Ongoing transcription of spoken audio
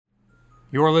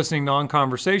You're listening to On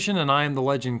Conversation, and I am the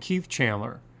legend Keith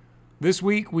Chandler. This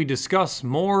week, we discuss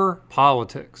more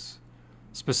politics,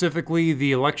 specifically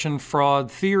the election fraud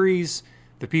theories,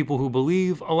 the people who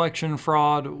believe election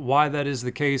fraud, why that is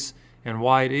the case, and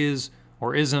why it is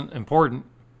or isn't important.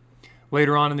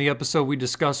 Later on in the episode, we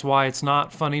discuss why it's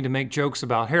not funny to make jokes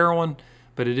about heroin,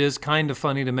 but it is kind of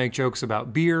funny to make jokes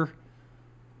about beer.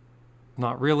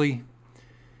 Not really.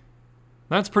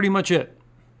 That's pretty much it.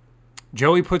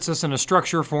 Joey puts us in a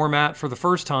structure format for the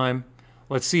first time.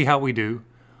 Let's see how we do.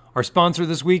 Our sponsor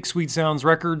this week, Sweet Sounds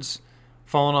Records.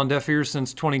 Fallen on deaf ears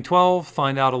since 2012.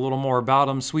 Find out a little more about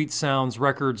them,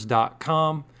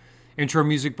 sweetsoundsrecords.com. Intro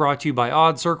music brought to you by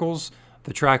Odd Circles.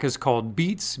 The track is called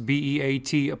Beats,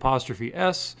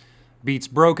 B-E-A-T''S. Beats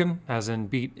Broken, as in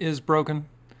beat is broken.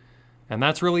 And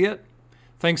that's really it.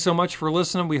 Thanks so much for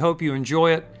listening. We hope you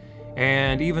enjoy it.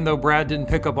 And even though Brad didn't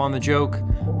pick up on the joke,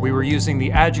 we were using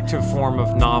the adjective form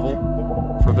of novel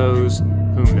for those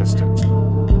who missed it.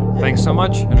 Thanks so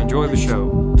much and enjoy the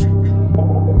show.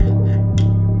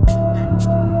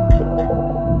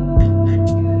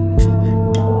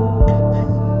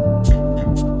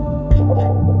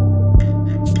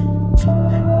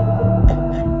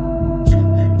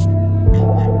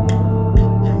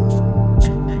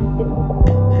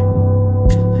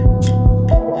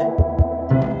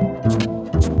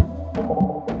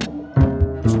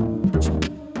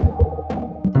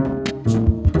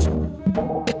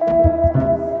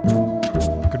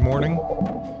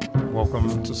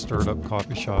 Stirred Up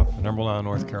Coffee Shop in Emerald Isle,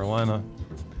 North Carolina.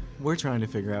 We're trying to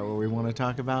figure out what we want to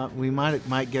talk about. We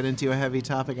might get into a heavy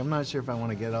topic. I'm not sure if I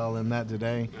want to get all in that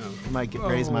today. It might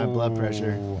raise my blood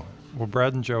pressure. Well,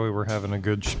 Brad and Joey were having a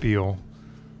good spiel.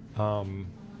 I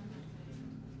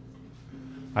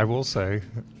will say,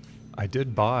 I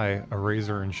did buy a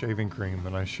razor and shaving cream,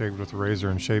 and I shaved with a razor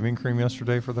and shaving cream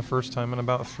yesterday for the first time in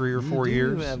about 3 or 4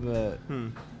 years. You have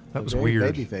That was weird.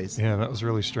 Baby face. Yeah, that was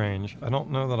really strange. I don't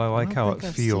know that I like how it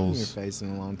feels. I've seen your face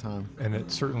in a long time. And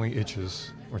it certainly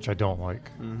itches, which I don't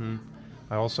like. Mm-hmm.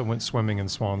 I also went swimming in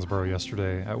Swansboro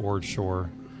yesterday at Ward Shore.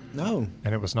 No.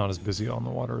 And it was not as busy on the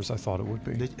water as I thought it would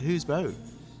be. Whose boat?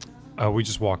 We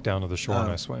just walked down to the shore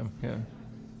and I swam. Yeah.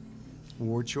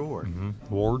 Ward Shore. Mm-hmm.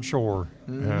 Ward Shore.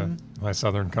 Mm-hmm. Yeah. My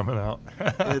southern coming out.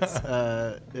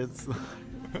 It's.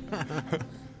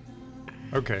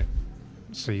 Okay.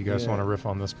 So you guys want to riff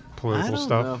on this political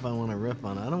stuff? I don't know if I want to riff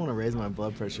on it. I don't want to raise my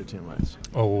blood pressure too much.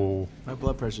 Oh. My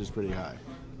blood pressure is pretty high.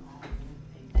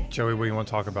 Joey, what do you want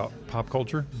to talk about? Pop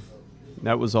culture?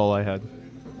 That was all I had.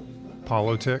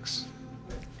 Politics?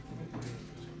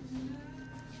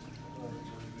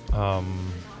 What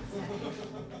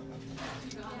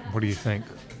do you think?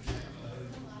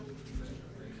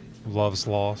 Love's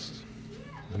Lost?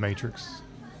 The Matrix?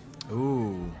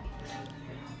 Ooh.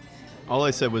 All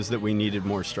I said was that we needed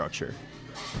more structure.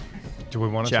 Do we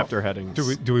want to chapter headings?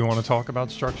 Do we want to talk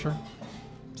about structure?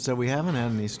 So we haven't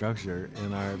had any structure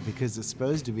in because it's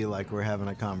supposed to be like we're having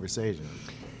a conversation.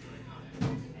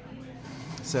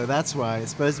 So that's why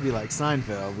it's supposed to be like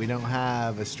Seinfeld. We don't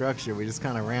have a structure. We just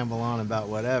kind of ramble on about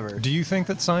whatever. Do you think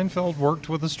that Seinfeld worked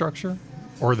with a structure?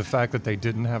 Or the fact that they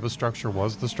didn't have a structure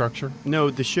was the structure? No,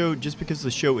 the show, just because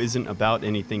the show isn't about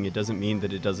anything, it doesn't mean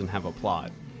that it doesn't have a plot.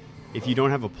 If you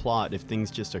don't have a plot, if things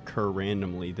just occur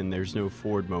randomly, then there's no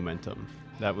forward momentum.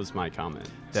 That was my comment.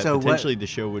 That so potentially the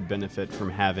show would benefit from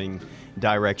having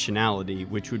directionality,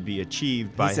 which would be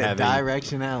achieved by having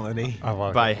directionality.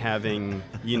 By having,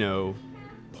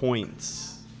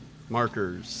 points,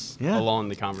 markers along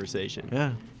the conversation.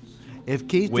 Yeah. If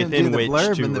Keith didn't do the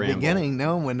blurb in the beginning,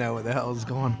 no one would know what the hell is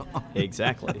going on.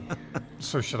 Exactly.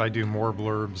 So should I do more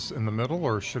blurbs in the middle,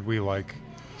 or should we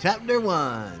Chapter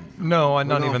 1. No,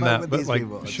 not even that. But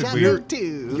should Chapter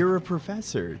 2. You're a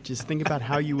professor. Just think about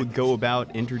how you would go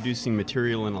about introducing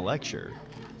material in a lecture.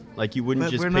 Like you wouldn't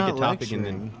just pick a topic lecturing.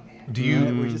 and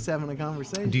then. We're just having a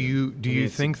conversation. Do you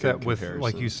think that with,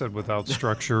 like you said, without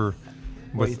structure,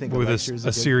 with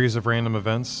a series of random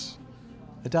events,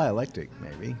 a dialectic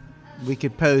maybe, we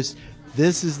could post.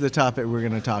 This is the topic we're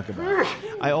going to talk about.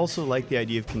 I also like the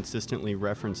idea of consistently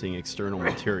referencing external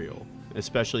material,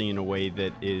 especially in a way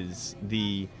that is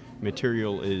the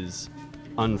material is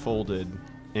unfolded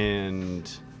and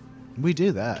we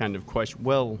do that kind of question.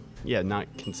 Well, yeah, not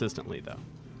consistently though.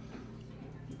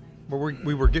 Well,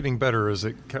 we were getting better as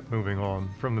it kept moving on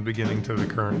from the beginning to the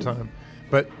current time.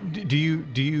 But do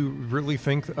you really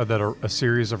think that a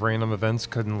series of random events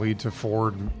couldn't lead to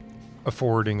a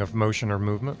forwarding of motion or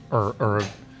movement, or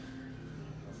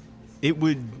it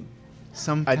would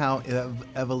somehow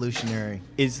evolutionary?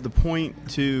 Is the point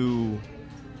to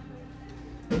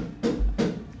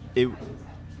it?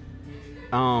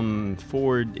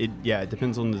 It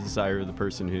depends on the desire of the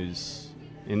person who's,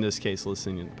 in this case,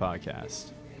 listening to the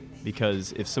podcast.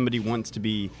 Because if somebody wants to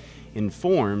be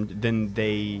informed, then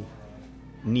it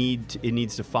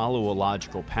needs to follow a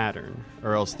logical pattern,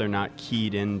 or else they're not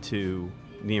keyed into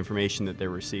the information that they're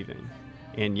receiving.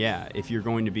 And yeah, if you're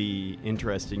going to be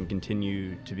interested and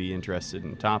continue to be interested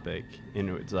in the topic,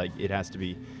 it's like it has to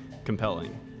be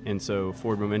compelling. And so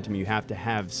forward momentum, you have to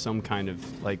have some kind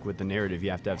of, like with the narrative, you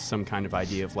have to have some kind of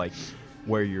idea of like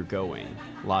where you're going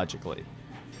logically.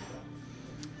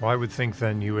 Well, I would think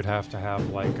then you would have to have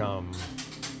like,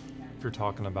 if you're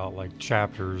talking about like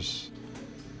chapters,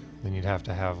 then you'd have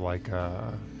to have like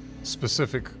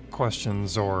specific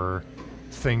questions or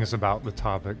things about the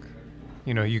topic.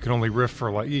 You know, you can only riff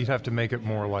for like, you'd have to make it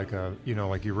more like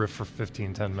like you riff for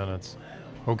 10 minutes.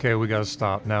 Okay, we got to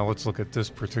stop. Now let's look at this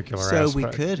particular So aspect.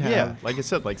 we could have, Yeah, like I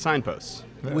said, like signposts.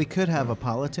 we could have a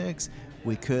politics,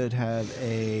 we could have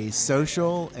a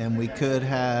social, and we could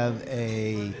have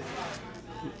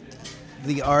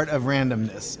the art of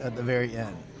randomness at the very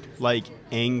end. Like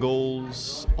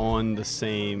angles on the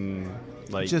same,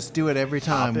 like Just do it every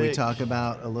time. We topic. talk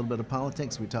about a little bit of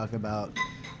politics. We talk about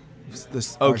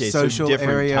this Okay, our so social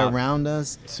different area around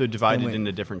us. so divided And we-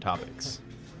 into different topics.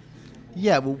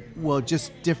 Yeah, well,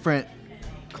 just different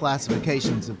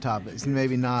classifications of topics.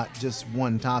 Maybe not just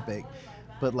one topic,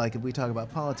 but like if we talk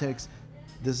about politics,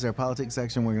 this is our politics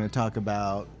section. We're going to talk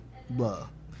about blah.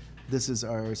 This is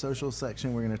our social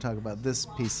section. We're going to talk about this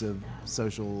piece of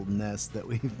socialness that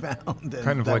we found and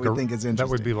kind of that like we think is interesting. that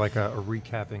would be like a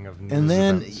recapping of news And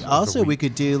then events of the also we week.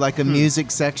 could do like a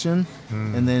music section,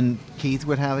 and then Keith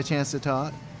would have a chance to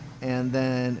talk, and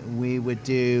then we would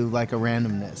do like a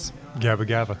randomness. Gabba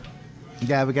Gabba.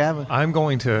 Gabba Gabba. I'm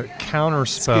going to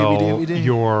counterspell Scooby-Dooby-Doo.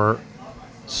 your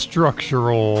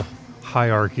structural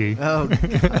hierarchy. Oh,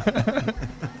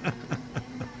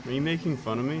 Are you making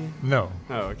fun of me? No.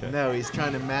 Oh, okay. no, he's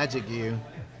trying to magic you.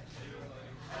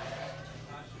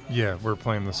 Yeah, we're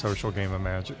playing the social game of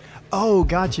magic. Oh,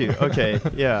 got you. Okay,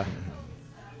 yeah.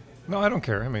 No, I don't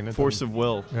care. I mean, it Force doesn't- of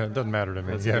will. Yeah, it doesn't matter to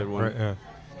me. That's a yeah, good one. Right, yeah.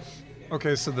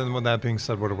 Okay, so then with that being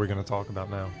said, what are we going to talk about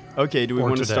now? Okay, do we Or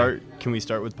want to today. start? Can we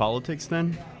start with politics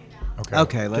then?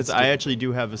 Okay, let's. Because I actually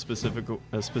do have a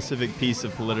specific piece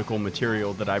of political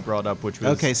material that I brought up, which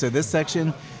was Okay, so this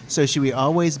section. So should we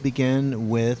always begin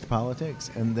with politics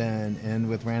and then end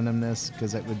with randomness?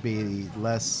 Because it would be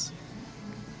less.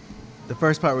 The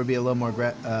first part would be a little more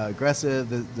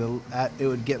aggressive. It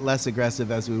would get less aggressive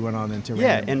as we went on into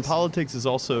Yeah, randomness. and politics is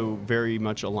also very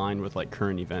much aligned with like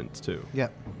current events too.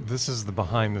 Yep. This is the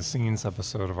behind-the-scenes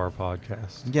episode of our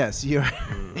podcast. Yes, you're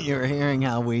hearing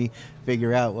how we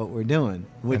figure out what we're doing.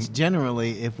 Which And-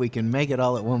 generally, if we can make it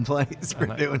all at one place, we're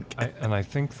And doing. and I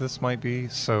think this might be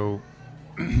so.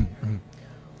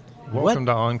 Welcome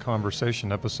to On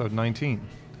Conversation, episode 19.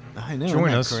 I know. Join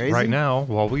isn't that us crazy? right now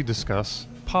while we discuss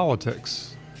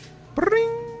politics. Bring,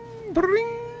 bring.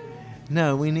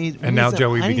 No, we need. And now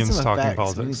Joey I need begins some talking effects.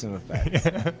 politics. We need some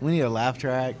effects. We need a laugh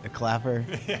track, a clapper.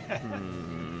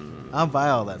 I'll buy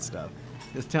all that stuff.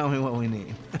 Just tell me what we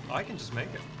need. I can just make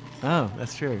it. Oh,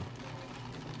 that's true.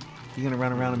 You gonna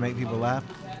run around and make people laugh?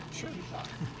 Sure.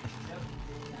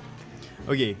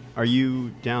 Okay, are you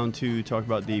down to talk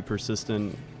about the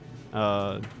persistent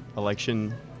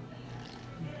election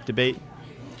debate?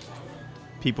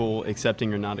 People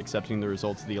accepting or not accepting the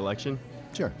results of the election?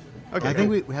 Sure. Okay, I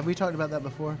think cool. we have we talked about that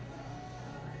before.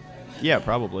 Yeah,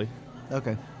 probably.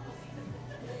 Okay.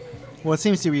 Well, it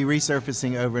seems to be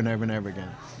resurfacing over and over and over again.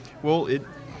 Well, it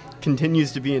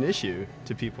continues to be an issue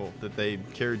to people that they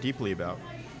care deeply about.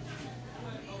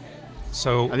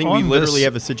 So I think we on literally this-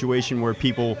 have a situation where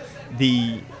people,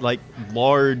 the like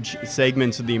large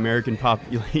segments of the American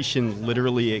population,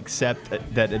 literally accept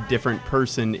that a different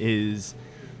person is,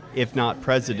 if not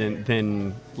president,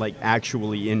 then like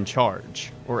actually in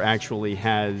charge or actually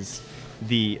has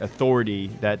the authority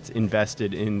that's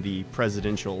invested in the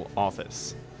presidential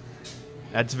office.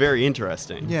 That's very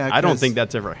interesting. Yeah, I don't 'cause- think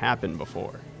that's ever happened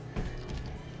before.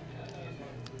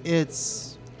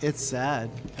 It's sad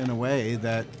in a way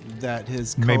that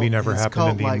his Maybe cult, never his happened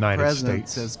in the cult-like United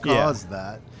presence States. has Yeah. caused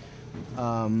that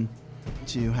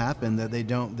to happen. That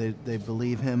they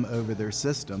believe him over their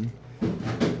system.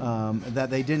 That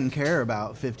they didn't care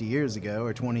about 50 years ago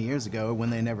or 20 years ago when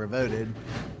they never voted.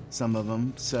 Some of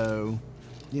them. So,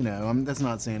 that's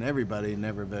not saying everybody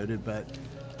never voted, but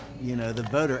the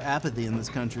voter apathy in this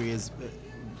country has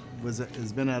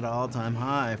been at an all-time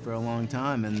high for a long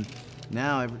time, and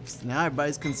now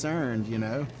everybody's concerned,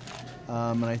 and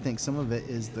I think some of it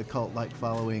is the cult-like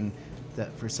following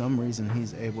that for some reason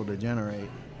he's able to generate.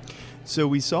 So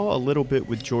we saw a little bit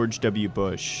with George W.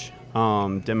 Bush,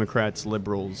 Democrats,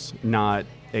 liberals not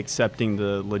accepting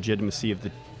the legitimacy of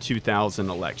the 2000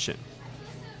 election.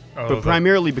 But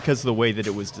primarily because of the way that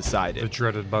it was decided. The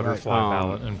dreaded butterfly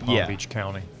ballot in Palm Beach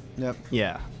County. Yep.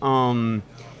 Yeah.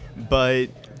 But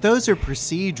Those are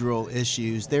procedural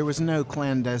issues. There was no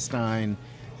clandestine.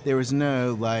 There was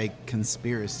no like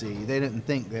conspiracy. They didn't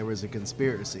think there was a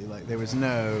conspiracy. Like there was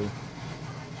no.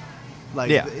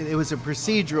 Like it was a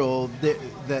procedural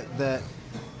that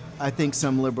I think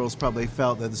some liberals probably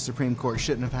felt that the Supreme Court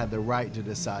shouldn't have had the right to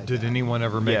decide. Did anyone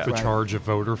ever make the charge of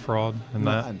voter fraud in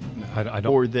that? No. I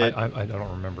don't. Or that- I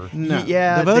don't remember. No.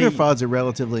 Yeah, the voter fraud's a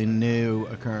relatively new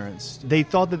occurrence. they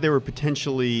thought that there were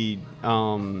potentially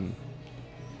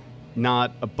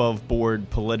not above board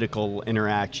political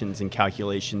interactions and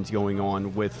calculations going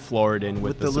on with Florida and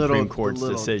with the Supreme Court's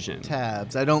decision.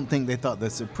 Tabs. I don't think they thought the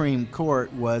Supreme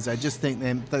Court was. I just think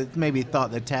they maybe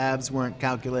thought the tabs weren't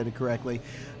calculated correctly.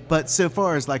 But so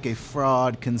far as like a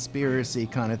fraud conspiracy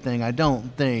kind of thing, I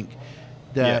don't think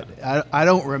that I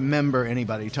don't remember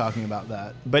anybody talking about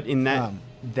that. But in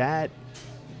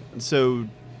so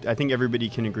I think everybody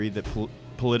can agree that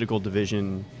political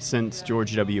division since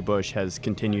George W. Bush has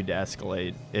continued to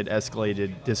escalate. It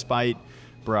escalated despite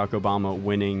Barack Obama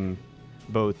winning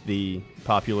both the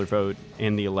popular vote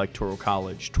and the Electoral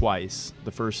College twice,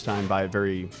 the first time by a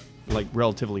very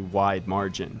relatively wide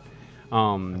margin.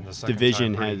 And the second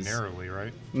Division time pretty has narrowly,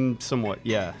 right? Somewhat,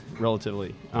 yeah,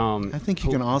 relatively. I think you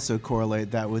can also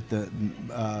correlate that with the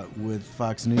with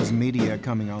Fox News media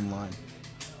coming online.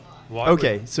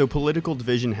 Okay, so political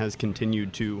division has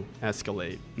continued to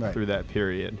escalate through that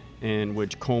period, and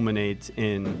which culminates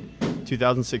in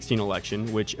 2016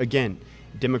 election, which again,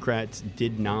 Democrats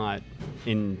did not,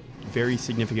 in very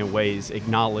significant ways,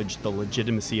 acknowledge the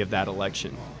legitimacy of that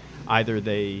election. Either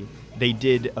they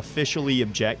did officially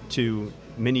object to,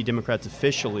 many Democrats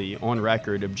officially on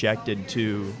record objected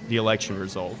to the election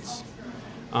results,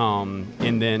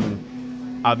 and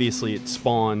then obviously it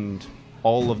spawned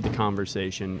all of the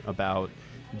conversation about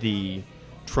the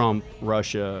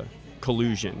Trump-Russia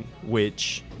collusion,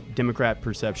 which Democrat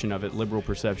perception of it, liberal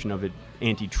perception of it,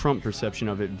 anti-Trump perception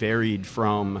of it varied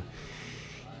from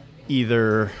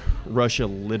either Russia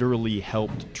literally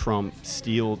helped Trump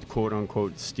steal,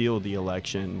 quote-unquote, steal the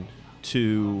election,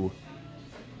 to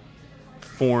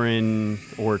foreign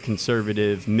or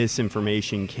conservative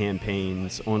misinformation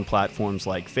campaigns on platforms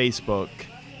like Facebook,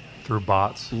 through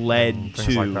bots, led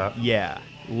to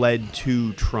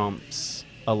Trump's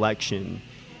election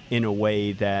in a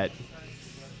way that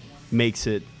makes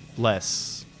it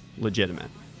less legitimate.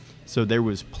 So there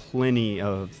was plenty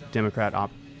of Democrat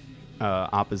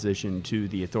opposition to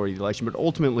the authority of the election, but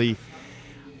ultimately,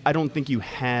 I don't think you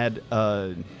had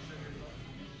a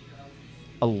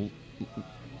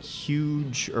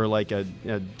huge or like a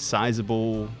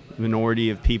sizable minority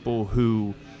of people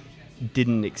who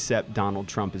didn't accept Donald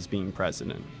Trump as being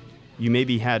president. You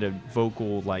maybe had a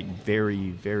vocal, very,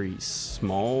 very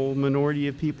small minority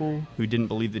of people who didn't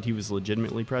believe that he was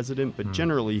legitimately president, but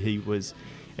generally he was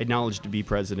acknowledged to be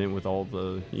president with all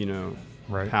the,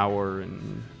 power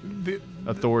and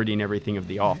authority and everything of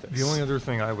the office. The only other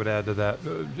thing I would add to that,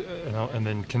 and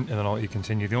then I'll let you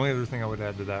continue. The only other thing I would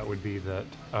add to that would be that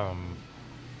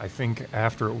I think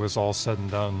after it was all said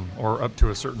and done, or up to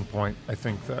a certain point, I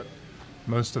think that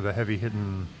most of the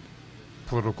heavy-hitting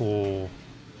political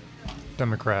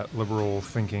Democrat, liberal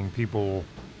thinking people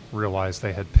realized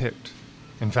they had picked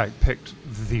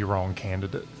the wrong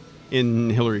candidate.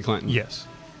 In Hillary Clinton? Yes.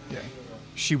 Yeah.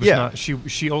 She was not.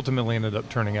 She ultimately ended up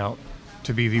turning out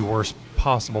to be the worst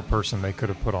possible person they could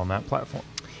have put on that platform.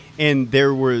 And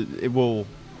there were, and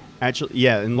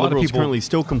liberals currently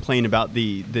still complain about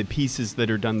the pieces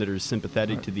that are done that are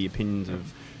sympathetic to the opinions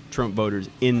of Trump voters,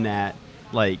 in that,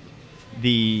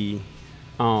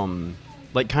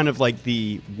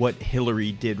 what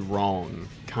Hillary did wrong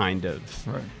kind of.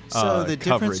 Right. So the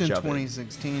difference in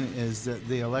 2016 is that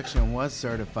the election was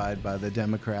certified by the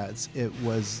Democrats. It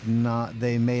was not.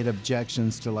 They made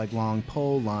objections to long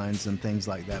poll lines and things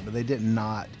like that, but they did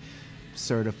not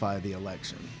certify the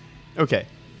election. Okay,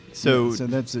 so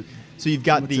that's it. So you've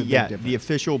got the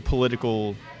official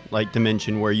political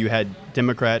dimension where you had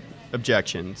Democrat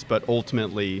objections, but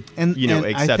ultimately,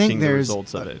 accepting the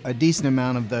results of it. A decent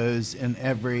amount of those in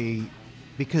every,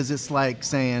 because it's like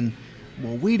saying,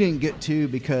 well, we didn't get to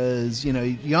because,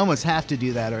 you almost have to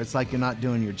do that or it's like you're not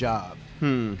doing your job,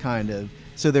 kind of.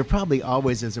 So there probably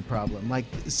always is a problem.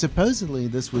 Supposedly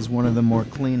this was one of the more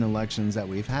clean elections that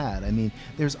we've had. I mean,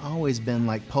 there's always been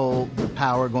the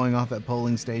power going off at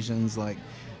polling stations,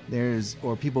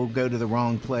 or people go to the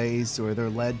wrong place, or they're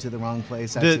led to the wrong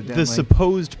place accidentally. The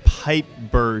supposed pipe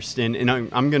burst, and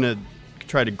I'm going to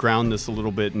try to ground this a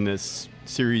little bit in this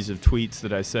series of tweets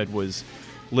that I said was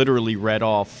literally read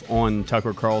off on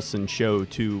Tucker Carlson's show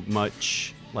to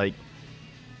much like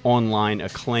online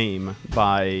acclaim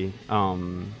by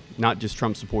not just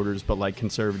Trump supporters, but like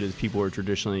conservatives, people who are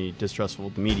traditionally distrustful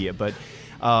of the media. But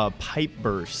pipe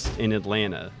burst in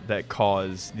Atlanta that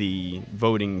caused the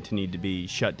voting to need to be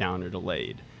shut down or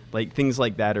delayed. Like things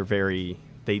like that are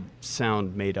they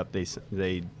sound made up. They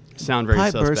sound very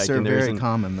pipe suspect. bursts are and very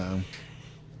common, though.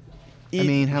 I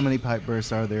mean, how many pipe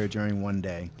bursts are there during one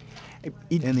day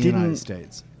in the United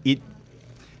States?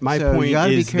 My So point you gotta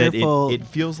be is that careful. it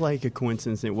feels like a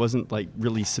coincidence. It wasn't like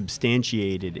really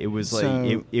substantiated. It was like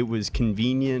So- it was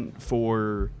convenient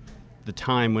for the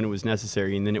time when it was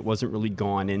necessary, and then it wasn't really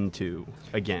gone into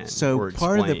again. So or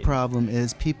part of the explained. problem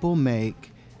is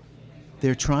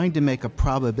they're trying to make a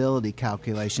probability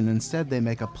calculation. Instead, they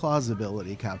make a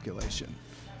plausibility calculation.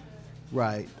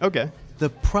 Right. Okay. The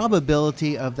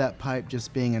probability of that pipe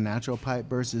just being a natural pipe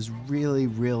burst is really,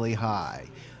 really high.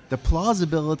 The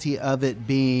plausibility of it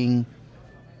being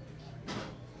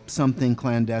something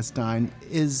clandestine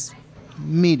is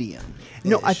medium.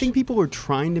 No, I think people are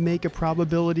trying to make a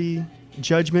probability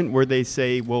judgment where they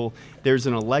say, well, there's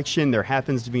an election, there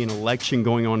happens to be an election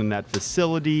going on in that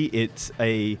facility, it's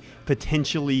a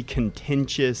potentially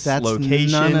contentious That's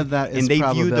location, none of that is and they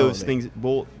view those probability. things.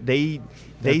 Well, they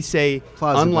That's say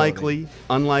plausibility.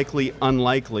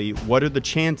 unlikely. What are the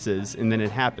chances? And then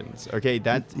it happens. Okay,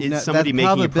 that is No, somebody that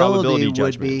making a probability would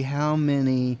judgment. be how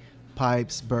many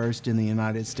pipes burst in the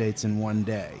United States in one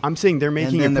day. I'm saying they're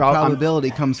making and then a the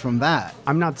probability comes from that.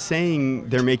 I'm not saying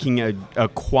they're making a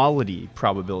quality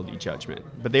probability judgment,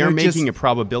 but they are They're making just- a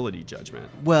probability judgment.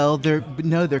 Well, they're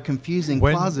confusing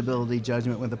When- plausibility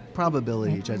judgment with a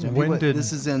probability judgment. When did-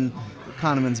 This is in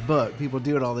Kahneman's book. People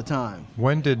do it all the time.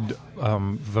 When did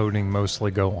voting mostly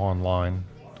go online?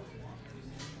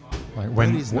 Like But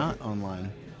he's not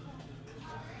online.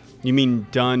 You mean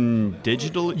done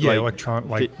digitally? Yeah, Like,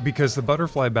 electronic. Because the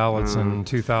butterfly ballots in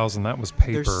 2000, that was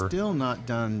They're paper. still not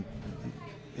done.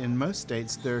 In most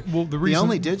states, they're Well, the the reason-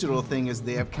 only digital thing is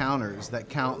they have counters that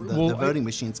count the Well, voting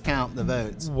machines count the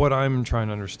votes. What I'm trying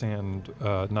to understand,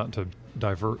 not to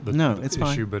divert the No, it's issue,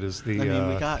 fine. but is the I mean,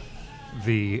 we got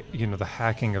the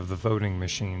hacking of the voting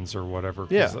machines or whatever.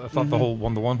 'Cause Yeah. I thought the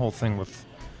one whole thing with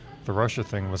the Russia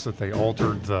thing was that they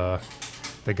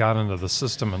got into the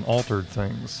system and altered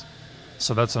things.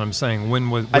 So that's what I'm saying.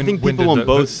 I think when people did on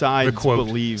both the sides quote,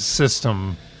 believe-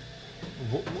 system.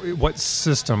 What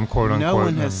system, quote unquote? no one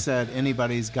and- has said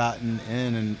anybody's gotten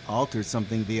in and altered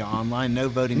something via online. No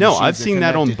voting. No, machines I've are seen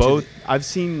that on connected to both. I've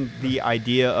seen the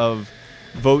idea of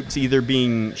votes either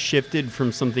being shifted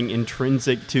from something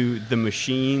intrinsic to the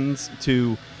machines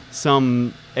to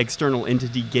some external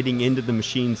entity getting into the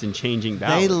machines and changing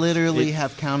ballots. They literally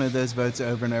have counted those votes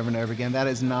over and over and over again. That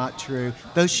is not true.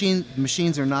 Those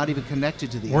machines are not even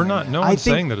connected to the We're internet. not. No I one's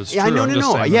think- saying that it's true. Yeah, no, I'm no, just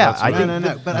no. saying that Yeah, that's I what- think No, no,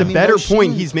 no. the, But the I mean, better those point,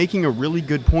 machines- he's making a really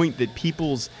good point that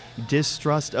people's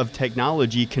distrust of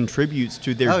technology contributes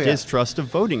to their Oh, yeah. distrust of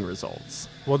voting results.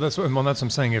 Well, that's what I'm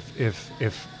saying. If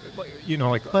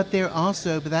like, But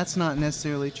that's not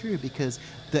necessarily true because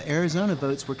the Arizona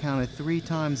votes were counted 3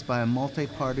 times by a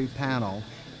multi-party panel,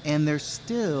 and they're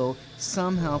still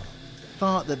somehow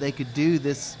thought that they could do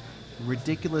this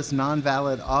ridiculous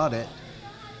non-valid audit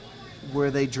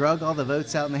where they drug all the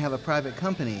votes out and they have a private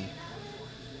company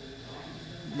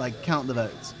like count the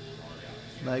votes.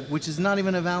 Like, which is not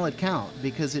even a valid count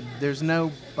because there's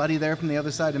nobody there from the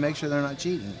other side to make sure they're not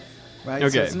cheating, right? So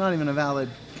Okay. it's not even a valid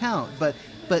count. But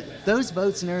those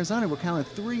votes in Arizona were counted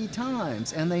 3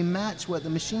 times, and they match what the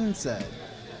machine said.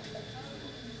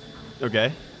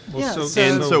 Okay. Yeah,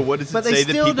 And so what does it but say they that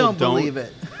still people don't believe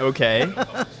it. Okay.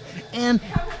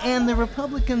 And the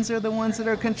Republicans are the ones that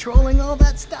are controlling all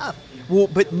that stuff. Well,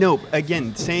 but no,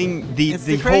 again, saying It's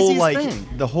the the whole craziest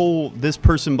thing. the whole this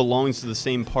person belongs to the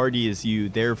same party as you,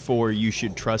 therefore you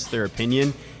should trust their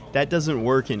opinion. That doesn't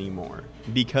work anymore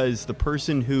because the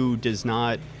person who does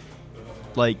not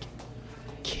like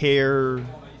care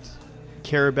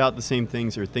about the same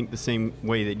things or think the same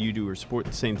way that you do or support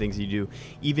the same things you do,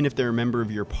 even if they're a member of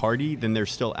your party, then they're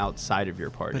still outside of your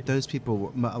party. But those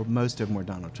people, most of them were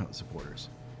Donald Trump supporters.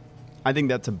 I think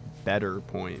that's a better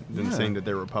point than Yeah. saying that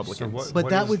they're Republicans. what- But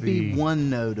that is would be the-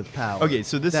 one node of power. Okay,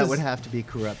 so this that is- would have to be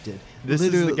corrupted. This is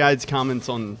Literally- the guy's comments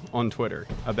on Twitter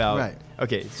about. Right.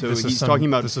 Okay, so this he's is talking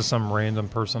about. this is some random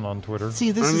person on Twitter. See,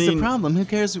 this I is mean- the problem. Who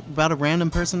cares about a random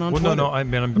person on Well, Twitter? no, I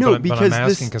mean, No, but I'm because asking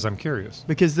this- because I'm curious.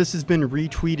 because this has been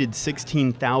retweeted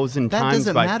 16,000 That times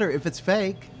doesn't by. matter if it's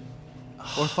fake.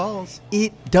 or false.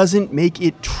 It doesn't make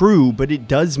it true, but it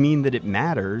does mean that it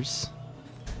matters.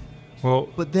 Well,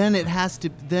 But then it has to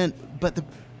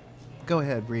go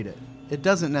ahead, read it. It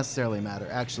doesn't necessarily matter,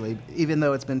 actually, even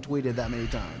though it's been tweeted that many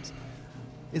times.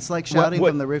 It's like shouting what-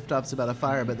 from the rooftops about a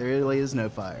fire, but there really is no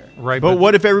fire. right. But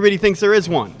what if everybody thinks there is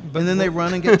one? And then they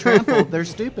run and get trampled. They're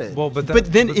stupid. Well, but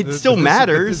But then it still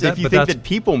matters if you think that's- that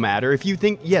people matter. If you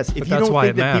think, yes, if you that's don't why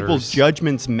think it that people's matters.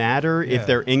 judgments matter Yeah. if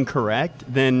they're incorrect,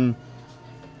 then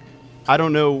I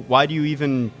don't know, why do you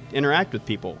even interact with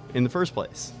people in the first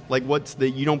place? Like,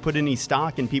 you don't put any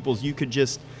stock in people's, you could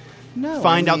just No,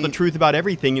 find I out the mean- truth about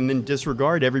everything and then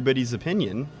disregard everybody's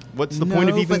opinion. What's the point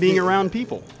of No, even but being the- around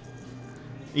people?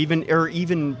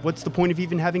 Even what's the point of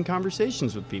even having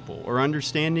conversations with people or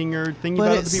understanding or thinking But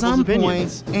about at other people's some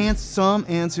opinions? points, some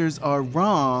answers are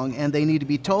wrong, and they need to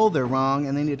be told they're wrong,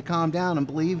 and they need to calm down and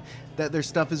believe that their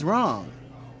stuff is wrong.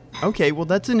 Okay, well,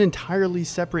 that's an entirely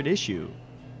separate issue.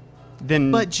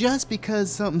 Then, But just because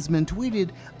something's been tweeted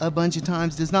a bunch of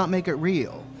times does not make it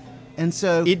real. And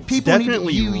so It's people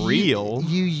definitely real.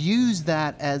 You use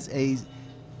that as a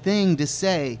thing to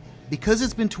say because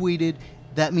it's been tweeted,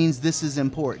 that means this is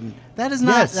important. That is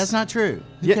not. Yes. That's not true.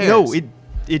 Who yeah, cares? no,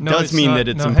 it No, does it's mean not- that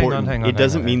it's no, hang on, important. hang on, It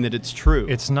doesn't hang on. mean that it's true.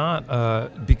 It's not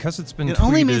because it's been It tweeted.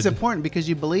 only means important because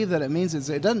you believe that it means it's.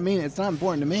 It doesn't mean it's not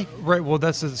important to me. Right. Well,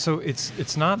 so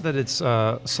it's not that it's.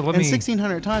 So let And me.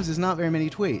 1,600 times is not very many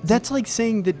tweets. That's like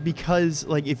saying that because,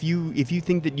 like, if you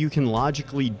think that you can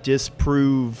logically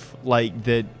disprove, like,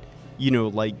 that,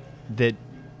 like that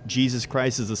Jesus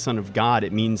Christ is the Son of God,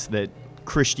 it means that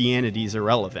Christianity is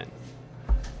irrelevant.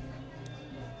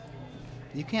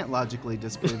 You can't logically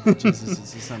disprove that Jesus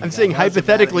is the Son of I'm God. saying That was a bad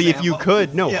hypothetically, if you example.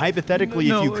 could, Yeah. hypothetically,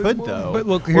 No, if you could, well, though, but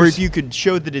look, or here's- if you could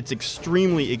show that it's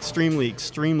extremely, extremely,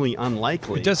 extremely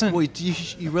unlikely. It doesn't. Well,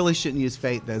 you really shouldn't use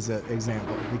faith as an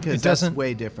example because It that's doesn't-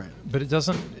 way different. But it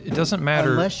doesn't. It doesn't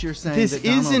matter. Unless you're saying This that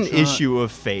is Donald an Trump- issue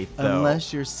of faith, though.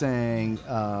 Unless you're saying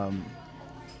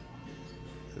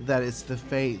that it's the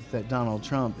faith that Donald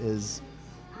Trump is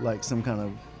like some kind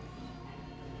of.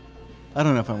 I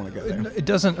don't know if I want to go there. It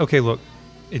doesn't. Okay, look.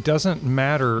 It doesn't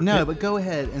matter. No, but go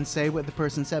ahead and say what the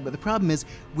person said. But the problem is,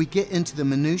 we get into the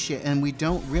minutia and we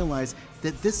don't realize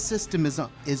that this system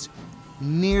is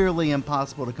nearly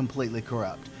impossible to completely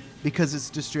corrupt because it's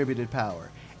distributed power.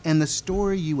 And the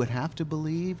story you would have to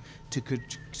believe to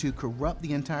corrupt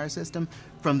the entire system,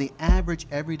 from the average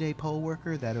everyday poll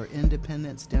worker that are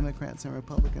independents, Democrats, and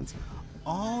Republicans,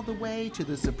 all the way to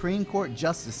the Supreme Court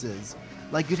justices,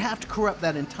 like you'd have to corrupt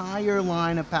that entire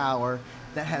line of power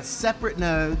that has separate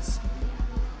nodes,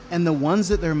 and the ones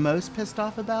that they're most pissed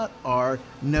off about are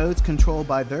nodes controlled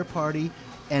by their party,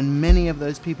 and many of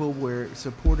those people were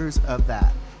supporters of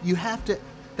that. You have to,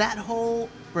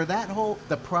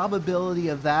 the probability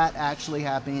of that actually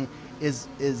happening is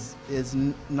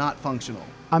not functional.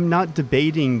 I'm not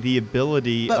debating the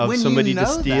ability But of when you somebody to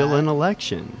know steal that- an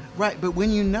election. Right, but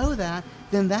when you know that,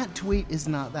 then that tweet is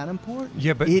not that important.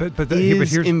 Yeah, but It but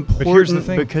is here's important the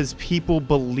thing. because people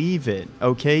believe it.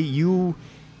 Okay, you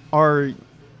are,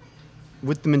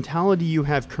 with the mentality you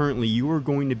have currently, you are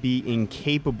going to be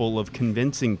incapable of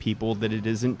convincing people that it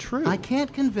isn't true. I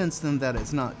can't convince them that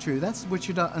it's not true. That's what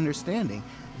you're not understanding.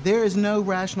 There is no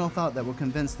rational thought that will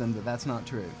convince them that that's not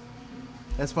true,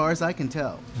 as far as I can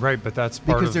tell. Right, but that's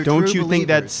part Because of. they're Don't true you think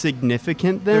that's believers.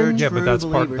 significant They're then? Yeah, but true that's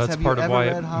part- believers. that's Have part you of ever why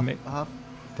read it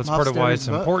that's part of why it's Hofstadter's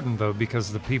book? important, though,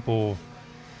 because the people.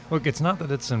 Look, it's not that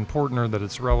it's important or that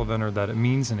it's relevant or that it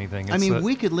means anything. It's I mean, that,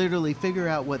 we could literally figure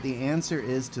out what the answer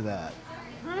is to that.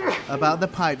 About the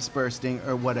pipes bursting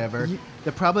or whatever.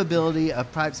 The probability of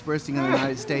pipes bursting in the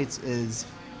United States is,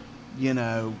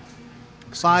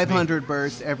 500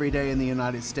 bursts every day in the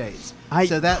United States.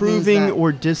 So that means Proving that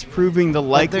or disproving the they're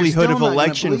likelihood still of not gonna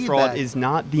election believe fraud that is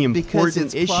not the because important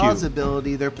it's issue.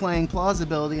 plausibility. They're playing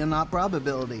plausibility and not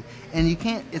probability. And you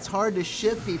can't, it's hard to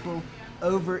shift people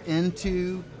over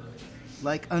into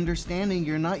like understanding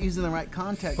you're not using the right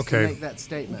context Okay. to make that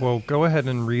statement. Well, go ahead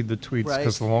and read the tweets Right.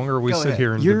 because the longer we Go sit ahead.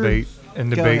 here and You're-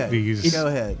 debate ahead. these. Go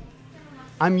ahead.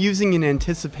 I'm using an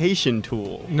anticipation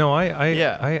tool. No, I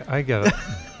get it.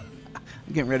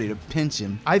 I'm getting ready to pinch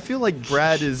him. I feel like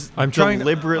Brad is I'm trying-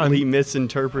 deliberately I'm-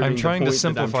 misinterpreting I'm trying the to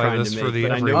point that I'm simplify trying this to for make, the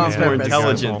but I know everyman he's more as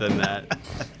intelligent possible. than that.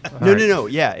 All No.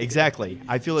 Yeah, exactly.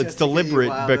 I feel it's Just to get you deliberate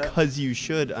riled up. because you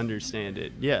should understand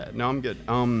it. Yeah, no, I'm good.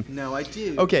 No, I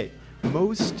do. Okay,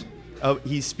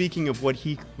 he's speaking of what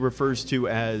he refers to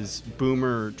as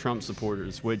boomer Trump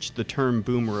supporters, which the term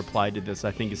boomer applied to this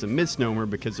I think is a misnomer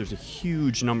because there's a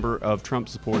huge number of Trump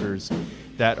supporters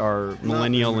that are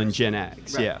millennial and boomers. Gen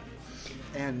X. Right. Yeah.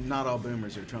 And not all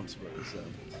boomers are Trump supporters,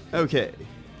 so. Okay.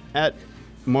 At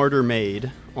Martyr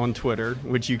Made on Twitter,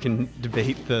 which you can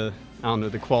debate the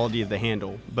quality of the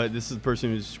handle, but this is the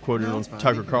person who's quoted on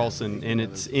Tucker Carlson, and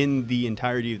it's in the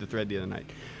entirety of the thread the other night.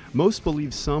 Most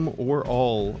believe some or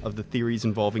all of the theories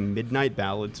involving midnight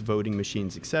ballots, voting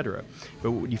machines, etc.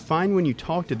 But what you find when you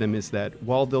talk to them is that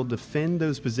while they'll defend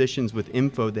those positions with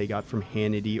info they got from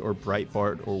Hannity or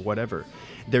Breitbart or whatever,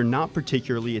 they're not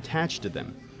particularly attached to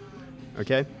them.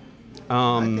 Okay?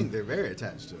 I think they're very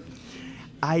attached to them.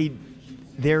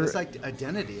 It's like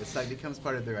identity. It's like becomes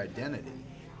part of their identity.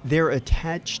 They're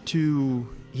attached to,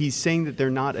 he's saying that they're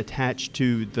not attached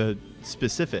to the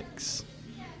specifics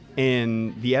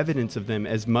and the evidence of them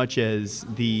as much as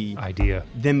the idea,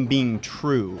 them being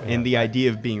true, and the idea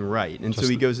of being right. And just so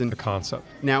he goes in the concept.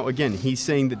 Now, again, he's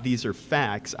saying that these are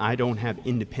facts. I don't have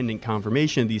independent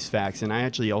confirmation of these facts, and I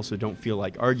actually also don't feel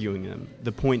like arguing them.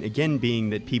 The point, again, being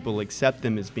that people accept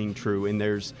them as being true, and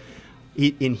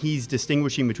he's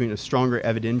distinguishing between a stronger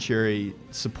evidentiary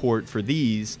support for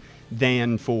these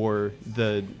than for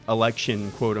the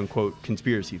election, quote-unquote,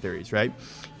 conspiracy theories, right?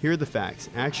 Here are the facts,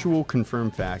 actual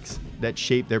confirmed facts that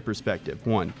shape their perspective.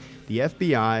 1, the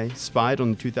FBI spied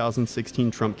on the 2016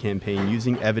 Trump campaign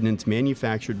using evidence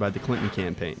manufactured by the Clinton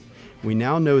campaign. We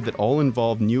now know that all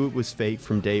involved knew it was fake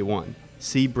from day one.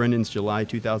 See Brennan's July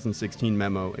 2016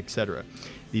 memo, etc.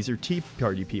 These are Tea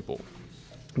Party people.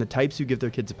 The types who give their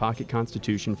kids a pocket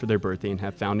constitution for their birthday and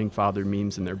have founding father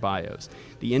memes in their bios.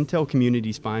 The intel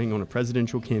community spying on a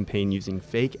presidential campaign using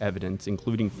fake evidence,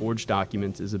 including forged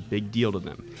documents, is a big deal to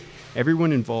them.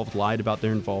 Everyone involved lied about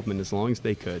their involvement as long as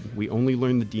they could. We only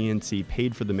learned the DNC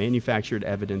paid for the manufactured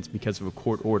evidence because of a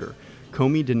court order.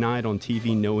 Comey denied on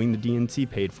TV knowing the DNC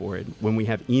paid for it, when we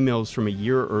have emails from a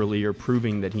year earlier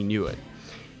proving that he knew it.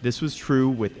 This was true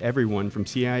with everyone from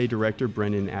CIA Director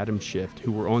Brennan and Adam Schiff,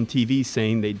 who were on TV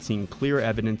saying they'd seen clear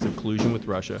evidence of collusion with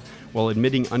Russia, while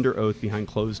admitting under oath behind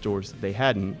closed doors that they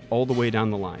hadn't, all the way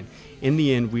down the line. In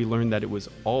the end, we learned that it was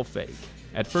all fake.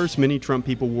 At first, many Trump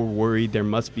people were worried there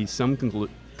must be some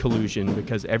collusion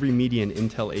because every media and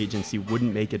intel agency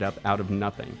wouldn't make it up out of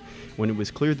nothing. When it was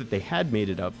clear that they had made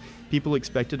it up, people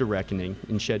expected a reckoning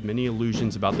and shed many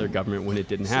illusions about their government when it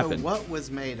didn't happen. So what was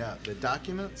made up? The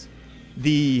documents?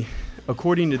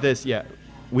 According to this,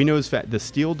 we know the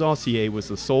Steele dossier was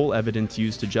the sole evidence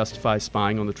used to justify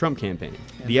spying on the Trump campaign.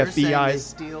 And the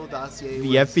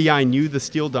FBI knew the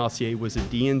Steele dossier was a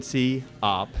DNC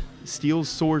op. Steele's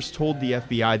source told the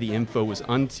FBI the info was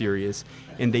unserious,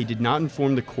 and they did not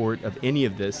inform the court of any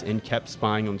of this and kept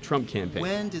spying on the Trump campaign.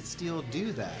 When did Steele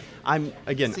do that? I'm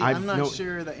not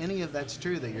sure that any of that's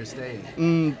true that you're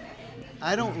stating.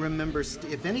 I don't remember.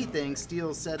 If anything,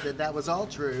 Steele said that was all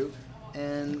true.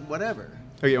 And whatever.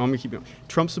 Okay, I'm going to keep going.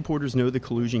 Trump supporters know the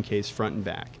collusion case front and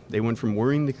back. They went from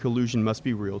worrying the collusion must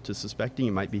be real to suspecting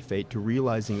it might be fake to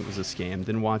realizing it was a scam,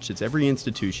 then watched as every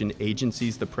institution,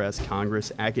 agencies, the press,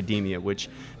 Congress, academia, which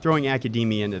throwing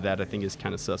academia into that I think is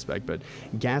kind of suspect, but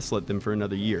gaslit them for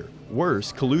another year.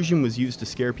 Worse, collusion was used to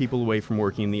scare people away from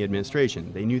working in the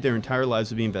administration. They knew their entire lives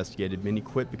would be investigated. Many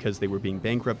quit because they were being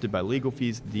bankrupted by legal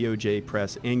fees. The DOJ,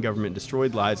 press, and government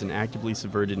destroyed lives and actively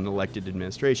subverted an elected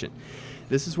administration.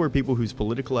 This is where people whose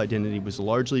political identity was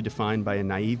largely defined by a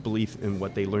naive belief in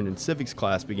what they learned in civics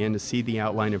class began to see the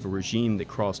outline of a regime that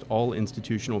crossed all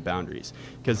institutional boundaries.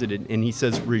 And he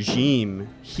says regime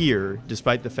here,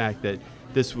 despite the fact that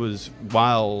this was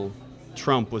while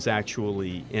Trump was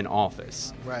actually in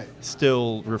office. Right.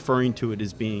 Still referring to it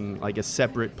as being like a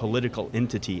separate political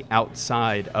entity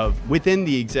within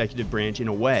the executive branch in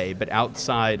a way, but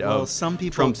outside of some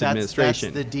people, Trump's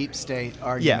administration. That's the deep state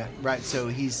argument, right? So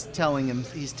he's telling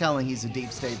he's a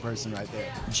deep state person right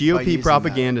there. GOP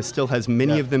propaganda still has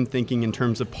many of them thinking in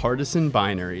terms of partisan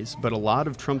binaries, but a lot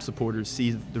of Trump supporters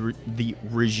see the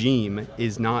regime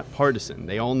is not partisan.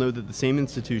 They all know that the same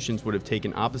institutions would have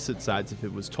taken opposite sides if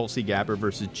it was Tulsi Gabbard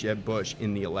versus Jeb Bush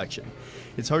in the election.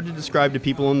 It's hard to describe to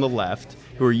people on the left,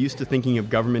 who are used to thinking of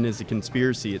government as a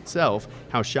conspiracy itself,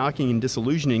 how shocking and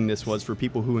disillusioning this was for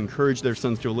people who encourage their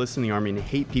sons to enlist in the Army and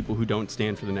hate people who don't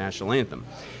stand for the national anthem.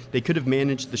 They could have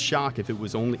managed the shock if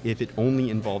it only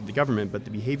involved the government, but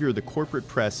the behavior of the corporate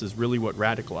press is really what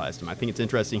radicalized them. I think it's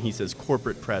interesting he says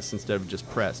corporate press instead of just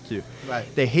press, too. Right.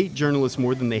 They hate journalists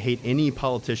more than they hate any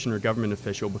politician or government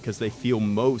official because they feel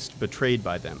most betrayed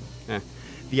by them.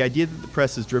 The idea that the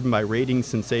press is driven by ratings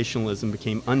sensationalism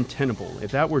became untenable.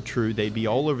 If that were true, they'd be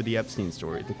all over the Epstein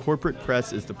story. The corporate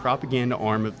press is the propaganda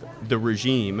arm of the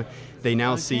regime. They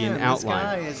now see an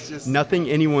outline. Nothing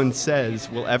anyone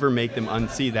says will ever make them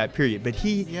unsee that period. But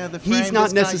he's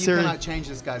not necessarily. You cannot change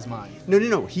this guy's mind.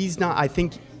 No. He's not. I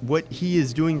think what he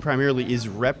is doing primarily is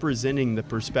representing the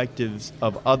perspectives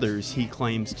of others he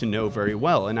claims to know very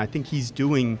well. And I think he's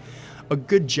doing a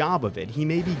good job of it. He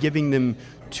may be giving them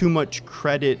too much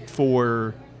credit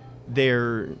for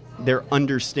their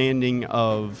understanding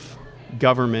of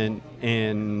government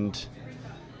and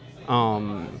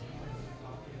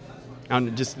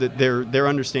just their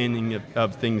understanding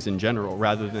of things in general,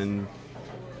 rather than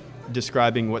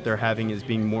describing what they're having as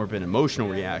being more of an emotional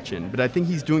reaction. But I think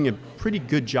he's doing a pretty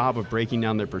good job of breaking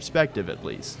down their perspective, at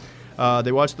least.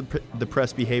 They watched the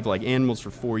press behave like animals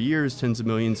for 4 years. Tens of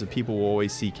millions of people will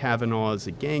always see Kavanaugh as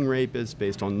a gang rapist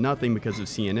based on nothing because of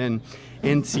CNN,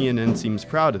 and CNN seems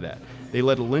proud of that. They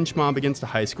led a lynch mob against a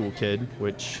high school kid,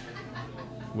 which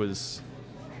was...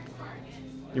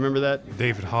 You remember that?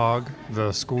 David Hogg,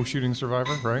 the school shooting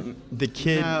survivor, right? The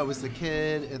kid... No, it was the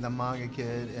kid and the manga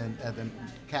kid at the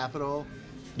Capitol.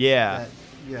 Yeah.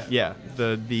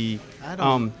 The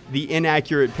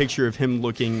inaccurate picture of him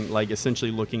essentially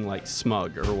looking like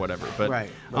smug or whatever. But right.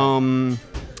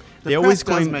 They always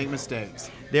press does make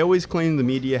mistakes. They always claimed the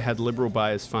media had liberal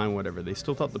bias, fine, whatever. They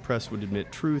still thought the press would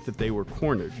admit truth if they were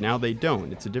cornered. Now they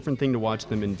don't. It's a different thing to watch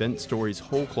them invent stories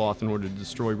whole cloth in order to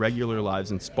destroy regular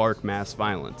lives and spark mass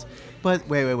violence. But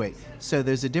wait. So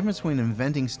there's a difference between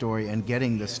inventing story and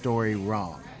getting the story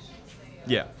wrong.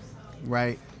 Yeah.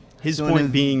 Right? His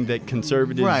point being that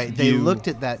conservatives they looked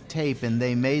at that tape and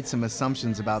they made some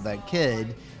assumptions about that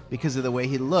kid because of the way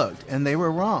he looked, and they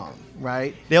were wrong,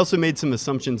 right? They also made some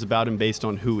assumptions about him based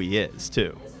on who he is,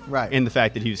 too. Right. And the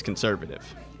fact that he was conservative.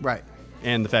 Right.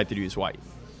 And the fact that he was white.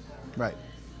 Right.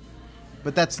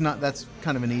 But that's kind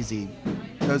of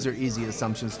those are easy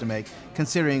assumptions to make,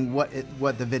 considering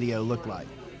what the video looked like.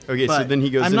 Okay, but so then he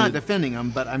goes I'm not defending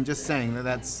him, but I'm just saying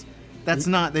that's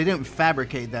not, they didn't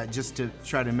fabricate that just to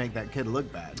try to make that kid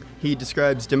look bad. He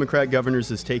describes Democrat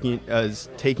governors as taking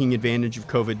advantage of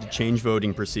COVID to change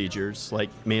voting procedures,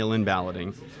 like mail-in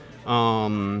balloting.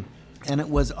 And it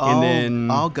was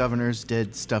all governors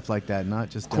did stuff like that,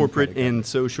 not just corporate and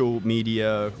social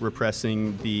media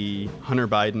repressing the Hunter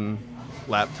Biden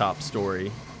laptop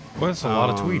story. Well, that's a lot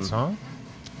of tweets, huh?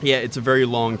 Yeah, it's a very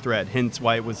long thread, hence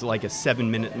why it was like a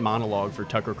 7-minute monologue for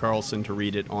Tucker Carlson to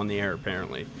read it on the air,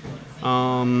 apparently.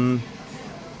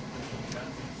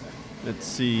 Let's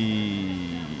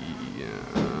see.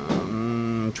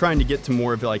 Trying to get to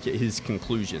more of like his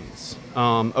conclusions.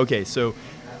 Okay, so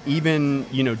even,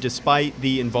 despite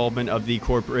the involvement of the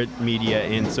corporate media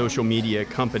and social media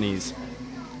companies,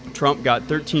 Trump got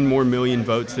 13 more million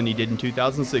votes than he did in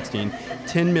 2016,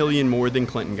 10 million more than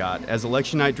Clinton got. As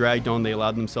election night dragged on, they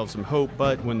allowed themselves some hope,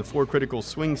 but when the 4 critical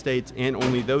swing states, and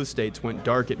only those states, went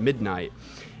dark at midnight,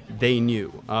 they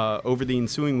knew. Over the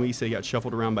ensuing weeks, they got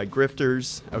shuffled around by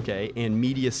grifters, and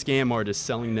media scam artists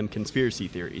selling them conspiracy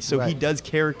theories. So He does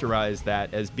characterize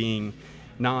that as being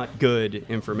not good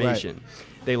information. Right.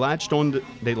 They latched on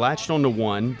to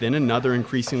one, then another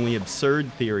increasingly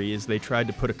absurd theory as they tried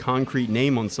to put a concrete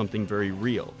name on something very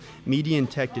real. Media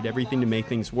and tech did everything to make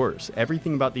things worse.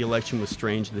 Everything about the election was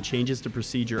strange, the changes to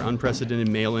procedure, unprecedented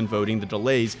mail-in voting, the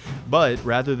delays, but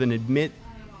rather than admit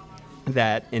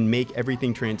that and make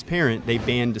everything transparent, they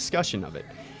banned discussion of it.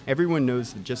 Everyone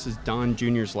knows that just as Don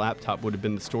Jr.'s laptop would have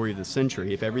been the story of the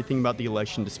century, if everything about the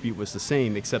election dispute was the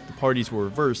same, except the parties were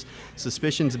reversed,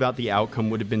 suspicions about the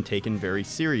outcome would have been taken very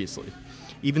seriously.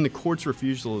 Even the court's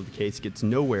refusal of the case gets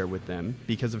nowhere with them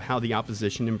because of how the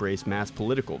opposition embraced mass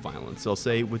political violence. They'll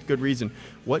say, with good reason,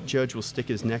 what judge will stick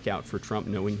his neck out for Trump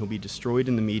knowing he'll be destroyed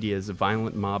in the media as a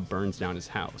violent mob burns down his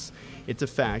house? It's a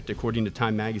fact, according to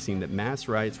Time magazine, that mass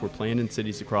riots were planned in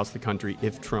cities across the country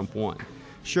if Trump won.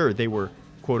 Sure, they were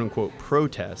quote-unquote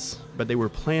protests, but they were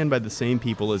planned by the same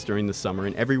people as during the summer,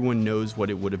 and everyone knows what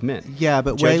it would have meant. Yeah,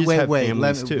 but Judges wait.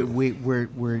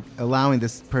 We're allowing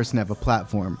this person to have a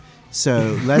platform.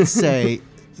 So let's say,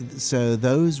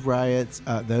 those riots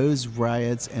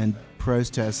and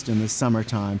protests in the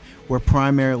summertime were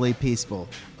primarily peaceful.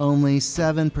 Only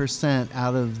 7%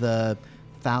 out of the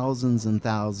thousands and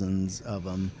thousands of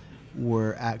them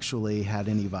were actually had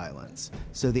any violence.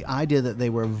 So the idea that they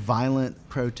were violent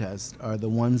protests are the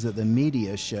ones that the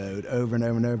media showed over and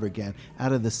over and over again.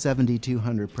 Out of the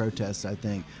 7,200 protests, I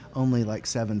think only like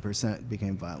 7%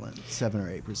 became violent, 7 or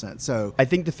 8%. So I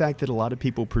think the fact that a lot of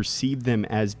people perceive them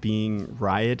as being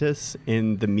riotous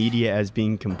and the media as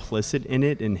being complicit in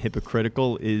it and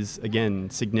hypocritical is, again,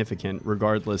 significant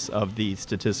regardless of the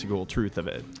statistical truth of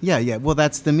it. yeah. Well,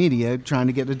 that's the media trying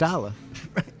to get a dollar.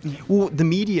 Well, the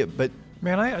media, but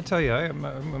Man, I tell you, I'm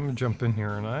going to jump in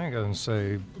here, and I got to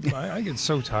say, I get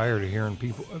so tired of hearing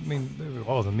people, I mean,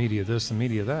 oh, the media this, the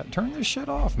media that. Turn this shit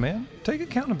off, man. Take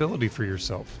accountability for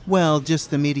yourself. Well,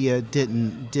 just the media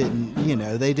didn't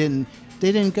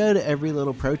they didn't go to every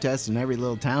little protest in every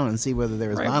little town and see whether there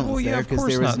was Right, violence well, yeah, there, of because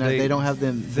course there was not. they don't have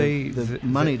the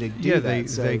money to do that.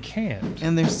 They can't.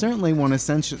 And they certainly want to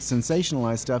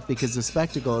sensationalize stuff because the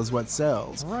spectacle is what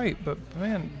sells. Right, but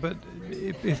man,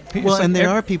 if people, Well, it's and like there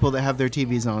are people that have their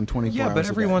TVs on 24 yeah, hours but a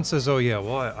everyone day. says, oh yeah,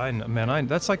 well, I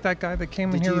that's like that guy that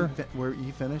came in Did here. were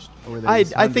you finished? Or were there I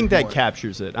just think 100 that more?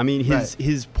 captures it. I mean, Right.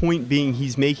 his point being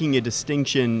he's making a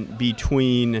distinction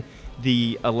between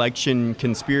the election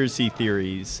conspiracy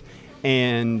theories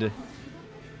and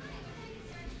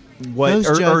what Those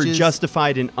or judges-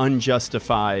 justified and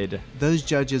unjustified. Those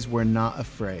judges were not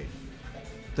afraid.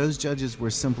 Those judges were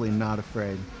simply not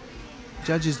afraid.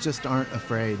 Judges just aren't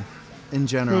afraid in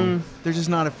general. They're just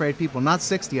not afraid people, not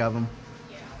 60 of them,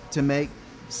 to make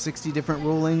 60 different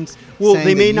rulings. Well, saying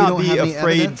they that may you not don't be have any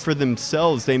afraid evidence. for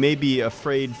themselves. They may be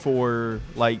afraid for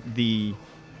like the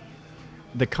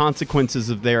consequences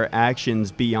of their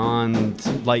actions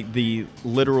beyond like the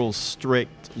literal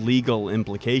strict legal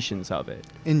implications of it.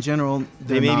 In general, They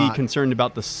they're may not. be concerned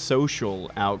about the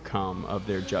social outcome of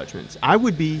their judgments. I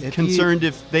would be If concerned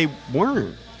if they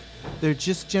weren't. They're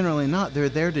just generally not. They're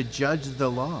there to judge the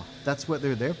law. That's what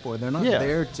they're there for. They're not Yeah.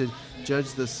 there to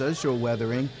judge the social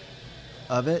weathering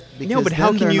of it, because but then how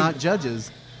can they're you- not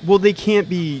judges. Well, they can't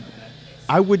be.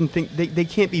 I wouldn't think they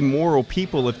can't be moral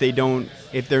people if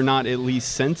they're not at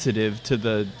least sensitive to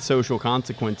the social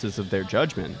consequences of their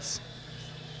judgments.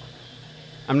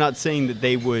 I'm not saying that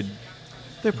they would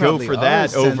They're go probably for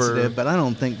that all over. sensitive, but I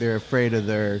don't think they're afraid of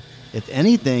their. If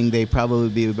anything, they probably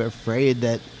would be afraid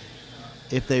that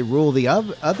if they rule the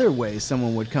other way,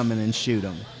 someone would come in and shoot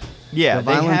them. Yeah, The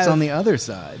they violence have on the other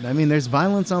side. I mean, there's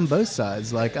violence on both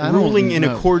sides. Like I ruling don't in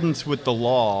know. accordance with the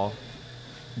law,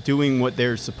 doing what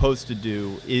they're supposed to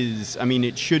do is. I mean,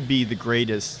 it should be the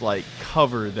greatest like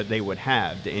cover that they would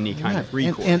have to any kind of Right.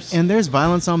 recourse. And there's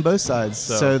violence on both sides.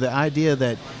 So- So the idea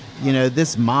that,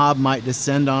 this mob might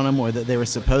descend on them, or that there were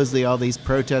supposedly all these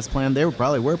protests planned,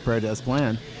 probably were protests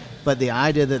planned, but the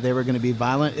idea that they were going to be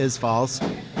violent is false,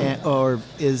 or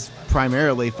is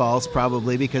primarily false,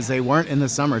 probably because they weren't in the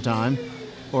summertime,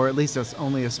 or at least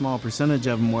only a small percentage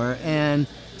of them were. And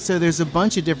so there's a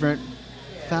bunch of different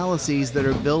fallacies that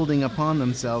are building upon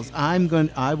themselves.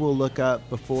 I will look up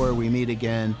before we meet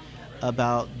again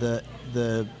about the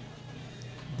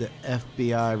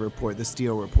FBI report, the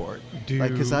Steele report,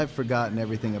 because I've forgotten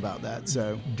everything about that.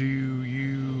 So Do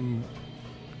you?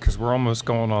 Because we're almost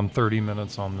going on 30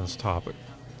 minutes on this topic.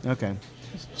 okay.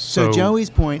 So Joey's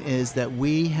point is that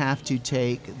we have to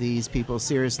take these people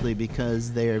seriously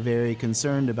because they are very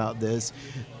concerned about this.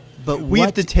 But we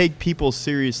have to take people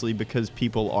seriously because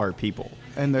people are people,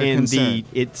 And they're concerned.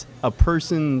 it's a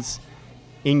person's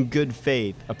in good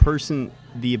faith.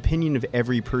 The opinion of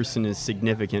every person is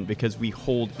significant because we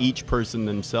hold each person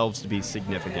themselves to be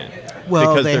significant. Well,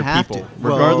 because they they're have people, to.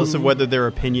 regardless of Well- whether their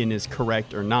opinion is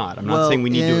correct or not. I'm not Well, saying we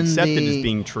need to in accept it as the-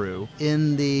 being true.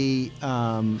 in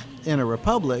a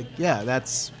republic,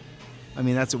 that's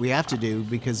what we have to do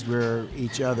because we're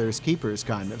each other's keepers,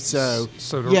 kind of. So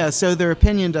so their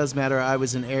opinion does matter. I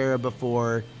was an era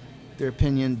before. Their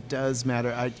opinion does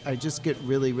matter. I just get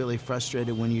really, really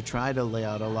frustrated when you try to lay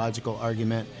out a logical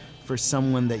argument for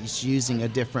someone that's using a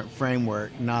different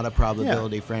framework, not a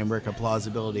probability framework, a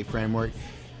plausibility framework.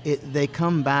 They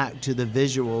come back to the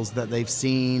visuals that they've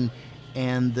seen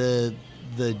and the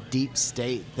deep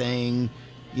state thing,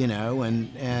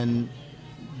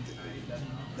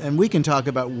 and we can talk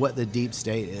about what the deep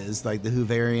state is, like the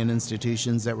Hooverian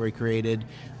institutions that were created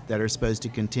that are supposed to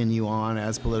continue on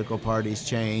as political parties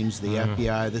change, the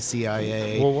FBI, the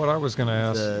CIA. Well, what I was going to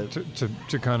ask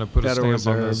to kind of put a Federal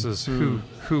stamp on this Reserve.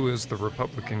 is who is the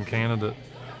Republican candidate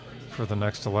for the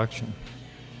next election?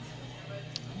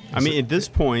 I mean, at this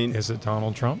point, Is it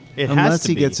Donald Trump? it has Unless to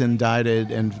he be. gets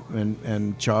indicted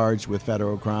and charged with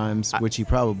federal crimes, which he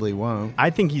probably won't. I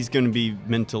think he's going to be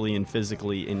mentally and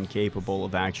physically incapable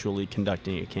of actually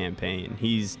conducting a campaign.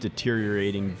 He's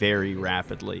deteriorating very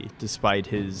rapidly, despite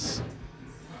his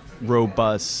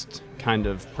robust kind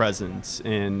of presence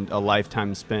and a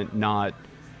lifetime spent not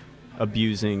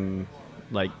abusing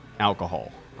like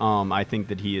alcohol. I think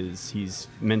that he's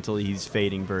mentally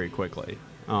fading very quickly.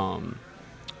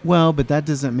 Well, but that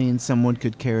doesn't mean someone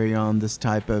could carry on this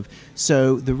type of...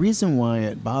 So the reason why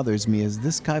it bothers me is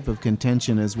this type of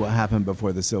contention is what happened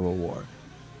before the Civil War.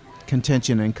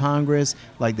 Contention in Congress,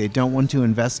 like they don't want to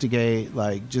investigate,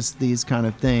 like just these kind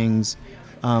of things.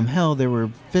 Hell, there were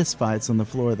fist fights on the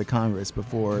floor of the Congress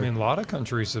before. I mean, a lot of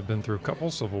countries have been through a couple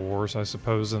civil wars, I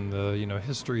suppose, in the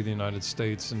history of the United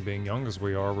States, and being young as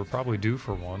we are, we're probably due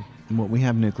for one. Well, we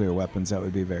have nuclear weapons. That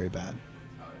would be very bad.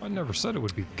 I never said it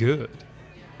would be good.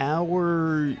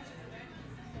 And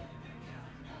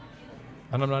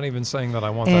I'm not even saying that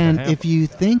I want that to And happen. if you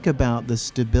think about the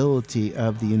stability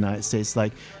of the United States,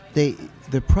 like the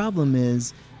problem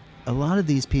is a lot of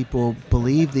these people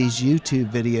believe these YouTube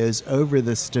videos over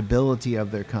the stability of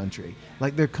their country.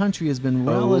 Like their country has been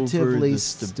relatively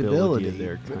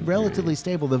relatively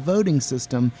stable. The voting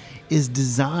system is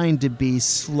designed to be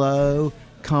slow,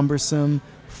 cumbersome,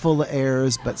 full of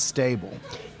errors, but stable.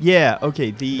 Yeah,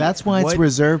 okay. That's why it's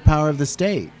reserve power of the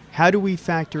state. How do we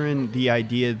factor in the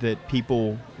idea that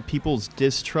people's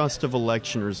distrust of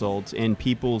election results and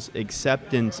people's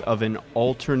acceptance of an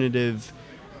alternative,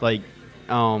 like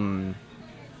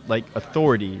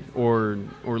authority or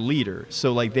leader?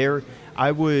 So like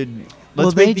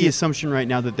let's make the assumption right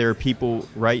now that there are people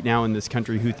right now in this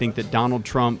country who think that Donald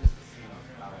Trump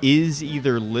is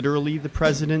either literally the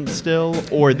president still,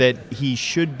 or that he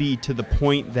should be to the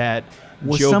point that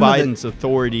Joe Biden's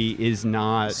authority is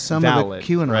not some valid.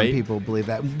 Some of the QAnon right? people believe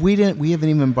that. We haven't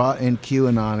even brought in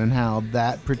QAnon and how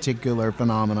that particular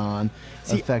phenomenon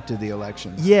affected the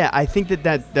election. Yeah, I think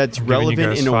that's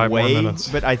relevant in a way,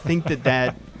 but I think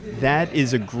that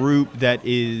is a group that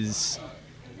it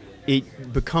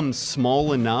becomes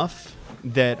small enough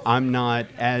that I'm not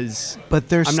as... But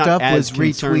their stuff was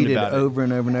retweeted over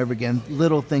and over and over again.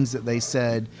 Little things that they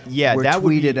said were that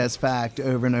tweeted as fact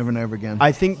over and over and over again.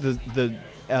 I think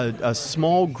a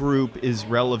small group is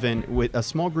relevant. A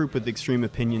small group with extreme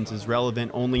opinions is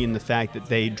relevant only in the fact that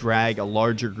they drag a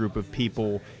larger group of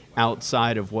people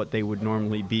outside of what they would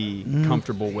normally be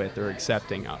comfortable with or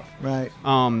accepting of. Right.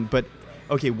 But,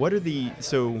 okay,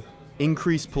 so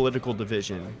increased political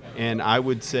division. And I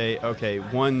would say, okay,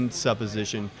 one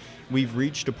supposition, we've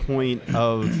reached a point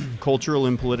of cultural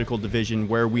and political division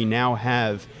where we now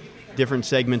have different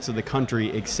segments of the country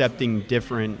accepting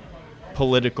different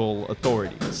political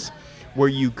authorities, where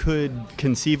you could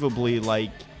conceivably like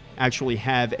actually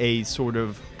have a sort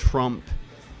of Trump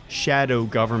shadow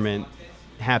government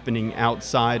happening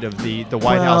outside of the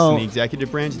White House and the executive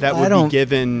branch. That would be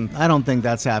given... I don't think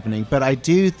that's happening, but I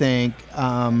do think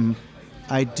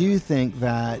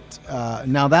that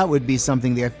now that would be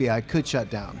something the FBI could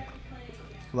shut down,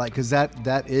 like because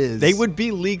that is they would be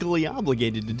legally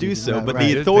obligated to do so, but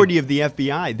right. the authority of the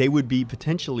FBI, they would be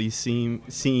potentially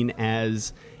seen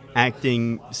as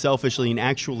acting selfishly and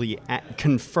actually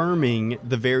confirming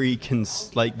the very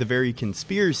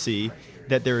conspiracy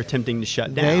that they're attempting to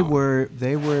shut down.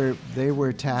 They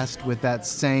were tasked with that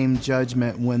same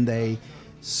judgment when they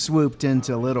swooped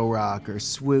into Little Rock or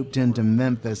swooped into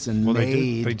Memphis and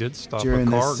they did stop a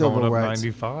car going up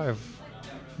 95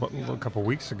 a couple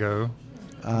weeks ago.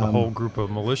 The whole group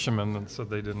of militiamen that said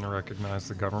they didn't recognize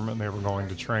the government. They were going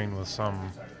to train with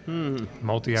some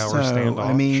multi-hour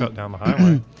standoff, shut down the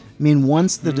highway. I mean,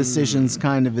 once the decisions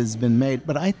kind of has been made,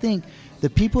 but I think the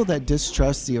people that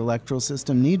distrust the electoral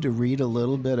system need to read a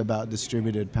little bit about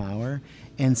distributed power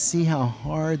and see how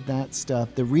hard that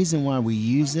stuff, the reason why we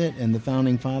use it and the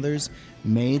Founding Fathers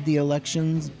made the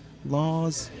elections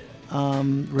laws,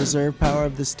 reserve power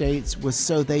of the states, was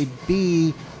so they'd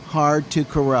be hard to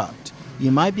corrupt.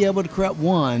 You might be able to corrupt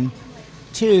one,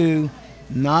 two,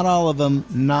 not all of them,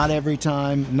 not every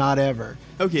time, not ever.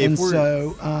 Okay, and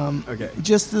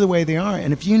just the way they are.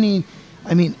 And if you need,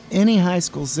 any high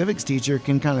school civics teacher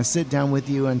can kind of sit down with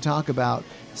you and talk about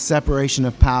separation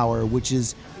of power, which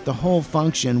is the whole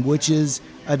function, which is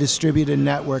a distributed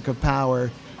network of power,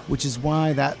 which is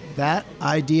why that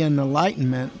idea in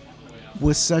Enlightenment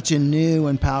was such a new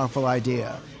and powerful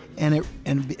idea. And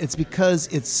it's because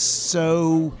it's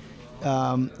so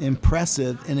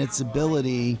impressive in its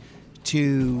ability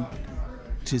to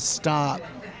stop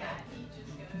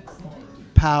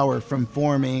power from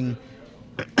forming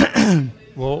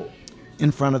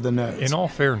in front of the nose. In all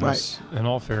fairness,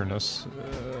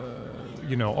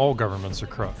 all governments are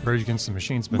corrupt. Rage Against the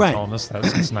Machine's been telling us that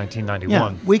since 1991.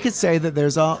 Yeah, we could say that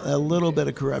there's a little bit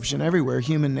of corruption everywhere.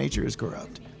 Human nature is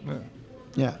corrupt.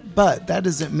 Yeah, but that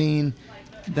doesn't mean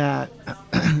that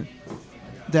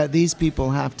that these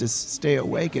people have to stay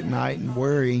awake at night and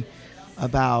worry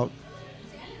about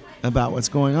what's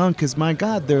going on, because my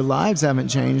God, their lives haven't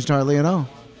changed hardly at all.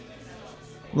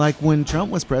 Like when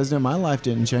Trump was president, my life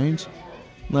didn't change.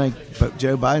 But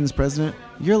Joe Biden's president,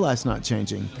 your life's not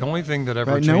changing. The only thing that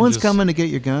ever Right? changes... No one's coming to get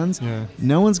your guns. Yeah.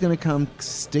 No one's going to come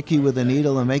stick you with a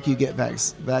needle and make you get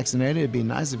vaccinated. It'd be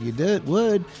nice if you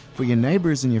would, for your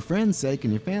neighbors and your friends' sake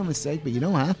and your family's sake, but you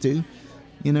don't have to.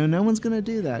 No one's going to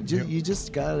do that. You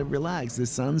just got to relax. The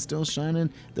sun's still shining.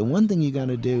 The one thing you got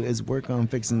to do is work on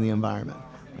fixing the environment.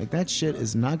 Like, that shit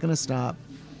is not going to stop.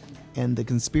 And the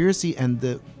conspiracy and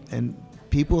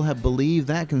people have believed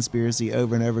that conspiracy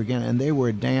over and over again, and they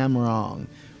were damn wrong,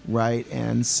 right?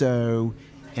 And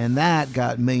that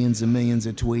got millions and millions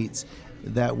of tweets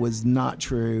that was not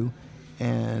true,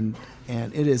 and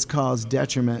it has caused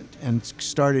detriment and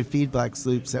started feedback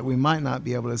loops that we might not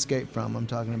be able to escape from. I'm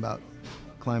talking about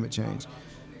climate change,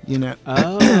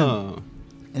 Oh.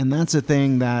 and that's a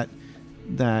thing that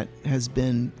has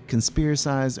been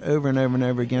conspiracized over and over and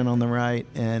over again on the right,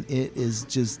 and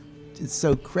it's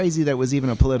so crazy that it was even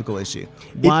a political issue.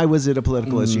 Why was it a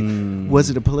political issue?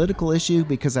 Was it a political issue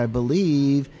because I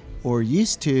believe, or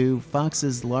used to,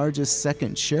 Fox's largest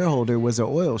second shareholder was an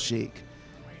oil sheik?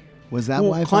 Was that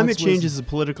why climate Fox change is a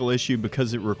political issue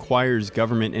because it requires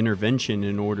government intervention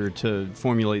in order to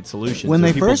formulate solutions. When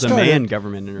they people first demand started,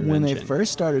 government intervention. When they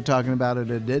first started talking about it,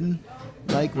 it didn't.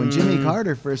 Like when Jimmy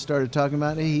Carter first started talking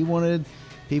about it, he wanted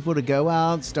people to go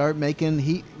out, start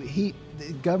making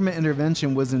government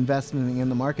intervention was investing in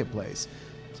the marketplace,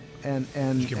 and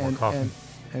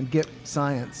get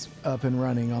science up and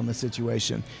running on the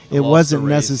situation. It wasn't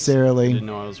necessarily. Didn't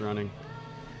know I was running.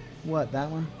 What, that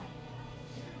one?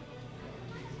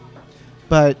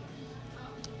 But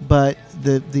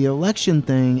the election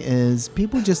thing is,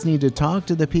 people just need to talk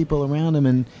to the people around them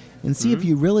and see if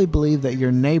you really believe that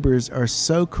your neighbors are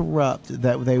so corrupt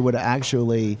that they would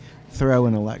actually throw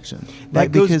an election.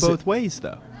 That goes both ways,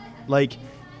 though. Like,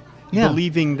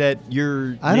 believing that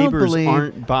your neighbors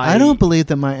aren't by... I don't believe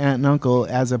that my aunt and uncle,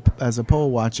 as a poll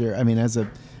watcher,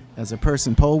 as a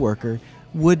person poll worker,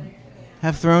 would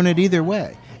have thrown it either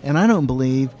way. And I don't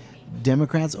believe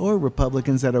Democrats or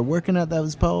Republicans that are working at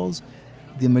those polls,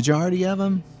 the majority of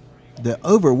them, the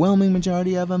overwhelming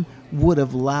majority of them, would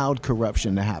have allowed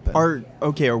corruption to happen. Are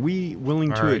we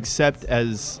willing to accept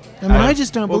as... I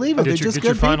just don't believe it. They're just get good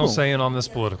your final people. say in on this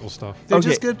political stuff. They're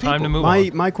just good people. Time to move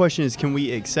on. My question is, can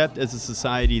we accept as a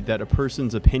society that a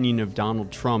person's opinion of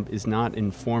Donald Trump is not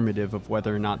informative of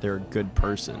whether or not they're a good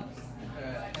person?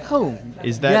 Oh,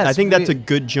 is that? yes, I think that's a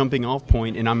good jumping off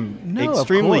point, and I'm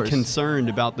extremely of course. concerned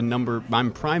about the number.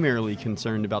 I'm primarily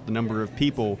concerned about the number of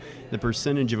people, the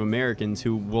percentage of Americans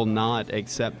who will not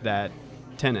accept that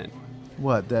tenet.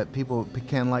 What, that people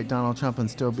can like Donald Trump and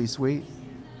still be sweet,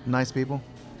 nice people?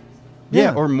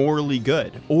 Yeah, or morally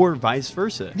good, or vice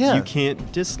versa. Yeah. You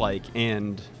can't dislike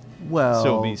and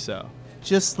still be so.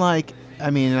 Just like, I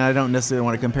don't necessarily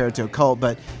want to compare it to a cult,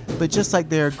 but just like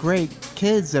there are great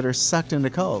kids that are sucked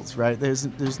into cults, right?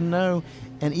 There's no,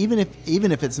 and even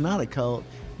if it's not a cult,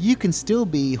 you can still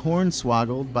be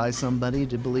hornswoggled by somebody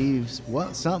to believe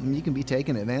something you can be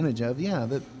taken advantage of. Yeah,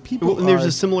 that people. And there's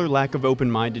a similar lack of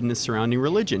open-mindedness surrounding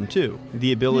religion too.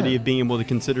 The ability of being able to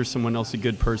consider someone else a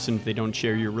good person if they don't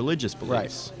share your religious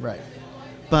beliefs. Right.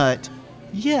 But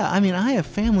yeah, I have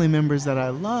family members that I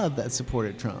love that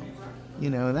supported Trump.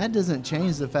 And that doesn't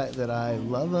change the fact that I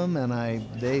love them and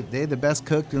they're the best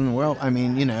cook in the world.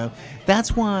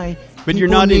 That's why. But you're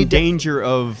not in danger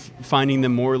of finding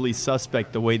them morally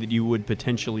suspect the way that you would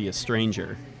potentially a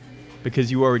stranger,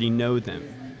 because you already know them.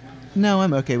 No,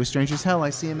 I'm okay with strangers. Hell, I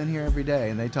see them in here every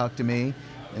day, and they talk to me,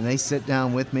 and they sit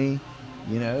down with me.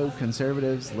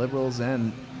 Conservatives, liberals,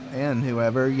 and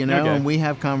whoever, and we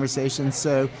have conversations.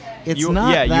 So it's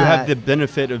not that... you have the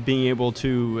benefit of being able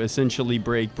to essentially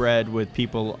break bread with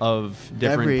people of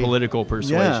different political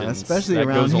persuasions. Yeah, especially that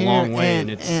around goes here. a long way, and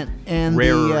it's rarer and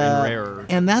rarer.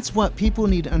 And that's what people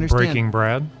need to understand. Breaking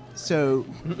bread? So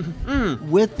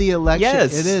with the election,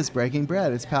 Yes. it is breaking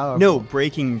bread. It's powerful. No,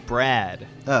 breaking Brad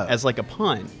Oh. as like a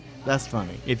pun. That's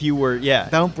funny. If you were,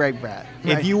 Don't break bread.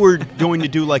 if you were going to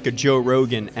do like a Joe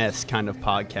Rogan-esque kind of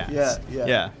podcast.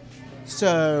 Yeah.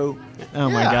 So,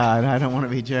 my God, I don't want to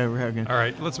be Joe Rogan. All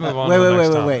right, let's move on Wait, to the wait, next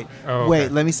wait, topic. wait. Oh, okay.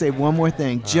 Wait, let me say one more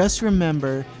thing. Just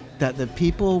remember that the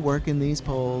people working these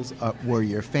polls were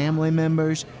your family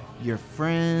members, your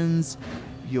friends,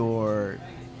 your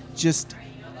just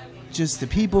the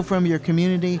people from your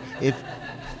community.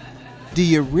 Do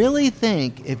you really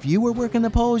think if you were working the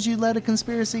polls you'd let a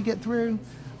conspiracy get through?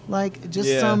 Like just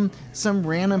Yeah. some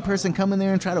random person come in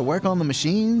there and try to work on the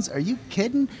machines? Are you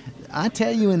kidding? I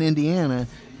tell you, in Indiana,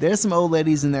 there's some old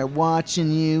ladies in there watching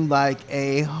you like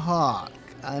a hawk.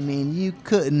 I mean, you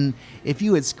couldn't, if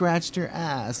you had scratched her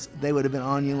ass, they would have been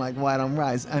on you like white on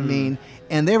rice. I mean,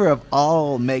 and they were of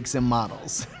all makes and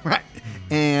models, right?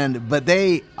 But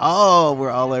they all were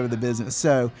all over the business.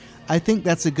 So I think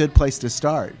that's a good place to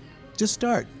start. Just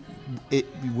start.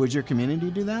 Would your community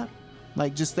do that?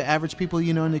 Like just the average people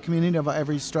you know in the community of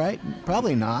every stripe?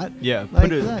 Probably not. Yeah, Like,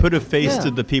 put a face yeah.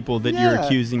 to the people that you're Yeah.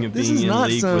 accusing of This being is in not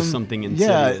league with something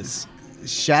insidious.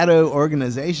 Shadow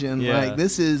organization. Yeah. Like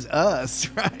this is us,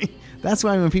 right? That's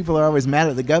why when people are always mad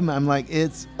at the government, I'm like,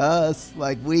 it's us.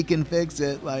 Like we can fix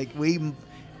it. Like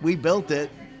we built it.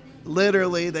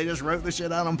 Literally, they just wrote the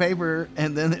shit out on paper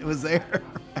and then it was there.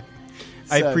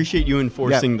 I So- appreciate you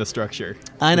enforcing the structure.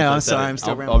 I know, Since I I'm said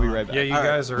sorry, it. I'm still I'll be rambling right on. back. Yeah, you All right.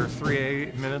 guys are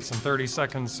 3 minutes and 30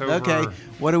 seconds over. Okay,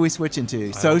 what are we switching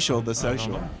to? Social, the I don't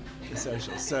social. know. The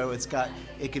social. So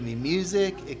it can be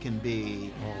music, it can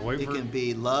be Well, wait it for- can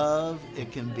be love,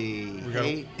 it can be We gotta-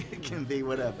 hate, it can be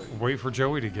whatever. Wait for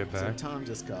Joey to get So back. Tom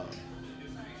just called.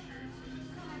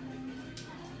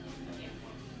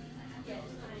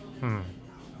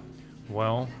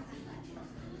 Well,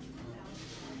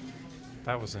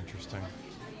 that was interesting.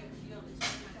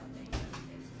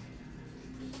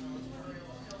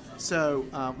 So,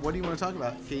 what do you want to talk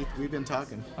about, Keith? We've been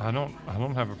talking. I don't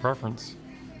have a preference.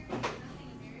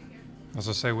 As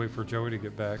I say, wait for Joey to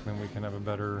get back, then we can have a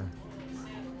better.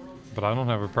 But I don't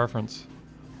have a preference.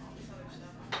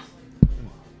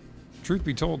 Truth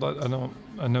be told, I don't.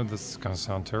 I know this is gonna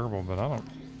sound terrible, but I don't.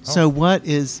 So, what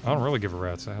is? I don't really give a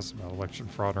rat's ass about election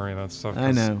fraud or any of that stuff. I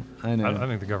 'cause know. I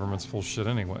think the government's full shit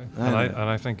anyway. I And know. and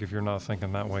I think if you're not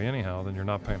thinking that way anyhow, then you're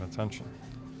not paying attention.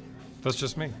 That's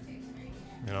just me.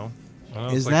 You know? I know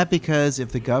it's Is like- that because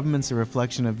if the government's a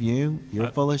reflection of you, you're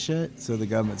I- full of shit, so the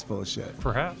government's full of shit?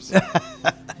 Perhaps.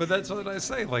 But that's what I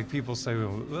say. Like people say,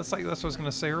 well, that's what I was going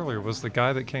to say earlier. Was the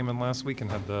guy that came in last week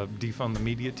and had the defund the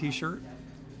media T-shirt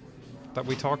that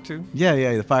we talked to? Yeah,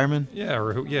 the fireman. Yeah,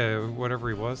 or whatever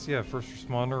he was. Yeah, first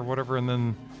responder or whatever. And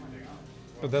then,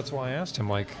 but that's why I asked him.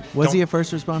 Like, Was he don't- a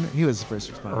first responder? He was a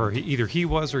first responder. Or either he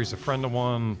was, or he's a friend of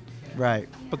one. Right.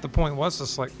 But the point was,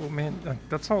 it's like, well, man,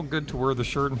 that's all good to wear the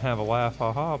shirt and have a laugh,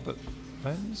 haha. But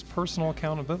man, it's personal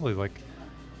accountability. Like,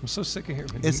 I'm so sick of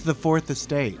hearing. It's the fourth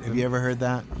estate. Have you ever heard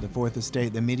that? The fourth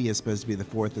estate. The media is supposed to be the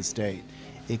fourth estate.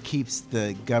 It keeps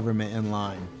the government in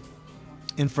line.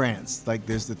 In France, like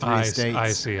there's the three estates.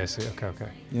 I see. Okay.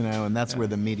 You know, and that's where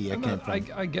the media And came that-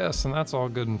 from. I guess, and that's all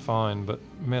good and fine, but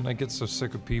man, I get so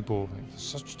sick of people. It's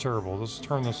such terrible. Let's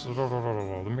turn this. The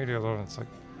media. It's like,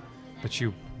 but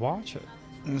you watch it.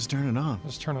 Just turn it off.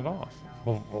 Just turn it off.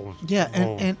 Well, Yeah,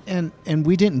 and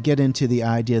we didn't get into the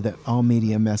idea that all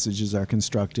media messages are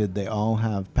constructed. They all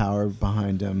have power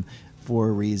behind them for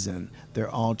a reason. They're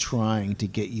all trying to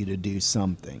get you to do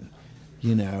something,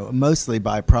 you know, mostly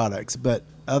by products. But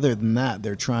other than that,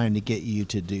 they're trying to get you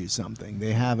to do something.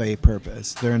 They have a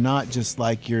purpose. They're not just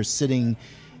like you're sitting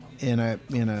in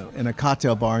a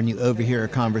cocktail bar and you overhear a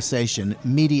conversation.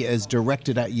 Media is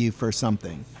directed at you for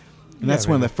something. And Yeah, that's I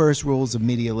one mean- of the first rules of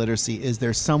media literacy is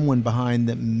there's someone behind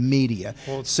the media.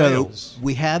 Well, it's so sales.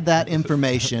 we have that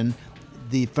information.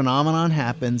 The phenomenon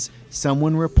happens.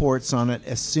 Someone reports on it.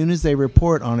 As soon as they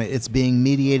report on it, it's being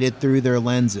mediated through their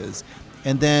lenses.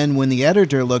 And then when the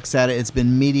editor looks at it, it's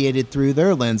been mediated through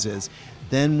their lenses.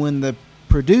 Then when the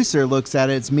producer looks at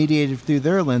it, it's mediated through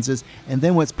their lenses. And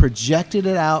then what's projected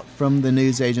it out from the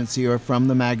news agency or from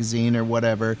the magazine or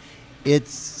whatever,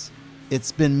 it's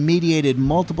been mediated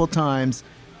multiple times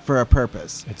for a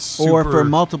purpose. It's or super- for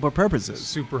multiple purposes.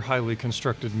 super highly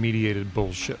constructed, mediated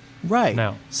bullshit. Right.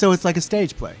 Now, So it's like a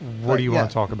stage play. what do you yeah. want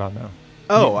to talk about now?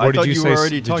 Oh, What I did thought you you say were s-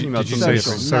 already did talking you- about did you something say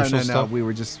different. social No. stuff? We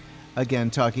were just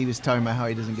talking. He was talking about how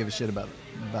he doesn't give a shit about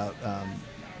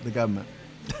the government.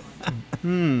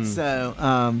 So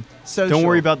social. Don't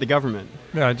worry about the government.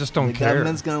 Yeah, I just don't the care.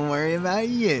 government's gonna worry about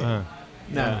you. Uh,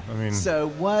 No. yeah, I mean- So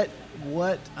what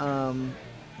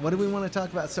do we want to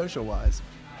talk about social wise?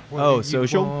 what Oh, do you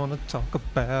social? want to talk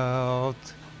about?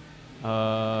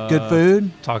 Good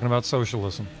food, Talking about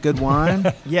socialism. good wine.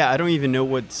 Yeah, I don't even know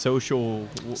what social.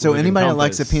 So would anybody that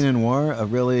likes a encompass. Pinot Noir, a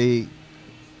really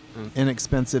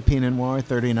inexpensive Pinot Noir,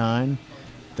 $39.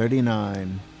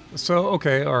 So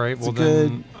okay, all right. It's Well, a good,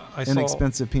 then I saw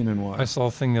inexpensive Pinot Noir. I saw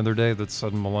a thing the other day that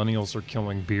said millennials are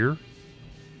killing beer,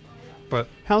 but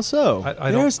How so?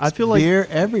 I There's don't. I feel like- beer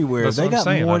everywhere. That's They what I'm got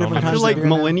saying. more I don't different I know. kinds feel like of beer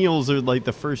now. millennials are like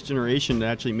the first generation to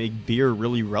actually make beer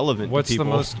really relevant What's to the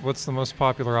people. What's the most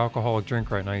popular alcoholic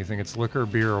drink right now? You think it's liquor,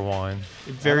 beer, or wine?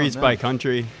 It varies know. by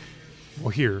country. Well,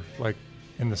 here, like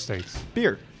in the States,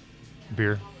 Beer.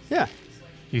 beer. Yeah.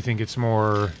 You think it's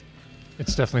more?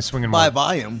 It's definitely swinging By more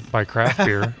volume. by craft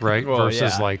beer, right? Well,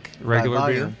 versus yeah. like regular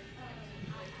By beer.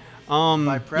 volume.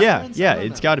 By Yeah, preference? yeah, I don't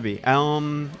it's know. got to be.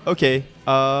 Okay.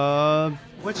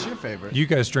 What's your favorite? You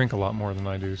guys drink a lot more than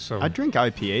I do, so I drink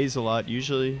IPAs a lot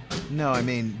usually. No, I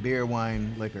mean beer,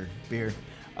 wine, liquor, beer.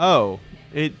 Oh,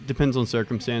 it depends on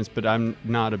circumstance, but I'm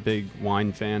not a big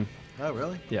wine fan. Oh,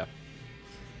 really? Yeah.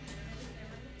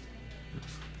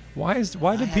 why do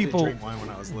I had to people drink wine when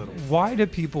I was little. why do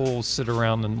people sit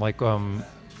around and like you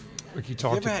You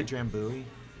talk ever to had Drambuie?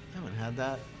 I haven't had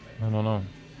that. I don't know.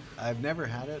 I've never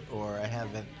had it, or I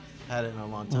haven't had it in a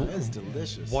long time. It's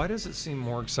delicious. Why does it seem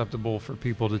more acceptable for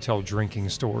people to tell drinking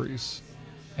stories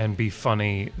and be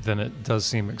funny than it does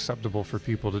seem acceptable for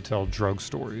people to tell drug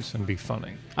stories and be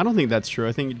funny? I don't think that's true.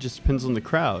 I think it just depends on the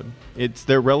crowd.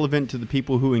 They're relevant to the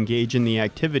people who engage in the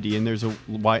activity, and there's a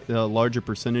larger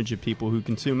percentage of people who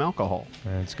consume alcohol.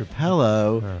 Yeah, it's good.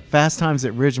 Hello, Yeah. Fast Times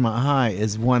at Ridgemont High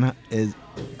is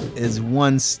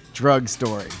one drug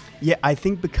story. Yeah, I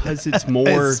think because it's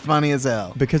more It's funny as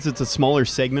hell. because it's a smaller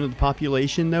segment of the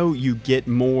population, though, you get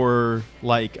more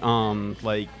like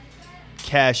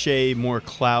cachet, more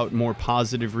clout, more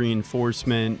positive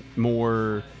reinforcement,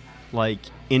 more like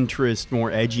interest, more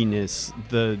edginess.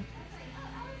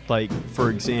 For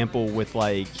example, with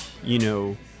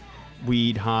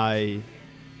weed high,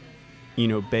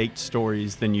 baked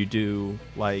stories than you do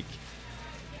like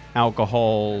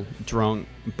alcohol drunk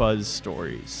buzz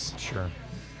stories. Sure.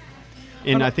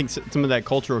 And I think some of that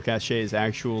cultural cachet is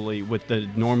actually, with the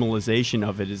normalization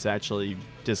of it, is actually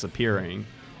disappearing.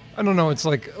 I don't know. It's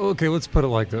like, okay, let's put it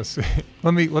like this.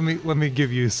 let me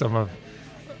give you some of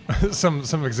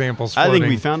some examples. I think we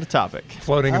floating- found a topic.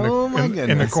 floating Oh, my in the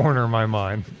goodness. corner of my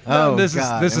mind. Oh, this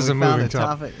God. is and a we found moving a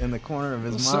topic. in the corner of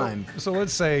his So, mind. so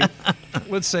let's say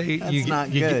That's not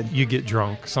you good. you get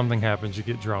drunk. Something happens. You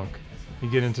get drunk. You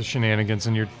get into shenanigans,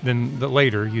 and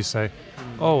later you say,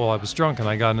 "Oh, well, I was drunk and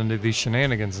I got into these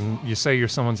shenanigans." And you say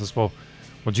someone says, "Well,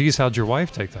 geez, how'd your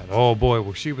wife take that?" "Oh boy,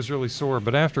 well, she was really sore,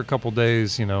 but after a couple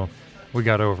days, we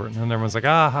got over it." And everyone's like,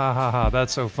 "Ah, ha, ha, ha,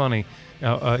 that's so funny.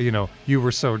 You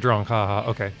were so drunk, ha, ha."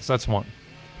 Okay, so that's one.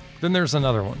 Then there's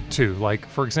another one too. Like,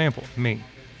 for example, me.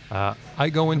 I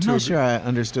go I'm into not sure I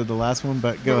understood the last one,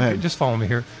 but go Okay, ahead. just follow me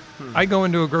here. I go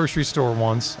into a grocery store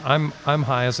once. I'm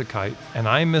high as a kite, and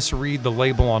I misread the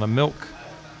label on a milk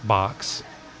box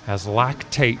as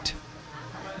lactate,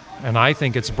 and I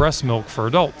think it's breast milk for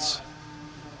adults,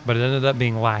 but it ended up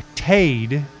being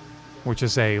Lactaid, which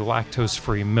is a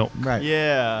lactose-free milk. Right.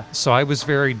 Yeah. So I was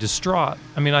very distraught.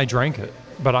 I mean, I drank it,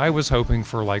 but I was hoping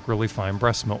for like really fine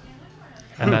breast milk,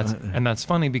 and that's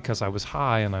funny because I was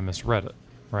high and I misread it.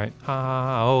 Right? Ha ha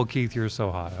ha. Oh, Keith, you're so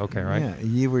high. Okay, right? Yeah,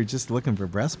 you were just looking for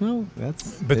breast milk?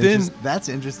 That's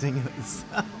interesting in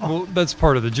itself. Well, that's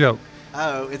part of the joke.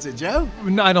 Oh, it's a joke?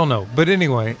 No, I don't know. But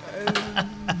anyway,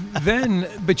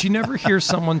 but you never hear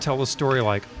someone tell a story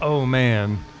like, "Oh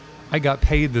man, I got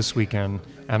paid this weekend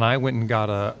and I went and got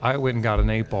an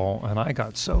 8-ball and I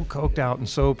got so coked out and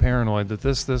so paranoid that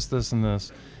this and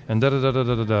this and da da da da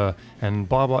da da da and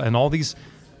blah blah and all these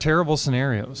terrible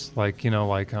scenarios like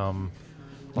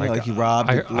Like you robbed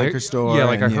a liquor store. Yeah,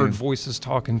 like I and heard you- voices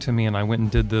talking to me and I went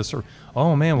and did this. Or,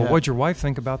 oh man, well, Yeah. what'd your wife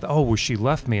think about that? Oh, well, she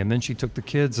left me and then she took the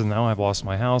kids and now I've lost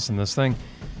my house and this thing.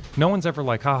 No one's ever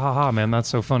like, ha ha ha, man, that's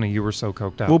so funny. You were so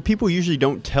coked out. Well, people usually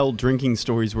don't tell drinking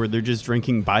stories where they're just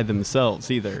drinking by themselves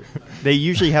either. They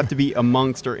usually have to be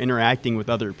amongst or interacting with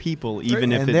other people,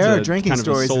 even if and it's there are a drinking kind of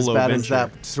a stories as solo bad venture.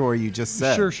 as that story you just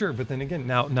said. Sure. But then again,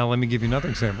 now let me give you another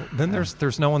example. Then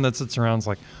there's no one that sits around and is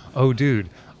like, oh, dude,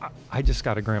 I just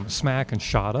got a gram of smack and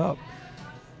shot up.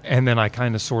 And then I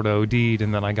kind of sort of OD'd,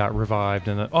 and then I got revived.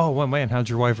 And then, oh, well, man, how'd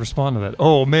your wife respond to that?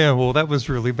 Oh, man, well, that was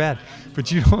really bad.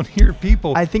 But you don't hear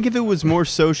people. I think if it was more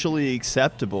socially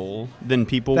acceptable, then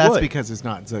people That's would. because it's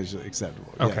not socially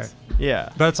acceptable. Okay. Yes. Yeah.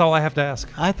 That's all I have to ask.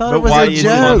 I thought But it was why a isn't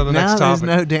it- On to joke. the Now next there's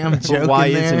topic. no damn joke But why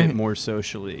in isn't there. it more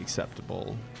socially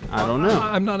acceptable? I don't know.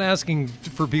 I'm not asking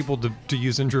for people to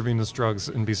use intravenous drugs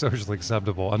and be socially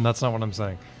acceptable, and that's not what I'm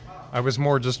saying. I was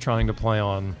more just trying to play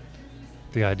on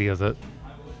the idea that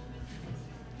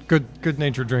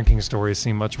good-natured drinking stories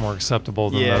seem much more acceptable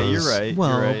than Yeah, those you're right. Well,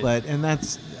 you're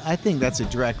right. I think that's a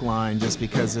direct line just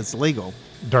because it's legal.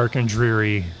 dark and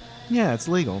dreary. Yeah, it's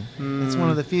legal. It's one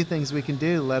of the few things we can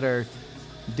do. Let her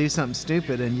do something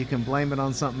stupid and you can blame it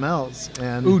on something else.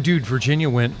 And Ooh, dude, Virginia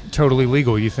went totally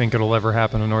legal. You think it'll ever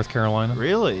happen in North Carolina?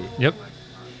 Really? Yep.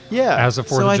 Yeah. As of 4th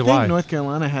so of I July. think North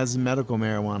Carolina has medical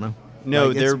marijuana. No,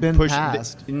 Like, it's they're been pushing.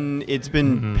 passed. It's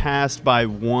been passed by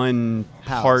one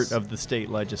House. part of the state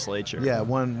legislature. Yeah,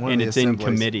 one of and the it's in assemblies.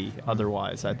 committee.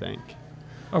 Otherwise, I think.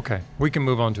 Okay, we can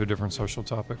move on to a different social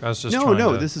topic. I was just No, trying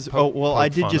no, to this is. poke- I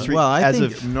poke did fun just at- read. Well, I as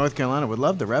think of North Carolina would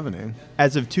love the revenue.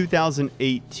 as of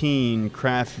 2018,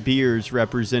 craft beers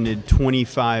represented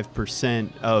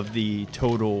 25% of the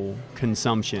total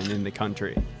consumption in the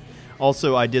country.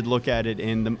 Also, I did look at it,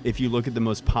 and if you look at the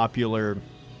most popular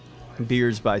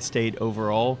beers by state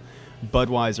overall,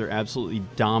 Budweiser absolutely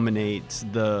dominates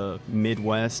the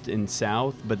Midwest and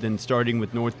South, but then starting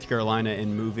with North Carolina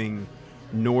and moving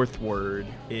northward,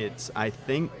 it's, I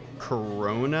think,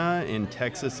 Corona in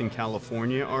Texas and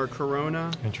California are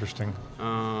Corona. Interesting.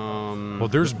 Um, Well,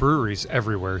 there's breweries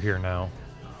everywhere here now.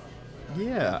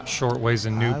 yeah. Shortways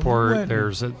in I Newport. wouldn't-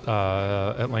 There's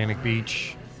Atlantic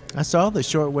Beach. I saw the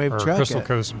shortwave Or truck. Crystal at,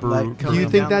 Coast Brew- like, Do Do coming you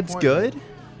down think the that's point. good?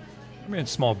 I mean,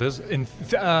 it's small business.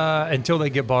 Until they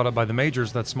get bought up by the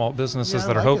majors, that's small businesses Yeah,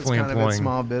 that are like hopefully it's kind of a employing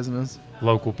small business.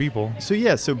 local people. So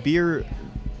yeah, so beer,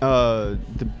 the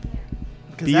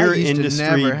 'Cause beer that used to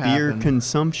industry, never beer happen.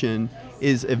 consumption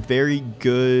is a very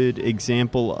good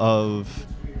example of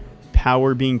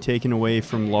power being taken away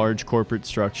from large corporate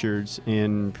structures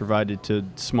and provided to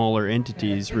smaller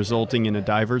entities, resulting in a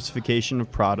diversification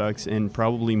of products and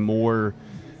probably more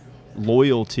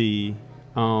loyalty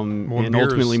and beers.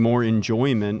 ultimately more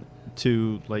enjoyment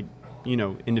to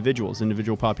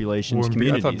individual populations, Well,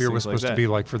 communities. I thought beer was things like supposed to that. be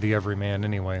like for the everyman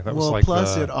anyway. That was Well, like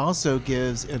plus the, it also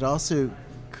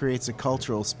creates a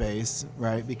cultural space,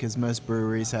 right? Because most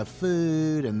breweries have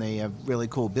food and they have really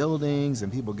cool buildings,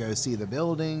 and people go see the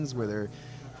buildings where their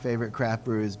favorite craft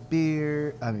brew is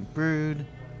brewed.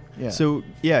 Yeah. So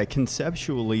yeah,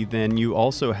 conceptually, then you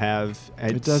also have.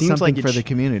 it does seems something like for the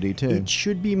community too. It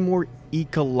should be more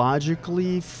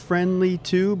ecologically friendly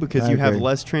too, because I you have agree.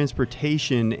 less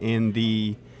transportation and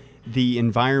the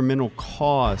environmental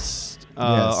costs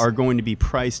Yes. are going to be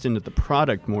priced into the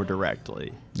product more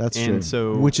directly. That's and true.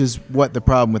 So, Which is what the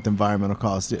problem with environmental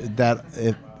cost, that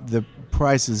if the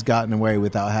price has gotten away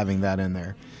without having that in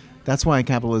there. That's why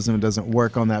capitalism doesn't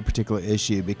work on that particular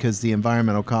issue, because the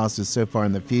environmental cost is so far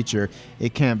in the future,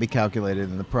 it can't be calculated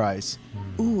in the price.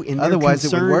 ooh, and they're Otherwise,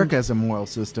 it would work concerned- as a moral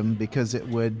system, because it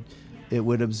would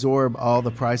absorb all the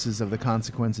prices of the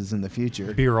consequences in the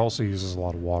future. beer also uses a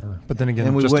lot of water. But then again,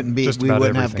 And we just, wouldn't just about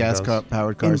have everything gas does.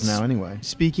 powered cars And now anyway.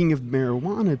 Speaking of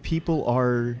marijuana, people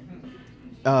are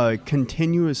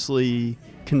continuously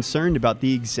concerned about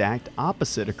the exact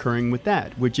opposite occurring with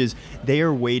that, which is they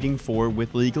are waiting for,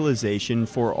 with legalization,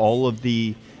 for all of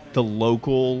the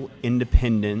local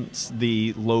independents,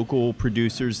 the local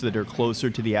producers that are closer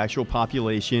to the actual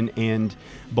population and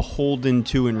beholden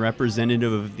to and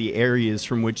representative of the areas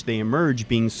from which they emerge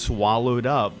being swallowed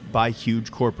up by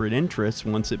huge corporate interests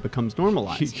once it becomes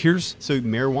normalized. Here's So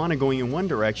marijuana going in one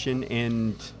direction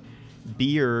and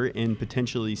beer and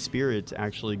potentially spirits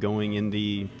actually going in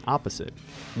the opposite.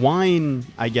 Wine,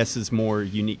 I guess, is more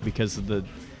unique because of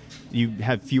you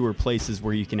have fewer places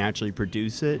where you can actually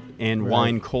produce it, and Right.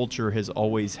 wine culture has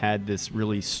always had this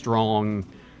really strong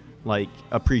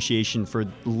appreciation for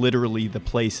literally the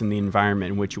place and the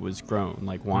environment in which it was grown,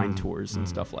 like wine tours and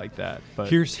stuff like that. But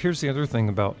here's the other thing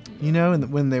about You know,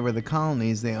 when they were the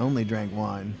colonies, they only drank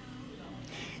wine.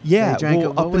 yeah, They drank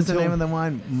well, it. What up was the until name of the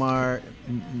wine?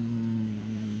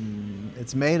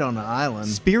 It's made on an island.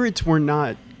 spirits were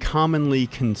not commonly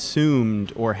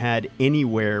consumed or had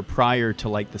anywhere prior to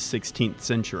the 16th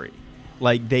century.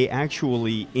 Like they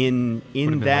actually in Would've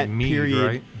been that like mead, period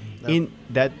right? in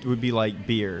that would be like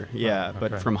beer, yeah,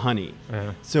 but okay. from honey.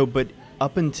 Yeah. So but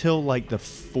up until the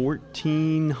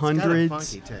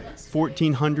 1400s,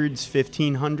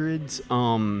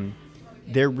 1500s,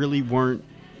 there really weren't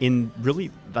in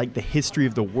really the history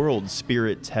of the world,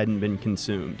 spirits hadn't been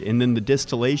consumed. And then the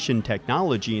distillation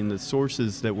technology and the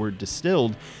sources that were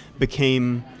distilled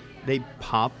they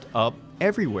popped up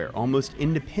everywhere, almost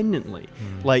independently.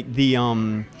 Like the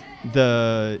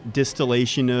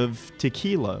distillation of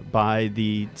tequila by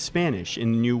the Spanish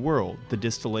in the New World, the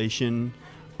distillation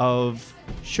of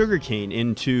sugarcane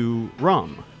into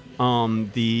rum,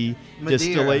 the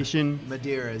distillation.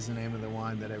 Madeira is the name of the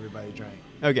wine that everybody drank.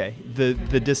 Okay, the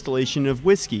distillation of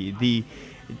whiskey, the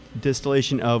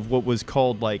distillation of what was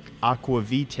called aqua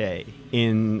vitae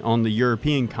on the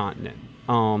European continent.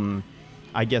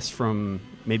 I guess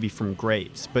maybe from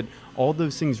grapes, but all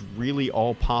those things really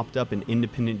all popped up in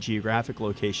independent geographic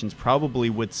locations, probably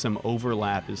with some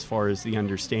overlap as far as the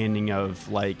understanding of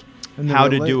And the how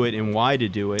to rela- do it and why to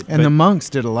do it. And But the monks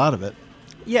did a lot of it.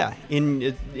 yeah,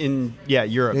 in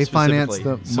Europe They financed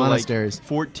specifically. the So monasteries.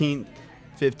 14th,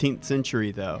 15th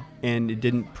century, though. And it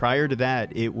didn't, prior to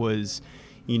that, it was,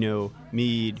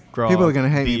 mead, grog, People are going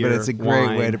to hate me, but beer, it's a great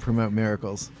wine. way to promote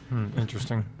miracles.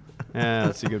 Interesting. Yeah,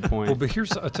 that's a good point. Well,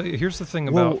 but I'll tell you, here's the thing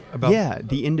about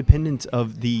the independence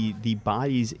of the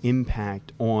body's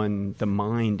impact on the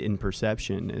mind and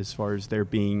perception, as far as there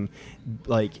being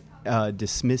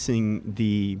dismissing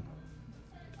the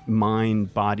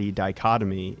mind-body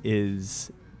dichotomy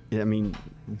is,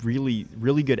 really,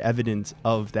 really good evidence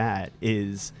of that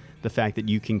is the fact that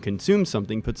you can consume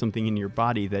something, put something in your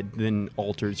body that then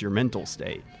alters your mental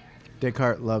state.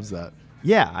 Descartes loves that.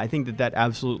 Yeah, I think that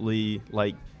absolutely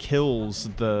kills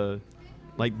the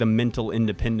mental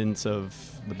independence of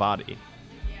the body.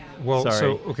 Well,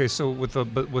 Sorry. so with the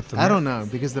I don't know,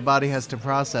 because the body has to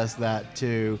process that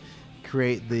to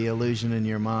create the illusion in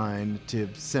your mind, to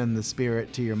send the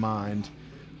spirit to your mind.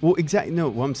 Well, exactly. No,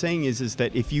 what I'm saying is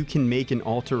that if you can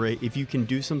if you can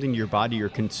do something to your body or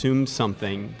consume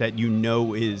something that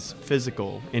is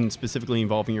physical and specifically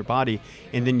involving your body,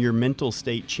 and then your mental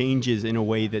state changes in a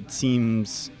way that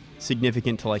seems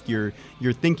significant to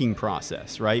your thinking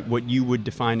process, right? What you would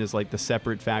define as the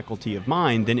separate faculty of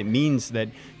mind, then it means that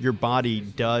your body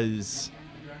does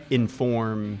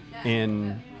inform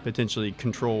and potentially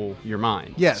control your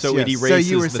mind. Yes. So yes. it erases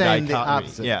so you were the saying the dichotomy.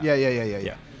 opposite. Yeah.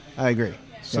 Yeah. I agree.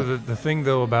 So the thing,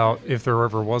 though, about if there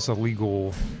ever was a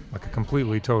legal, a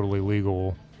completely, totally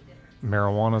legal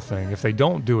marijuana thing, if they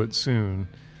don't do it soon,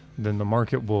 then the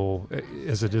market will,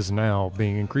 as it is now,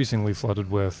 being increasingly flooded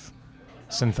with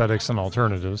synthetics and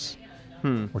alternatives,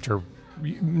 which are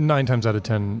 9 times out of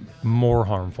 10 more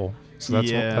harmful. So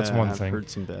that's one thing. I've heard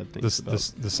some bad things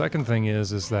about. The second thing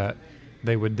is that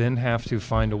they would then have to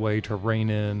find a way to rein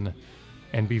in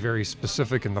and be very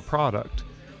specific in the product,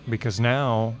 because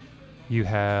now you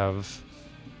have,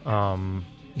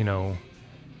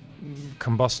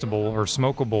 combustible or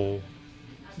smokable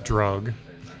drug.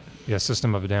 Yeah,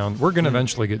 System of a Down. We're going to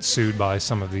eventually get sued by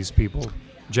some of these people.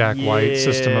 Jack White,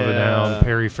 System of a Down,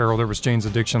 Perry Farrell. There was Jane's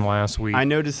Addiction last week. I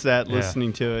noticed that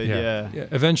listening to it. Yeah.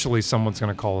 Eventually, someone's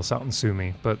going to call us out and sue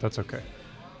me, but that's okay.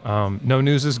 No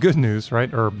news is good news,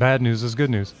 right? Or bad news is good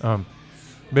news. But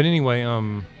anyway,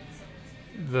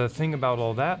 the thing about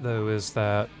all that, though, is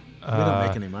that We don't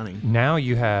make any money. now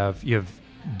you have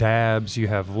dabs, you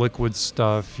have liquid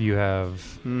stuff, you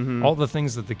have all the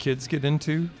things that the kids get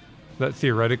into, that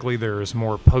theoretically there is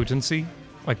more potency,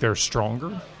 they're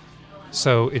stronger.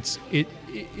 So it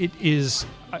is,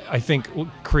 I think,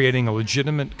 creating a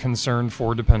legitimate concern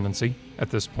for dependency at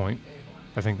this point.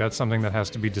 I think that's something that has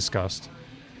to be discussed.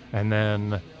 And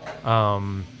then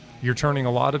you're turning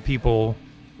a lot of people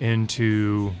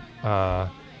into,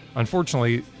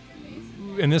 unfortunately,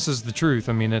 and this is the truth,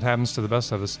 it happens to the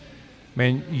best of us,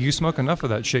 man, you smoke enough of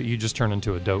that shit, you just turn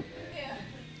into a dope.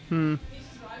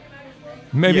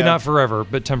 Maybe not forever,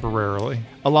 but temporarily.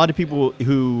 A lot of people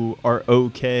who are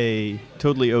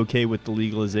totally okay with the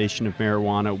legalization of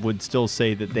marijuana would still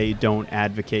say that they don't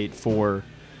advocate for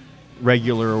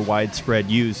regular or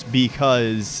widespread use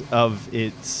because of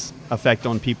its effect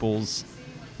on people's,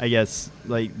 I guess,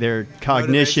 their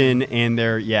cognition and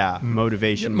their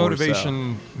motivation.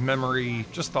 Motivation, memory,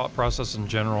 just thought process in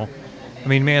general.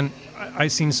 Man,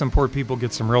 I've seen some poor people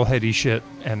get some real heady shit,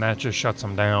 and that just shuts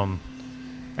them down.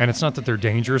 And it's not that they're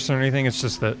dangerous or anything. It's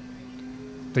just that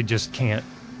they just can't.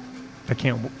 They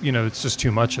can't. It's just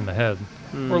too much in the head.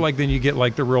 Or then you get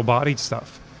the real bodied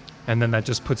stuff, and then that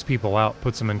just puts people out,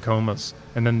 puts them in comas,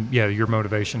 and then your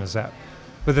motivation is that.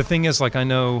 But the thing is, I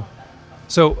know.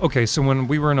 So when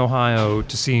we were in Ohio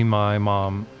to see my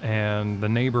mom, and the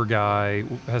neighbor guy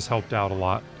has helped out a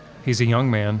lot. He's a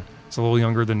young man. He's a little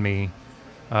younger than me.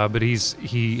 But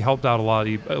he helped out a lot.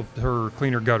 He helped her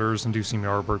clean her gutters and do some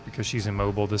yard work because she's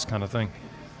immobile, this kind of thing.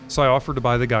 So I offered to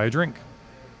buy the guy a drink,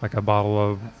 a bottle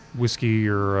of whiskey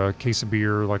or a case of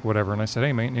beer, whatever. And I said,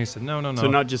 "Hey, mate." And he said, "No." So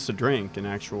not just a drink, an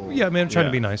actual. Yeah, man, I'm trying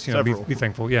to be nice, be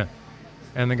thankful, yeah.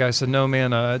 And the guy said, "No,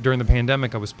 man. During the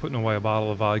pandemic, I was putting away a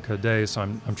bottle of vodka a day, so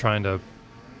I'm trying to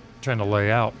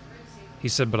lay out." He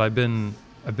said, "But I've been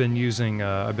using,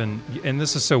 and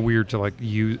this is so weird to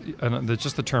use,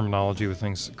 just the terminology with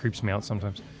things creeps me out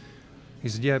sometimes." He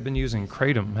said, "Yeah, I've been using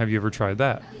Kratom. Have you ever tried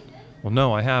that?" Well,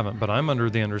 no, I haven't, but I'm under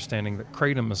the understanding that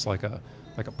Kratom is like a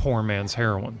poor man's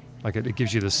heroin. It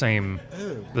gives you the same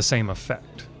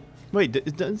effect. Wait,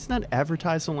 it's not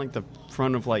advertised on the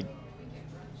front of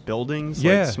buildings,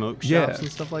 smoke shops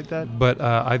and stuff like that? But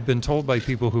I've been told by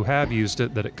people who have used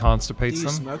it that it constipates Do you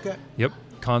them. smoke it? Yep.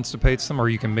 Constipates them, or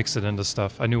you can mix it into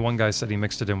stuff. I knew one guy said he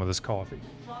mixed it in with his coffee.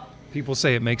 People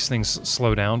say it makes things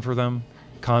slow down for them,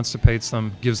 constipates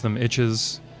them, gives them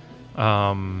itches.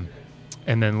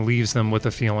 and then leaves them with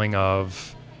a feeling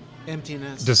of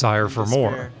Emptiness, desire and for despair.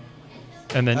 more.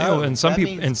 And then, Oh, and some that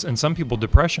people, means- and some people,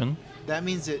 depression. That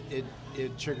means it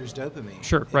triggers dopamine.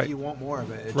 Sure, if right. you want more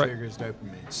of it, it Right. triggers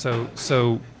dopamine.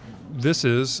 So this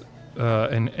is,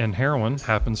 and heroin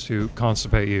happens to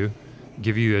constipate you,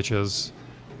 give you itches,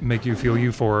 make you feel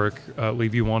euphoric,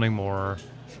 leave you wanting more,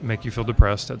 make you feel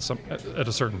depressed at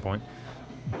a certain point.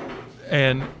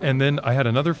 And then I had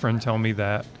another friend tell me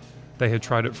that they had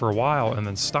tried it for a while and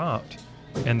then stopped,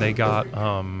 and they got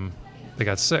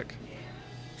sick.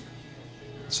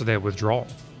 So they had withdrawal.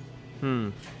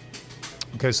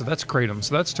 Okay, so that's kratom.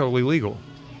 So that's totally legal.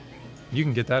 You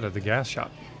can get that at the gas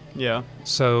shop. Yeah.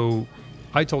 So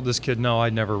I told this kid, no,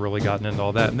 I'd never really gotten into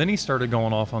all that. And then he started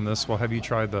going off on this, well, have you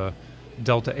tried the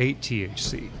Delta 8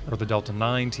 THC or the Delta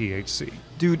 9 THC?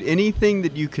 Dude, anything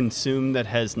that you consume that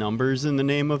has numbers in the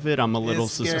name of it, I'm a little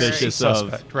It's scary. suspicious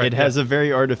Suspect, of. right, It has a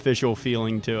very artificial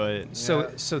feeling to it. So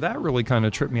that really kind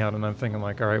of tripped me out, and I'm thinking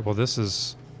like, all right, well, this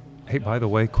is, hey, by the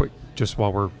way, quick, just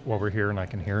while we're here and I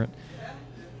can hear it,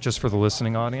 just for the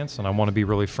listening audience, and I want to be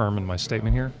really firm in my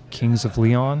statement here, Kings of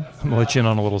Leon, I'm gonna let you in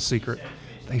on a little secret.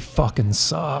 They fucking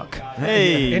suck.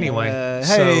 Hey. Anyway,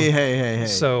 Hey.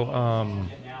 So,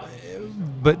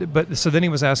 but so then he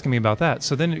was asking me about that.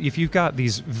 So then if you've got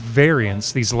these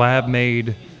variants, these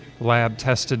lab-made,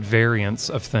 lab-tested variants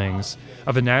of things,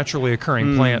 of a naturally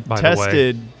occurring plant, by the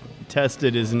way.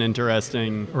 Tested is an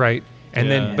interesting. Right. And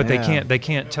Yeah. then, but Yeah. they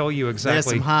can't tell you There's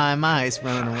exactly some high mice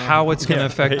running around. how it's going to Yeah,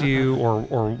 affect right. you or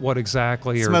what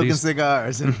exactly. smoking or these,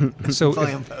 cigars and so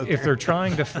playing poker. if they're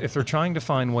trying to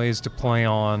find ways to play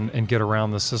on and get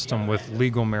around the system with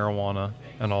legal marijuana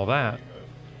and all that,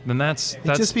 then that's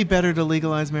It'd just be better to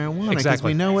legalize marijuana because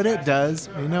Exactly. we know what it does.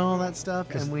 We know all that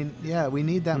stuff, and we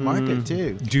need that market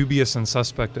too. dubious and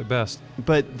suspect at best.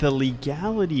 But the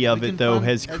legality of We it, can though, fund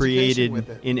has education created, with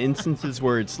it. in instances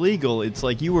where it's legal, it's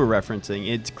like you were referencing,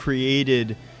 it's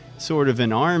created sort of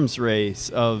an arms race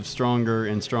of stronger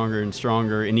and stronger and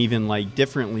stronger, and even like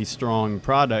differently strong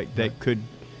product that could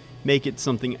make it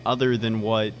something other than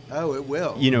what, Oh, it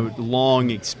will.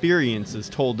 long experience has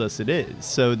told us it is.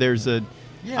 So there's a,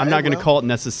 Yeah, I'm not it going to will. call it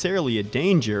necessarily a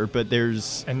danger, but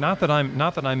there's, And not that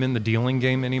I'm in the dealing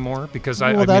game anymore, because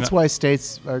Well, I that's mean, why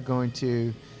states are going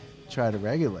to try to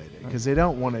regulate it because they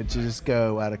don't want it to just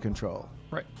go out of control.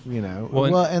 right.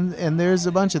 Well, and there's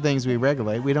a bunch of things we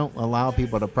regulate. We don't allow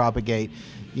people to propagate,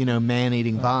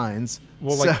 man-eating vines.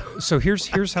 Well, so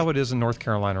here's how it is in North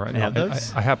Carolina right now. have And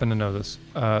those? I happen to know this.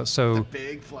 So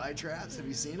big fly traps. Have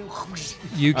you seen them?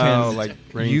 you can Oh, like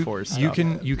rainforest you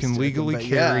stuff. can legally But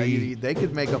carry yeah, they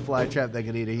could make a fly trap that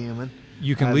could eat a human.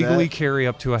 you can How's legally that? carry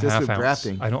up to a Just half with ounce.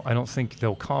 grafting. I don't think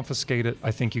they'll confiscate it.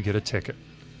 I think you get a ticket,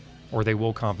 or they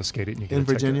will confiscate it and you get In a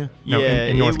ticket. Virginia? No, yeah,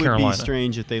 in North it would Carolina. be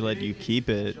strange if they let you keep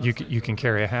it. You can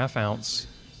carry a half ounce,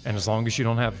 and as long as you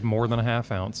don't have more than a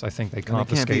half ounce, I think they it can't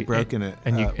be confiscate broken it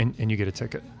and you up. and you get a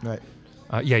ticket. Right.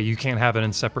 Yeah, you can't have it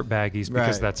in separate baggies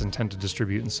because Right. that's intent to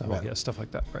distribute and sell. Right. Yeah, stuff like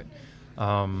that. Right.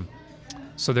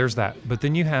 So there's that. But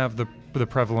then you have the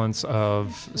prevalence of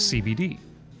CBD.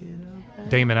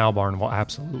 Damon Albarn will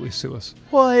absolutely sue us.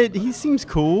 What? He seems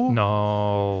cool.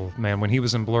 No, man. When he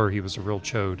was in Blur, he was a real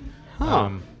chode. Huh.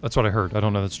 That's what I heard. I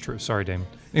don't know. That's true. Sorry, Damon.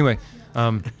 Anyway,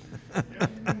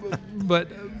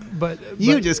 but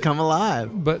You just come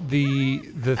alive. But the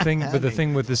thing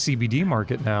with the CBD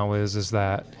market now is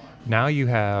that now you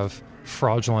have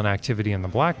fraudulent activity in the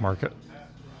black market,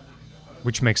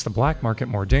 which makes the black market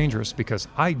more dangerous because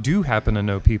I do happen to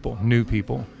know new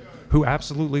people, who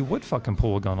absolutely would fucking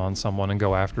pull a gun on someone and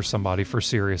go after somebody for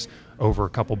serious over a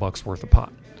couple bucks worth of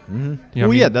pot. Mm-hmm. You know what I Well,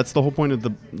 mean? yeah, that's the whole point of the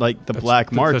black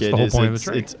that's market. the whole is point of the it's,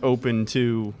 trade. it's open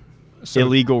to So-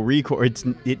 illegal recourse.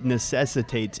 It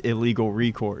necessitates illegal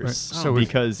recourse Right. So if-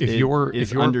 because if it you're- is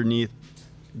if you're- underneath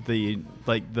the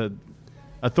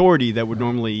authority that would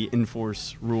normally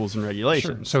enforce rules and Sure.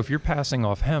 regulations. So if you're passing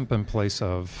off hemp in place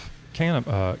of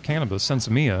cannabis,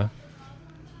 sensimilla,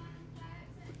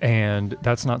 and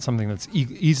that's not something that's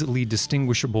easily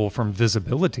distinguishable from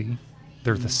visibility,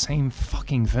 they're the same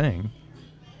fucking thing.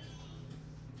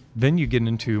 Then you get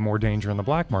into more danger in the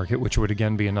black market, which would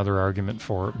again be another argument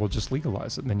for, well, just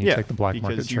legalize it. And then you take the black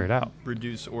market because you trade out.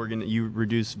 You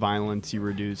reduce violence. You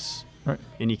reduce Right.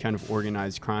 any kind of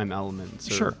organized crime elements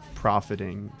or Sure.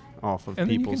 profiting off of And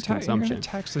then people's you're consumption. going to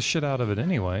tax the shit out of it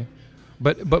anyway.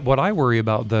 But what I worry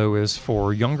about, though, is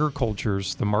for younger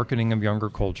cultures, the marketing of younger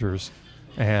cultures,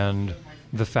 and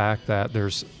the fact that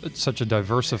there's such a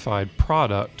diversified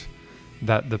product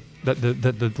that the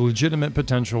legitimate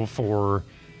potential for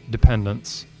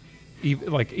dependence,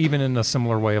 even in a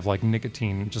similar way of like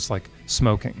nicotine, just like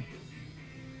smoking.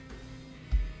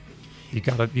 You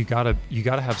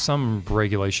gotta have some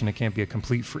regulation. It can't be a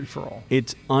complete free for all.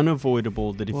 It's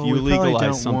unavoidable that if Well, you we probably legalize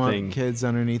don't something, want kids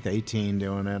underneath 18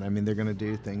 doing it. I mean, they're going to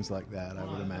do things like that, I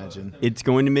would imagine. it's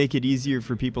going to make it easier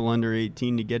for people under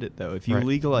 18 to get it, though. If you Right.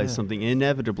 legalize Yeah. something,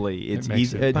 inevitably, it's makes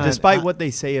easy. it- But Despite what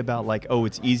they say about, like, oh,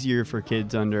 it's easier for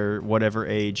kids under whatever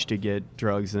age to get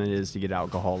drugs than it is to get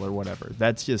alcohol or whatever.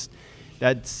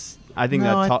 I think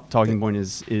No, that I talking point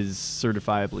is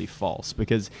certifiably false,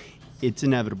 because it's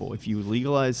inevitable. If you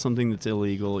legalize something that's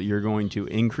illegal, you're going to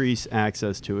increase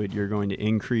access to it, you're going to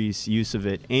increase use of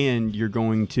it, and you're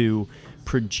going to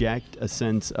project a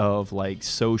sense of, like,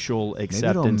 social it'll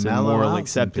acceptance and mellow moral out some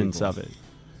acceptance people. of it.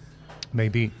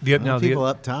 Maybe People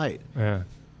uptight. yeah.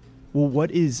 Well, what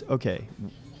is okay?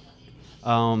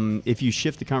 If you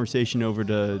shift the conversation over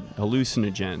to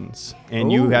hallucinogens,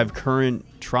 and you Ooh. have current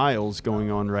trials going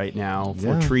on right now for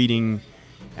Yeah. treating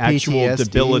actual PTSD,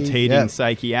 debilitating yeah.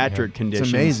 psychiatric Yeah. conditions,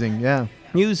 It's amazing, yeah.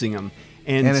 using them,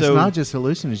 and And so it's not just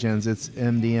hallucinogens; it's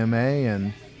MDMA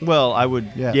and well, I would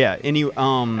Yeah.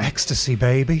 Ecstasy,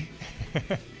 baby.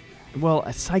 well,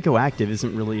 psychoactive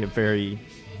isn't really a very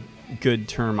good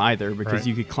term either, because Right.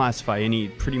 you could classify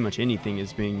pretty much anything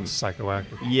as being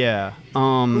Psychoactive. yeah. I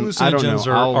don't know.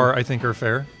 Hallucinogens I think are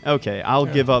fair. Okay, I'll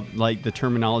Yeah. give up like the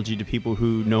terminology to people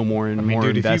who know more and more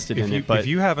Dude, invested in it. But if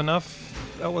you have enough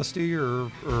LSD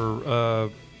or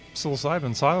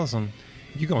psilocybin, psilocin,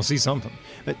 you're gonna see something.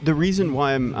 the reason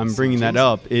why I'm bringing that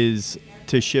up is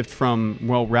to shift from,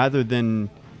 well, rather than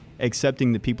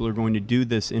accepting that people are going to do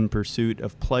this in pursuit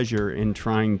of pleasure and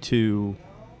trying to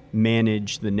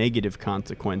manage the negative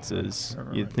consequences,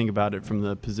 Right. you think about it from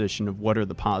the position of what are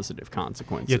the positive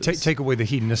consequences. Yeah, take away the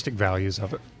hedonistic values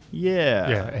of it. Yeah.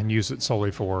 Yeah, and use it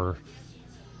solely for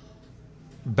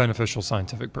beneficial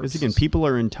scientific Because purposes. again, people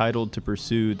are entitled to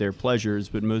pursue their pleasures,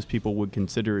 but most people would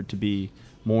consider it to be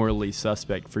morally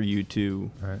suspect for you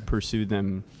to Right. pursue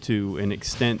them to an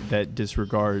extent that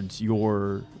disregards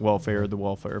your welfare, the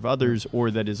welfare of others,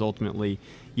 or that is ultimately,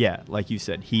 yeah, like you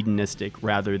said, hedonistic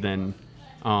rather than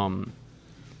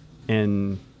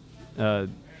an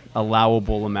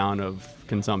allowable amount of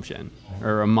consumption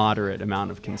or a moderate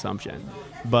amount of consumption.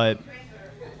 But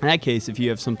in that case, if you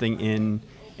have something in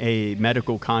a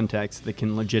medical context that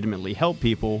can legitimately help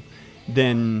people,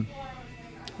 then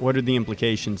what are the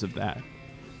implications of that?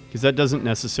 Because that doesn't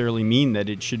necessarily mean that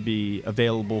it should be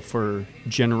available for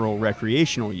general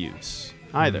recreational use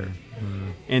either.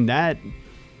 And that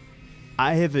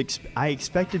I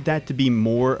expected that to be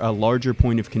a larger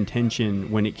point of contention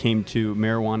when it came to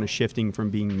marijuana shifting from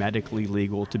being medically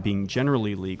legal to being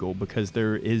generally legal, because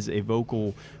there is a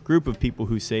vocal group of people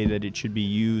who say that it should be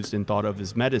used and thought of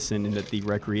as medicine, and that the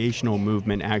recreational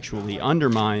movement actually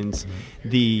undermines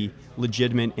the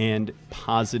legitimate and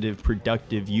positive,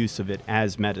 productive use of it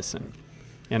as medicine.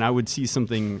 And I would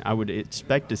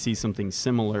expect to see something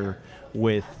similar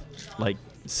with, like,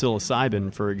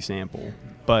 psilocybin, for example.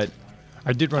 But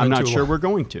I did run I'm into not sure we're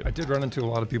going to. I did run into a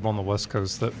lot of people on the West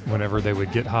Coast that whenever they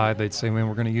would get high, they'd say, "Man,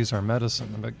 we're going to use our medicine."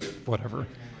 I'm like, "Whatever.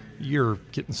 You're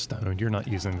getting stoned. You're not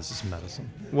using this as medicine."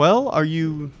 Well, are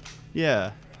you?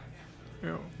 Yeah.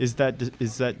 Yeah. Is that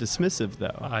dismissive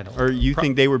though? I don't Or know. you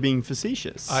think they were being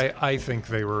facetious? I think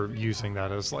they were using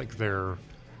that as like their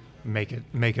make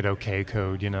it okay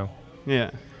code, you know.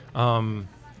 Yeah.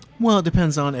 Well, it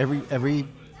depends on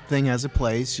everything has a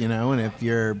place, and if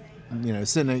you're,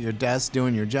 sitting at your desk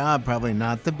doing your job, probably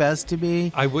not the best to be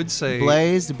I would say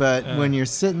blazed. But when you're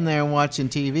sitting there watching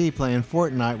TV playing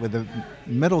Fortnite with a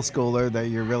middle schooler that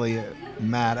you're really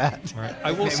mad at, Right.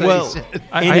 I will say Well,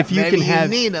 and if you maybe can have,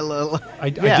 need a little. I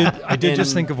did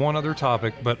just And- think of one other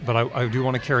topic, but I do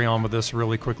want to carry on with this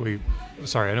really quickly.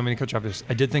 Sorry, I don't mean to cut you off.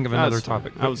 I did think of another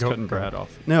topic. I was Go- cutting go Brad ahead.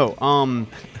 off. No.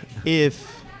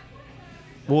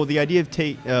 The idea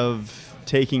of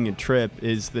taking a trip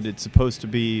is that it's supposed to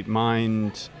be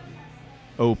mind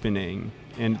opening,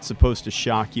 and it's supposed to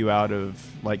shock you out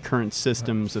of like current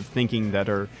systems of thinking that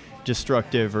are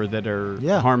destructive or that are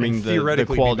harming And the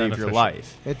theoretically be quality of your beneficial.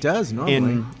 life. It does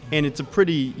normally. And it's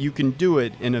you can do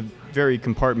it in a very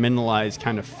compartmentalized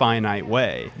kind of finite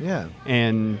way Yeah.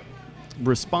 and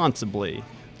responsibly.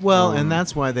 Well, and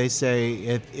that's why they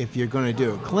say if you're going to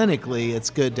do it clinically, it's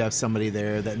good to have somebody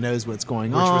there that knows what's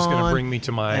going on. Which was going to bring me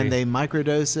to my. And they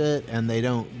microdose it, and they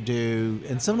don't do.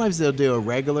 And sometimes they'll do a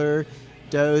regular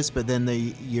dose, but then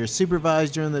you're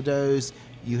supervised during the dose.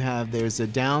 There's a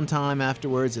downtime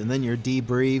afterwards, and then you're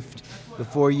debriefed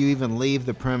before you even leave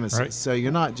the premises. Right. So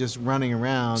you're not just running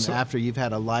around after you've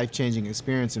had a life-changing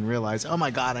experience and realize, oh my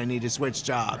God, I need to switch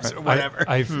jobs or whatever.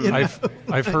 I've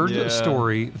heard Yeah. a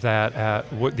story that at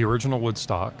the original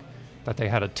Woodstock, that they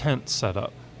had a tent set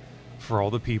up for all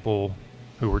the people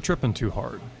who were tripping too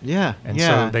hard. Yeah. And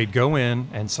yeah. so they'd go in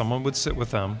and someone would sit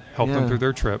with them, help them Yeah. through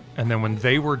their trip. And then when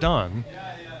they were done,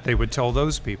 they would tell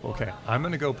those people, okay, I'm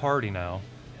going to go party now.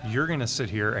 You're going to sit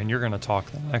here and you're going to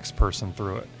talk the next person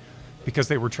through it. Because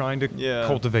they were trying to Yeah.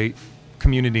 cultivate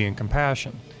community and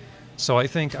compassion. So I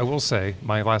think, I will say,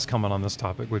 my last comment on this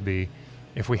topic would be,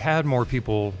 if we had more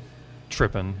people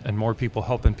tripping and more people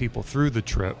helping people through the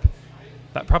trip,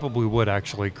 that probably would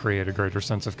actually create a greater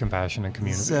sense of compassion and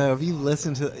community. So if you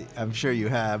listen to, I'm sure you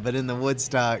have, but in the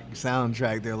Woodstock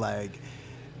soundtrack, they're like,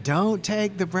 "Don't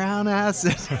take the brown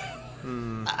acid."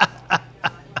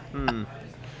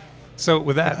 So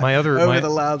with that, my other Over my, the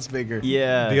loudspeaker.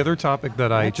 Yeah. the other topic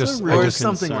that I That's a just real or I just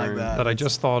something concern. like that. that I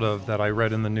just thought of that I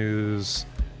read in the news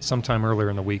sometime earlier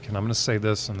in the week, and I'm going to say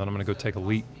this, and then I'm going to go take a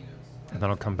leak, and then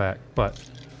I'll come back. But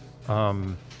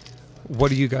what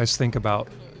do you guys think about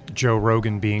Joe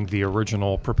Rogan being the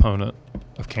original proponent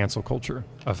of cancel culture,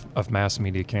 of mass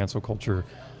media cancel culture,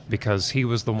 because he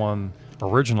was the one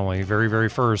originally, very, very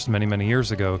first, many, many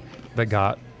years ago, that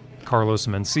got Carlos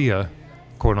Mencia,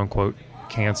 quote unquote,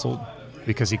 canceled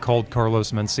because he called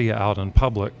Carlos Mencia out in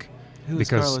public. Who is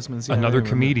because Carlos Mencia? I another don't remember.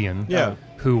 comedian Yeah.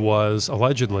 who was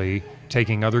allegedly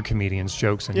taking other comedians'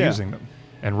 jokes and Yeah. using them.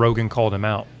 And Rogan called him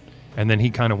out. And then he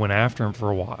kind of went after him for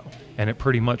a while. And it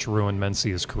pretty much ruined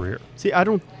Mencia's career. See, I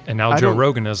don't. And now I Joe don't-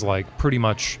 Rogan is like pretty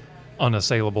much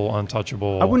unassailable,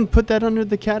 untouchable. I wouldn't put that under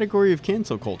the category of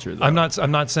cancel culture, though. I'm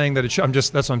not saying that it should.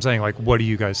 That's what I'm saying. Like, what do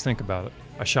you guys think about it?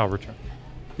 I shall return.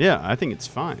 Yeah, I think it's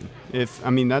fine.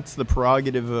 That's the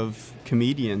prerogative of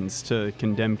comedians to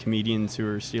condemn comedians who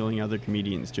are stealing other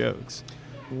comedians' jokes.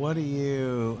 What do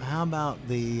you? How about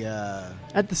the?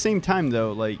 At the same time,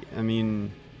 though,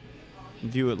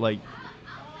 view it like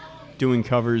doing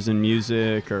covers in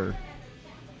music, or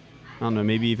I don't know,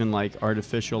 maybe even like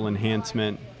artificial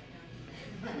enhancement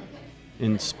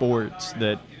in sports,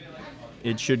 that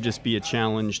it should just be a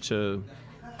challenge to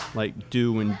like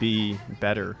do and be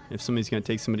better. If somebody's going to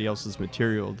take somebody else's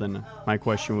material, then my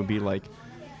question would be like,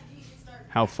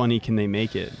 how funny can they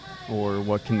make it, or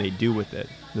what can they do with it,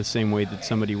 the same way that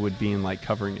somebody would be in like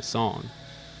covering a song.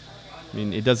 I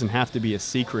mean, it doesn't have to be a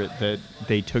secret that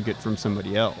they took it from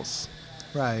somebody else.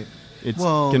 Right. It's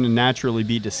Well- going to naturally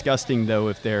be disgusting, though,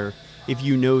 if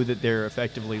you know that they're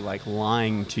effectively like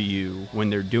lying to you when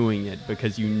they're doing it,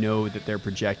 because you know that they're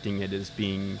projecting it as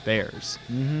being theirs.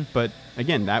 Mm-hmm. But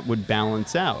again, that would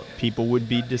balance out. People would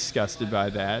be disgusted by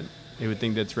that. They would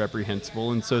think that's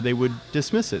reprehensible, and so they would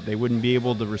dismiss it. They wouldn't be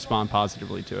able to respond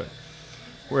positively to it.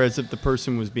 Whereas if the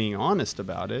person was being honest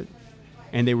about it,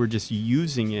 and they were just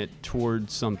using it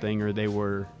towards something, or they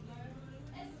were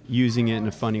using it in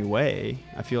a funny way,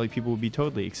 I feel like people would be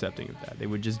totally accepting of that. They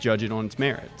would just judge it on its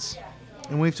merits.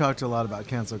 And we've talked a lot about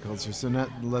cancel culture, so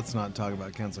let's not talk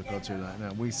about cancel culture right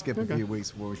now. We skip a Okay. few weeks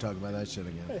before we talk about that shit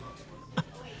again.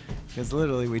 Because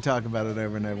literally we talk about it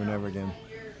over and over and over again.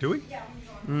 Do we?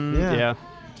 Yeah.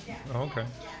 Oh, okay.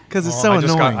 Because it's Well, so I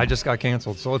just annoying. I just got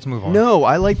canceled, so let's move on. No,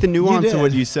 I like the nuance of did.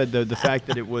 what you said, though. The fact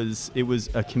that it was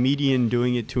a comedian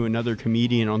doing it to another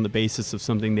comedian on the basis of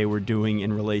something they were doing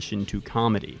in relation to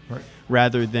comedy, Right.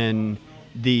 rather than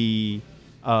the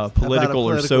political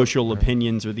or political- social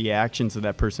opinions or the actions of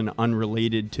that person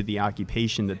unrelated to the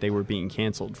occupation that they were being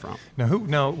canceled from.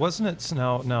 Now, wasn't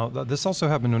it? This also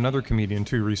happened to another comedian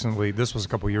too recently. This was a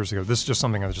couple years ago. This is just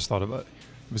something I just thought about.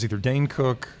 It was either Dane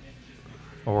Cook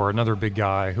or another big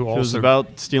guy who If it was also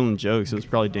about stealing jokes, it was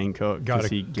probably Dane Cook, Got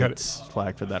because it- he got gets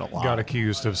flack for that a lot. got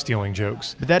accused of stealing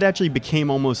jokes. But that actually became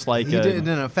almost like it didn't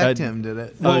affect him, did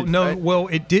it? Well, no. I- Well,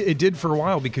 it did. It did for a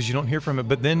while because you don't hear from it.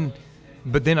 But then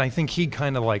I think he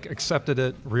kind of like accepted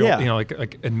it, Yeah.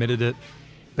 like admitted it.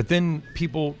 But then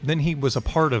he was a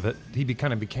part of it. He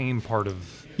kind of became part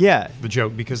of Yeah. the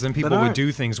joke because then people But would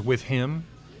do things with him,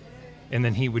 and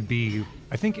then he would be.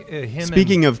 I think him.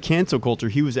 Speaking of cancel culture,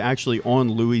 he was actually on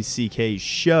Louis C.K.'s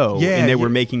show, Yeah, and they were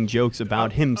yeah. making jokes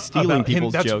about him stealing about him.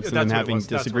 people's That's- jokes and that's then what it having was.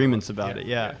 That's what it disagreements was. about it.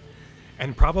 Yeah.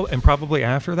 and probably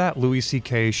after that, Louis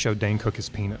C.K. showed Dane Cook his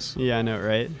penis. Yeah, I know,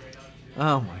 right?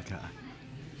 Oh my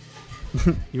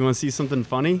god. You want to see something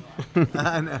funny?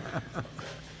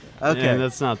 Okay. Yeah,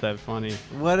 that's not that funny.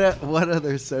 What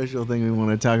other social thing we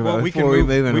want to talk about Well, we can before we move-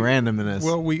 move in we- randomness?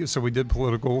 Well, we did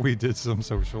political, we did some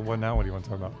social. What now? What do you want to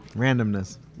talk about?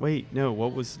 Randomness. Wait, no,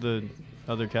 what was the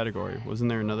other category? Wasn't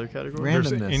there another category? Ran-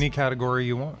 There's Randomness. any category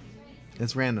you want.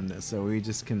 It's randomness, so we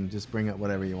can bring up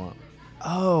whatever you want.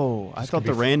 Oh, I This thought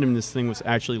could the be randomness thing was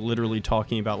actually literally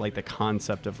talking about like the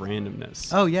concept of randomness.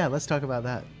 Oh yeah, let's talk about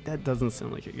that. That doesn't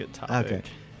sound like a good topic. Okay.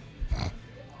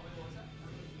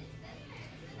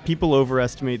 People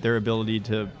overestimate their ability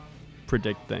to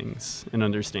predict things and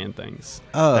understand things.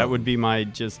 Oh. That would be my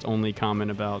just only comment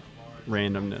about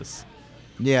randomness.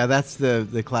 Yeah, that's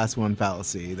the class 1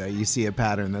 fallacy, that you see a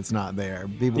pattern that's not there.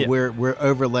 People, Yeah. we're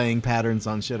overlaying patterns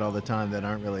on shit all the time that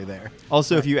aren't really there.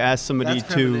 Also, if you ask somebody That's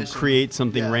to premonition. create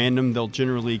something Yeah. random, they'll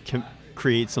generally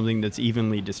create something that's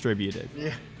evenly distributed.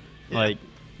 Yeah. Like,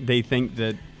 they think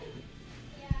that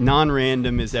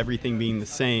non-random is everything being the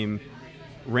same.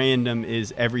 Random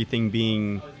is everything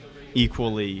being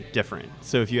equally different.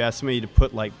 So if you ask somebody to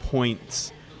put like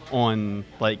points on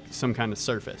like some kind of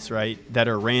surface, right, that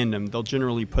are random, they'll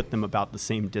generally put them about the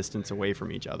same distance away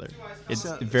from each other. It's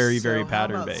very so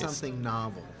pattern how about based. something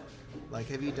novel? Like,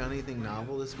 have you done anything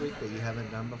novel this week that you haven't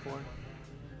done before?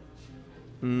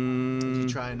 Did you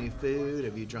try a new food?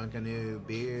 Have you drunk a new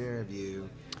beer? Have you?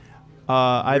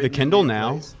 I have a written Kindle new now.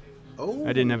 plays? Oh, I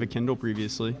didn't have a Kindle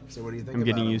previously. So what do you think? I'm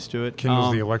getting about 'em? used to it.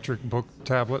 Kindle's the electric book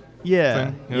tablet.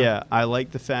 Yeah, thing? yeah. I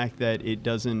like the fact that it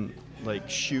doesn't like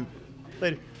shoot.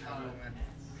 Later.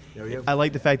 Yo-yo. I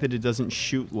like the fact that it doesn't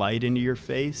shoot light into your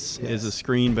face as a Yes.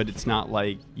 screen, but it's not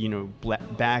like, you know,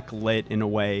 backlit in a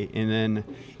way. And then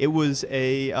it was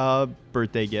a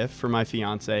birthday gift for my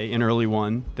fiance, an early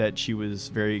one that she was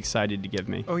very excited to give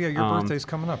me. Oh yeah, your birthday's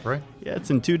coming up, right? Yeah,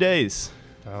 it's in 2 days.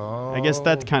 Oh. I guess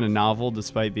that's kind of novel,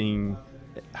 despite being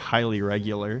highly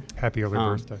regular. Happy early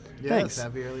birthday. Yes, thanks.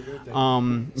 happy early birthday.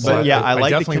 But yeah, I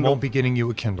like the definitely Kindle. won't be getting you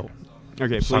a Kindle.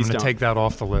 Okay, So I'm please going to don't. take that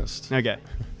off the list. Okay.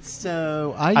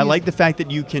 So I like the fact that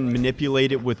you can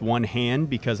manipulate it with one hand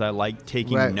because I like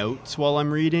taking Right. notes while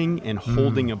I'm reading, and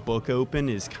holding a book open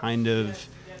is kind of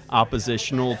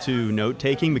oppositional to note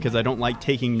taking because I don't like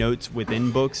taking notes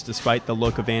within books despite the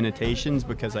look of annotations,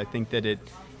 because I think that it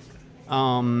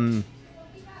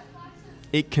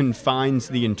confines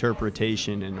the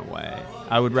interpretation in a way.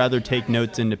 I would rather take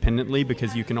notes independently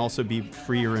because you can also be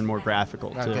freer and more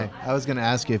graphical too. Okay, I was going to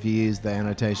ask you if you used the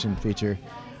annotation feature.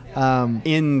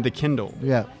 In the Kindle.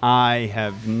 Yeah. I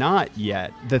have not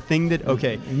yet. The thing that,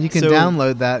 okay. And you can so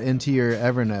download that into your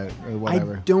Evernote or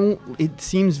whatever. I don't, it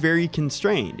seems very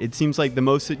constrained. It seems like the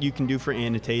most that you can do for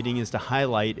annotating is to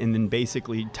highlight and then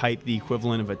basically type the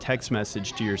equivalent of a text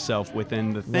message to yourself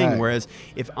within the thing. Right. Whereas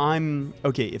if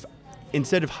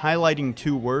instead of highlighting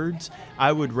 2 words,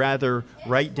 I would rather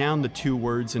write down the 2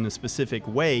 words in a specific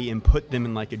way and put them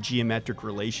in like a geometric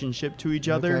relationship to each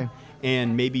other. Okay.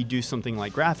 And maybe do something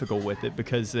like graphical with it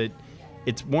because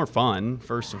it's more fun,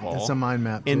 first of all. It's a mind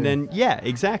map, And too. then, yeah,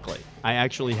 exactly. I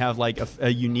actually have like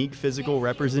a unique physical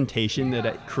representation that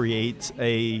it creates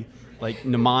a like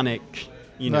mnemonic,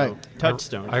 Right.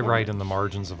 touchstone. I for write me. in the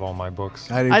margins of all my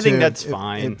books. I do I think too. that's It-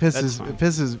 fine. It pisses. That's fine. It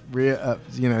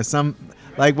pisses. Some.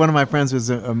 Like one of my friends was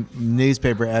a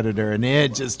newspaper editor, and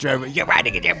it just drove me. You're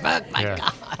writing in your book, my Yeah.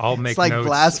 God. I'll make It's like notes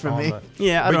blasphemy. on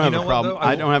Yeah, I But don't you have know a what, problem. though?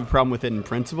 I don't have a problem with it in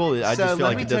principle. I just feel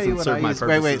like it doesn't serve my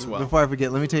purpose Wait, as well. before I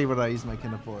forget, let me tell you what I use my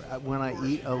Kindle for. When I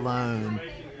eat alone,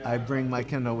 I bring my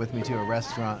Kindle with me to a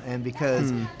restaurant, and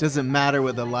because it doesn't matter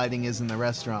what the lighting is in the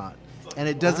restaurant, and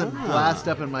it doesn't blast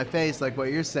up in my face like what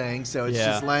you're saying, so it's Yeah.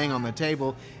 just laying on the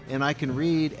table, and I can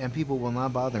read, and people will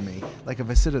not bother me. Like if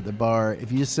I sit at the bar, if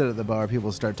you just sit at the bar,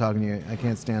 people start talking to you. I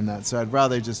can't stand that, so I'd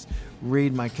rather just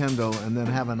read my Kindle and then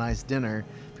have a nice dinner.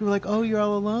 People are like, "Oh, you're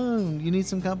all alone. You need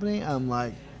some company?" I'm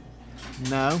like,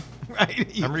 "No." Right?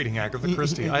 I'm reading Agatha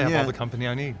Christie. I have Yeah. all the company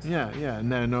I need. Yeah.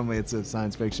 No, normally it's a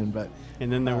science fiction, but And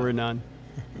then there were none.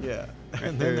 yeah.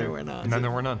 And there- then there were none. And then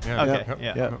there were none. Yeah. Okay, Yep.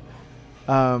 yeah.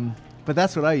 Yep. But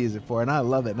that's what I use it for, and I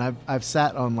love it. And I've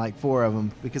sat on like 4 of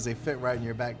them because they fit right in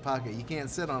your back pocket. You can't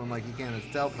sit on them like you can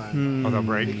a cell phone Oh, they'll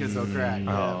break. because they'll crack.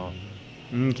 Oh.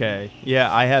 Okay.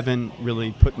 Yeah, I haven't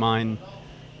really put mine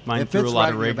It through a fits lot right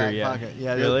of in your rigor back yet. pocket.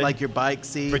 Yeah, Really? like your bike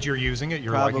seat. But you're using it?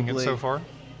 You're liking it Probably. so far?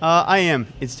 I am.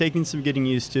 It's taking some getting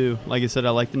used to. Like I said,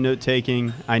 I like the note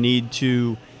taking.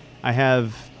 I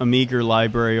have a meager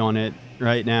library on it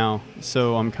right now,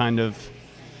 so I'm kind of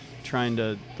trying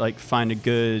to like find a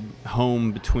good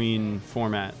home between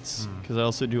formats because I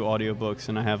also do audiobooks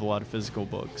and I have a lot of physical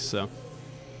books. So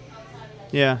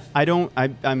yeah,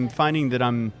 I'm finding that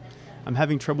I'm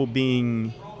having trouble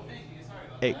being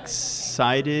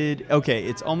excited. Okay,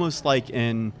 it's almost like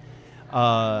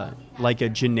like a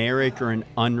generic or an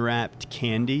unwrapped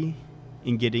candy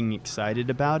and getting excited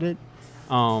about it.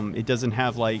 It doesn't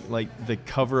have like the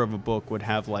cover of a book would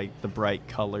have like the bright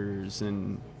colors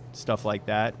and stuff like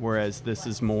that, whereas this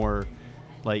is more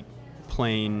like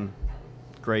plain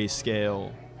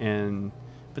grayscale.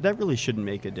 But that really shouldn't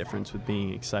make a difference with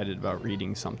being excited about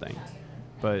reading something.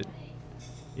 But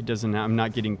It doesn't. I'm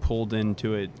not getting pulled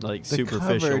into it like The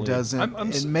superficially. cover doesn't.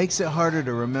 I'm it makes it harder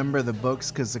to remember the books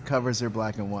because the covers are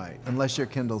black and white, unless your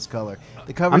Kindle's color.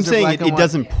 The covers I'm are saying black it, and it white.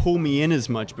 doesn't pull me in as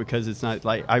much because it's not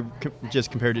like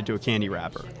just compared it to a candy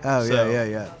wrapper. Oh So-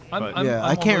 yeah. But- Yeah,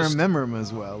 I can't almost- remember them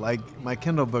as well. Like my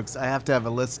Kindle books, I have to have a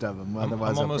list of them,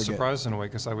 otherwise I'm I'll almost forget. surprised in a way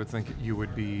because I would think you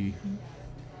would be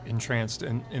entranced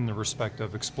in the respect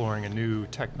of exploring a new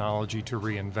technology to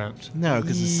reinvent No,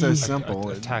 because it's so Ye- simple.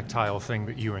 a tactile thing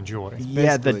that you enjoy.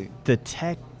 Yeah, Basically. the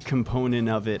tech component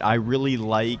of it, I really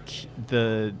like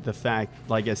the fact,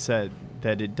 like I said,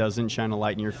 that it doesn't shine a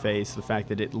light in your face. The fact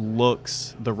that it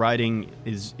looks, the writing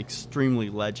is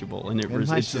extremely legible, and And my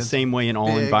it's the shit's same way in all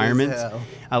big as environments. hell.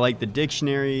 I like the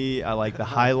dictionary, I like the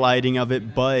highlighting of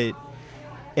it, but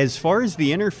as far as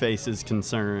the interface is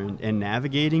concerned and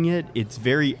navigating it, it's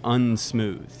very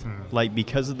unsmooth. Like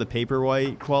because of the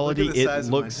paperwhite quality, the size it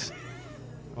of my looks.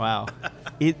 Wow,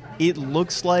 it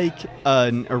looks like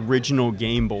an original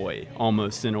Game Boy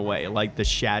almost in a way, like the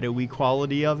shadowy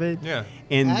quality of it. Yeah.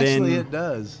 And Actually, then it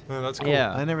does. Oh, that's cool.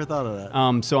 yeah. I never thought of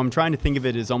that. So I'm trying to think of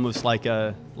it as almost like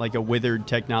a withered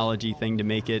technology thing to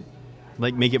make it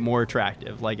more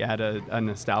attractive, like add a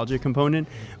nostalgia component.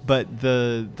 But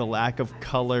the lack of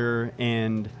color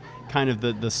and kind of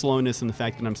the slowness and the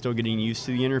fact that I'm still getting used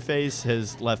to the interface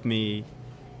has left me,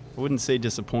 I wouldn't say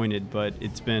disappointed, but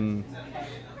it's been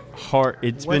hard.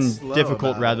 It's What's been slow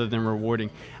difficult about rather than rewarding.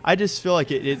 I just feel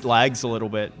like it lags a little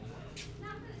bit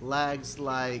Lags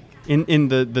like in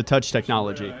the touch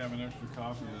technology. I have an extra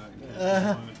copy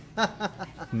of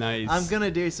that. Nice. I'm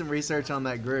gonna do some research on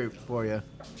that group for you.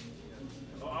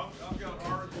 I've got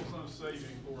articles I'm saving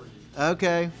for you.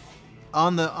 Okay,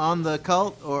 on the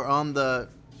cult or on the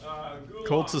Gulag,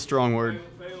 Cult's a strong word.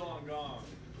 Falun Gong.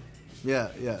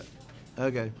 yeah.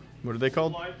 Okay, What are they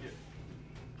called? Like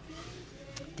it.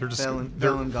 They're just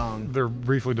Falun Gong. They're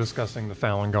briefly discussing the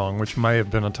Falun Gong, which may have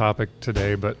been a topic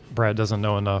today, but Brad doesn't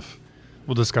know enough.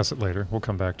 We'll discuss it later. We'll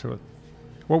come back to it.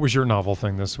 What was your novel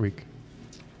thing this week,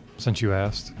 since you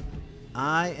asked?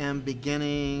 I am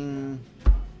beginning.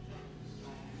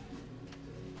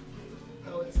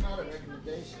 Oh, it's not a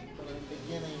recommendation, but I'm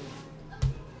beginning.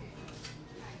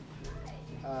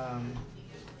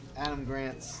 Adam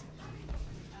Grant's.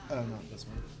 Oh, not this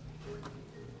one.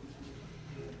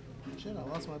 Shit, I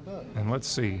lost my book. And let's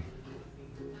see.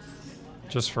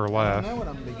 Just for a I laugh. don't know what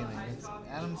I'm beginning. It's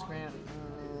Adam's Grant.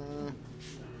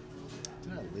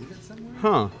 Did I leave it somewhere?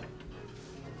 Huh.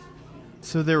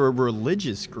 So they're a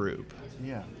religious group.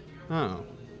 Yeah. Oh.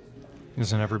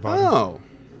 Isn't everybody? Oh.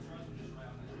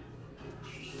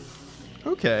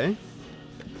 Okay.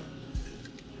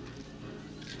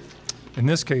 In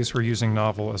this case, we're using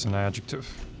novel as an adjective.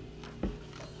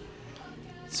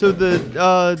 So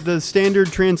the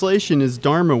standard translation is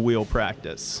Dharma wheel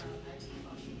practice.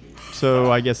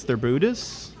 So I guess they're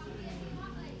Buddhists.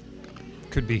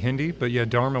 Could be Hindi, but yeah,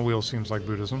 Dharma wheel seems like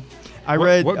Buddhism. I What-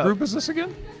 read What group is this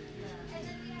again?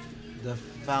 The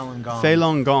Falun Gong.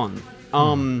 Falun Gong.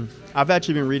 I've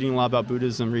actually been reading a lot about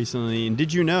Buddhism recently, and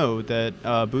did you know that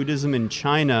Buddhism in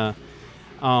China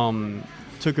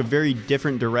took a very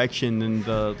different direction than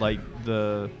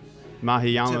the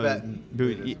Mahayana Tibetan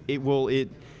Buddhism.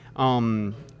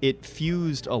 It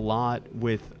fused a lot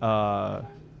with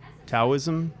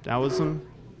Taoism,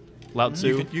 Lao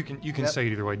Tzu. You can Yep. say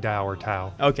it either way, Tao or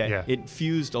Tao. Okay. Yeah. It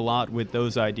fused a lot with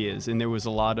those ideas, and there was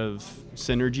a lot of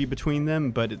synergy between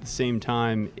them, but at the same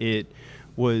time, it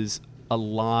was a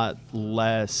lot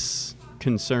less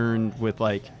concerned with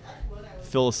like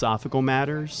philosophical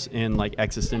matters and like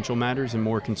existential matters, and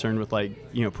more concerned with like,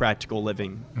 practical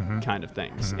living kind of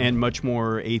things, and much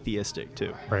more atheistic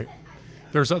too. Right.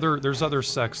 There's other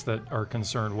sects that are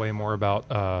concerned way more about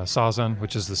Zazen,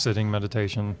 which is the sitting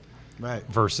meditation, Right.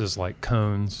 versus like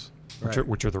koans, Right.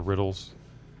 which are the riddles.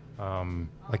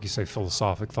 Like you say,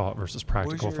 philosophic thought versus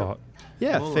practical your- thought.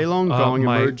 Yeah, Cool. Falun Gong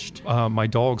my, emerged my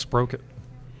dogs broke it.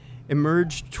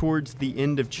 towards the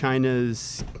end of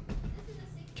China's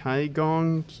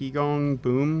Qigong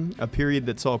boom, a period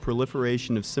that saw a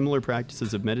proliferation of similar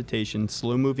practices of meditation,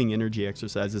 slow-moving energy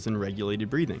exercises, and regulated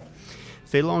breathing.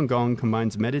 Falun Gong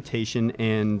combines meditation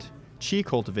and Qi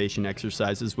cultivation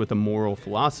exercises with a moral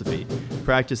philosophy.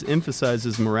 Practice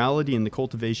emphasizes morality and the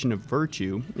cultivation of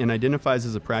virtue, and identifies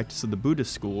as a practice of the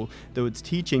Buddhist school, though its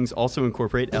teachings also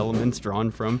incorporate elements drawn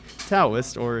from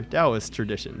Taoist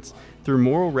traditions. Through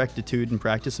moral rectitude and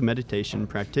practice of meditation,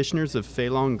 practitioners of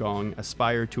Falun Gong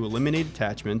aspire to eliminate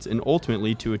attachments and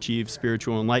ultimately to achieve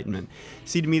spiritual enlightenment.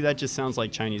 See, to me, that just sounds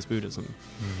like Chinese Buddhism,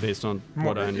 based on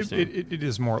what I understand. It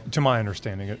is more, to my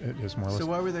understanding, it is more or less. So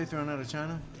why were they thrown out of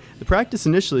China? The practice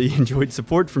initially enjoyed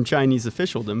support from Chinese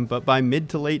officialdom, but by mid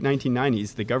to late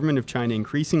 1990s, the government of China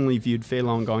increasingly viewed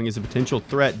Falun Gong as a potential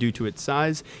threat due to its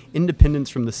size, independence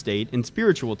from the state, and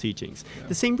spiritual teachings.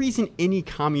 The same reason any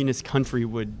communist country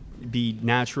would be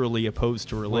naturally opposed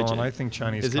to religion. Well, and I think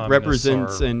Chinese because it communists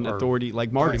represents an are authority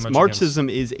like pretty much Marxism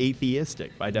is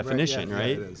atheistic by definition, Yeah, right?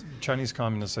 it is. Chinese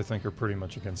communists, I think, are pretty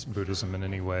much against Buddhism in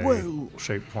any way, Whoa.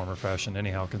 shape, form, or fashion.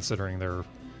 Anyhow, considering they're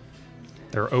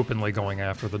openly going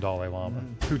after the Dalai Lama,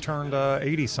 who turned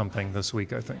 80 something this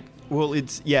week, I think. Well,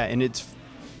 and it's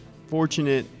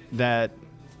fortunate that.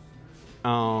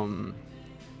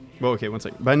 Well, okay, one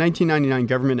second. By 1999,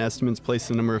 government estimates placed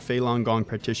the number of Falun Gong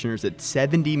practitioners at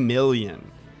 70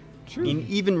 million.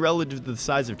 Even relative to the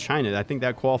size of China, I think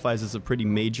that qualifies as a pretty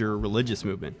major religious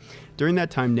movement. During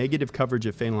that time, negative coverage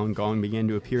of Falun Gong began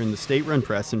to appear in the state-run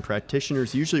press, and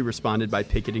practitioners usually responded by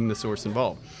picketing the source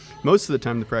involved. Most of the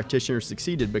time, the practitioners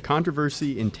succeeded, but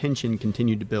controversy and tension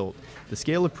continued to build. The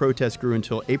scale of protests grew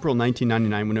until April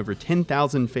 1999, when over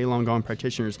 10,000 Falun Gong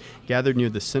practitioners gathered near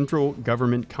the central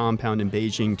government compound in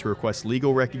Beijing to request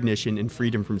legal recognition and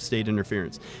freedom from state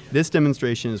interference. This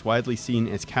demonstration is widely seen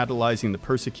as catalyzing the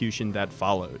persecution that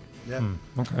followed. Yeah.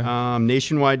 Okay.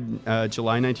 Nationwide,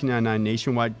 July 1999,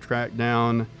 nationwide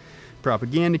crackdown,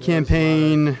 propaganda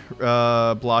campaign,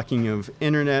 blocking of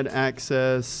internet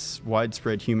access,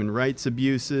 widespread human rights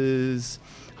abuses,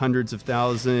 hundreds of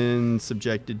thousands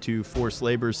subjected to forced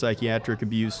labor, psychiatric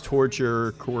abuse,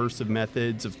 torture, coercive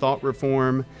methods of thought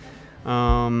reform.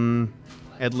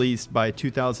 At least by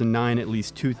 2009, at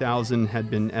least 2,000 had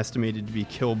been estimated to be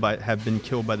killed by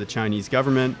the Chinese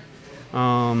government.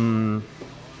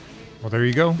 Well, there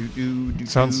you go.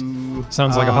 Sounds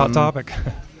like a hot topic.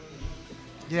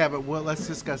 Yeah, but let's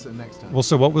discuss it next time. Well,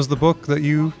 so what was the book that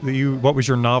you what was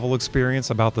your novel experience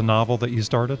about the novel that you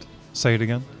started? Say it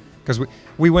again. Because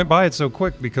we went by it so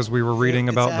quick because we were reading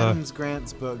It's about Adams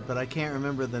Grant's book, but I can't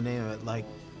remember the name of it. Like,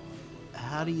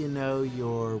 how do you know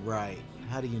you're right?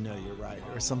 How do you know you're right?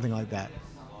 Or something like that.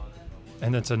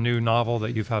 and it's a new novel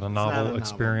that you've had a not a novel novel.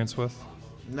 experience with?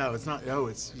 No, it's not.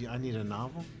 Oh, I need a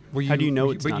novel? Well, How do you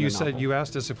know it's But not you a said novel? you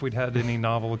asked us if we'd had any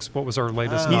novel. What was our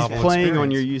latest He's He's novel playing on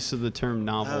experience? your use of the term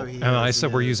novel. Oh, he And I is, said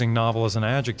he we're is. using novel as an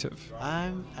adjective,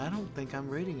 I don't think I'm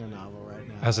reading a novel right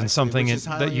now. as in actually, something which is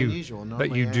that highly you unusual. that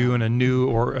Normally you I do am. in a new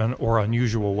or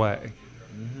unusual way.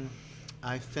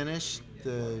 I finished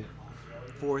the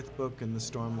fourth book in the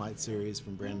Stormlight series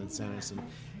from Brandon Sanderson,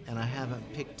 and I haven't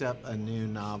picked up a new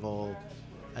novel.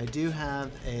 I do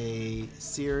have a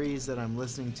series that I'm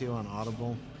listening to on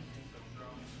Audible.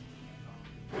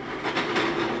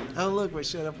 Oh, look what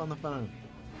showed up on the phone.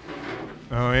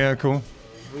 Oh yeah, cool.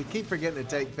 We keep forgetting to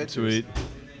take pictures. Sweet.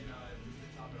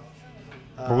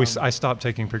 But I stopped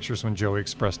taking pictures when Joey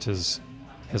expressed his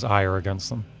ire against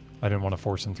them. I didn't want to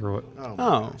force him through it. Oh, my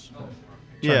Oh. gosh.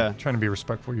 Yeah. Trying to be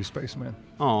respectful of you, spaceman.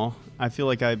 Oh, I feel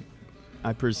like I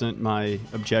present my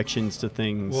objections to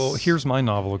things. Well, here's my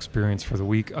novel experience for the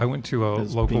week. I went to a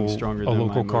As being local stronger than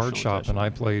my card emotional shop and I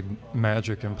attachment. played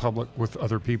Magic in public with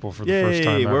other people for the Yay! first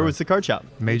time ever. Where was the card shop?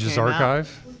 Mage's came out?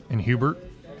 Archive in Hubert.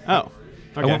 Oh, okay.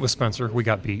 I went with Spencer. We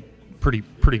got beat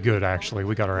pretty good actually.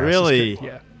 We got our asses Really? kicked.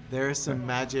 Yeah. There are some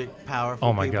magic, powerful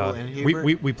Oh my people god. in We,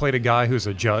 Hubert. we played a guy who's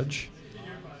a judge,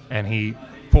 and he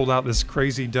pulled out this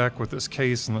crazy deck with this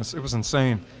case, and it was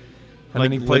insane. And Like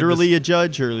then he played literally this, a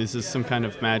judge, or is this some kind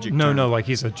of magic? no, tournament? like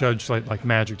he's a judge like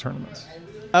Magic tournaments.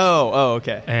 Oh,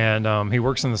 okay. And he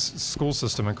works in the school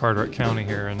system in Carteret County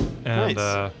here, and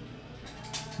Nice.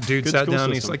 dude Good sat school down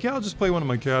and he's system. like, "Yeah, I'll just play one of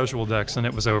my casual decks," and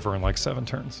it was over in like 7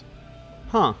 turns.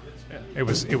 Huh. It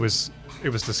was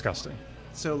disgusting.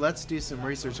 So let's do some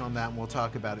research on that, and we'll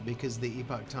talk about it, because the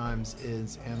Epoch Times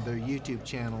and their YouTube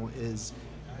channel is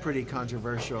pretty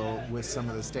controversial with some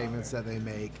of the statements that they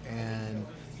make, and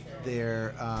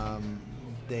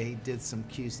they did some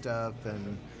Q stuff,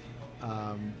 and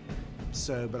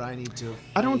but I need to.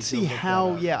 I don't see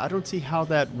how. Yeah, I don't see how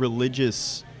that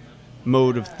religious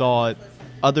mode of thought,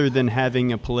 other than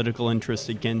having a political interest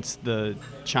against the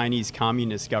Chinese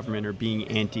Communist government or being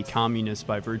anti-communist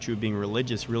by virtue of being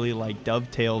religious, really like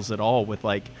dovetails at all with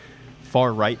like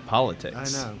far-right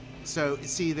politics. I know. So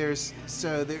see,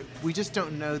 we just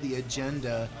don't know the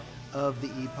agenda of the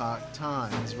Epoch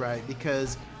Times, right?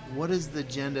 Because what is the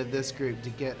agenda of this group to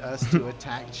get us to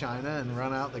attack China and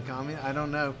run out the communist? I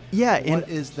don't know. Yeah,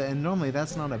 And normally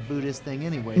that's not a Buddhist thing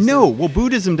anyway. No, So, well,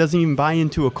 Buddhism doesn't even buy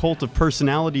into a cult of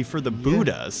personality for the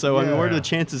Buddha. So, I mean, what are Yeah. the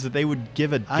chances that they would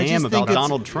give a I damn just about think it's-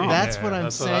 Donald Trump? That's what I'm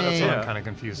That's saying. what I'm kind of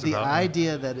confused the about.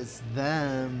 idea that it's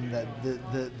them, that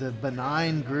the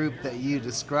benign group that you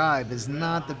describe is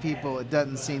not the people, it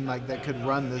doesn't seem like that could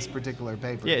run this particular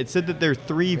paper. Yeah, it said that their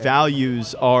three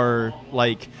values are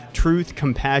like truth,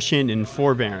 compassion, and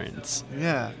forbearance.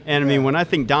 Yeah. And I yeah. mean, when I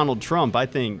think Donald Trump, I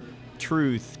think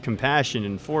truth, compassion,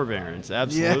 and forbearance.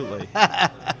 Absolutely.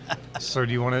 So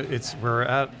do you want to? We're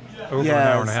at over an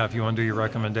hour and a Yes. half. You want to do your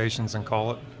recommendations and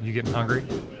call it? You getting hungry?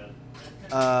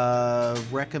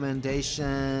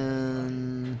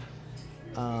 Recommendation,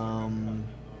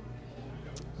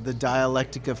 The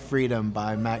Dialectic of Freedom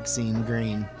by Maxine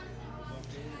Greene.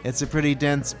 It's a pretty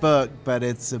dense book, but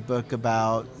it's a book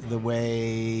about the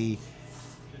way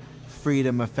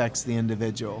freedom affects the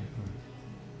individual.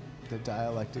 The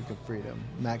Dialectic of Freedom.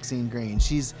 Maxine Greene.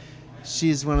 She's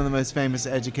one of the most famous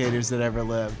educators that ever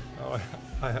lived. Oh,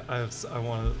 I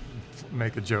want to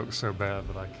make a joke so bad,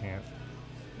 but I can't.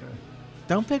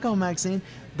 Don't pick on Maxine.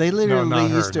 They literally not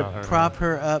her, used to not her, prop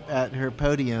her up at her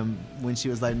podium when she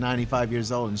was like 95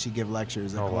 years old, and she'd give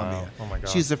lectures at Oh, wow. Columbia. Oh, my God.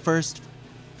 She's the first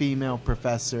female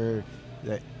professor,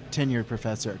 tenured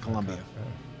professor at Columbia.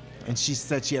 And she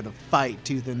said she had to fight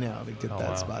tooth and nail to get Oh, that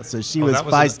wow. spot. So she Oh, was that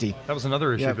feisty. That was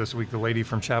another issue Yep. this week. The lady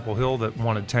from Chapel Hill that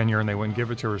wanted tenure and they wouldn't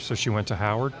give it to her, so she went to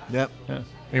Howard. Yep. Yeah.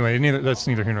 Anyway, that's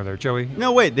neither here nor there. Joey?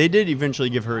 No, wait, they did eventually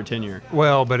give her a tenure.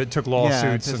 Well, but it took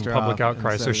lawsuits pissed and her public off,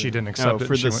 outcry, and so so she didn't Oh, accept it.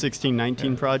 for She the went-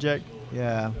 1619 project?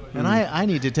 Yeah. And I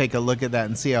need to take a look at that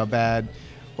and see how bad.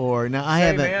 Or now I Hey,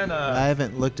 haven't man, I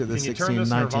haven't looked at the Can you turn this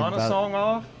 1619 Nirvana about- song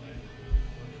off?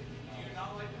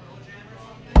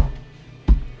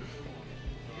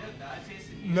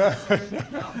 No.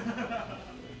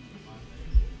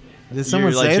 Did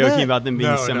someone You're like say joking that? about them being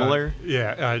No, similar? No.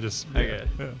 Yeah, I just. Okay.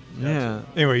 Yeah. Yeah.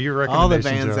 Anyway, your All the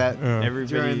recommendations. bands that Everybody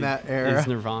during that era. is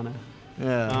Nirvana.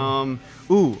 Yeah.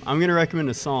 Ooh, I'm gonna recommend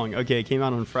a song. Okay, it came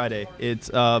out on Friday. It's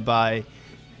by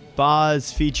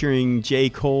Boz featuring J.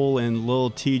 Cole and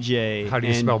Lil TJ. How do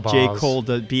you and spell J. Boz? Cole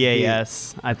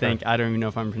B-A-S. I think. I don't even know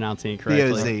if I'm pronouncing it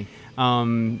correctly.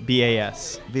 B-O-Z.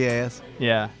 B-A-S. VAS.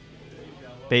 Yeah.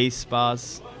 Bass,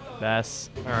 Boz, Bass.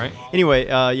 All right. Anyway,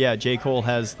 yeah, J. Cole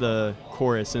has the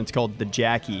chorus, and it's called The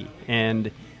Jackie. And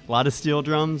a lot of steel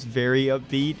drums, very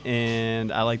upbeat, and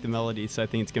I like the melody, so I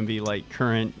think it's going to be like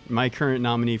my current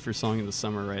nominee for Song of the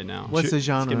Summer right now. What's the It's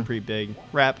genre? getting pretty big.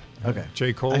 Rap. Okay.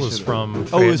 J. Cole I is should've- from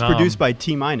Oh, it was Vietnam. produced by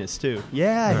T-Minus, too.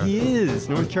 Yeah, Yeah. he is.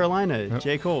 North Carolina.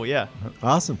 J. Cole, yeah.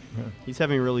 Awesome. He's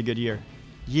having a really good year.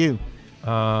 You.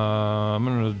 I'm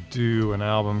going to do an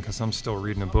album because I'm still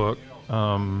reading a book.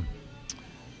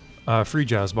 Free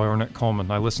Jazz by Ornette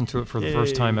Coleman. I listened to it for the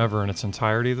first Yay. time ever in its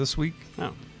entirety this week,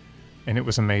 Oh. and it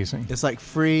was amazing. It's like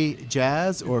free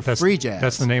jazz or That's, free jazz.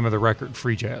 That's the name of the record,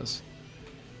 Free Jazz.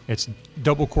 It's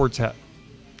double quartet.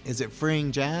 Is it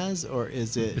freeing jazz or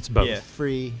is it It's both. Yeah.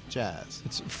 free jazz?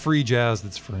 It's free jazz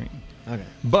that's free. Okay.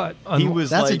 But He was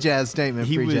That's a like, jazz statement,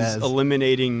 He free was jazz.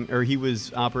 he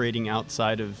was operating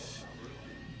outside of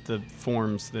the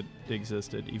forms that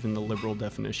existed, even the liberal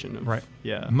definition of right.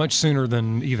 Yeah. Much sooner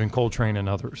than even Coltrane and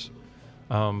others.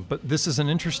 But this is an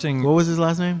interesting What was his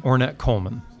last name? Ornette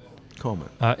Coleman. Coleman.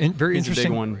 Very He's a big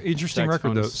interesting, one. interesting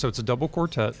record though. Saxophonist. So it's a double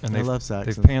quartet, and I they've, love they've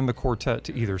saxon. panned the quartet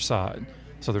to either side.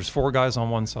 So there's 4 guys on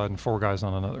one side and 4 guys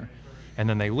on another, and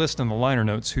then they list in the liner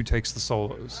notes who takes the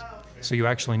solos. So you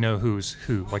actually know who's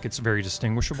who. Like it's very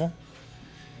distinguishable,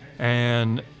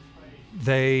 and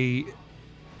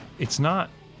it's not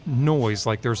noise.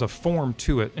 Like there's a form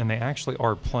to it, and they actually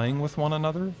are playing with one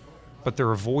another, but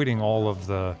they're avoiding all of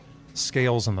the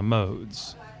scales and the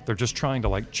modes. They're just trying to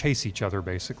like chase each other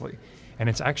basically, and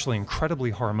it's actually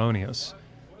incredibly harmonious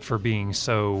for being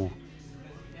so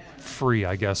free,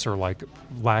 I guess, or like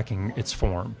lacking its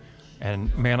form.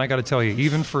 And man, I got to tell you,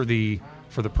 even for the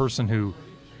person who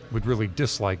would really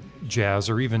dislike jazz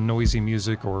or even noisy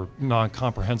music or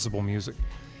non-comprehensible music,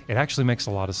 it actually makes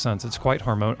a lot of sense. It's quite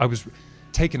harmonious. I was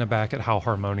taken aback at how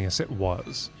harmonious it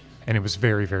was, and it was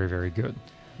very, very, very good.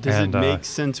 Does And, it make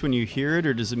sense when you hear it,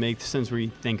 or does it make sense when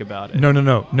you think about it?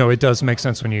 No, it does make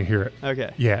sense when you hear it.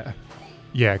 Okay. Yeah,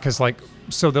 because like,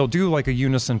 so they'll do like a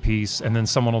unison piece, and then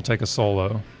someone will take a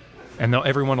solo, and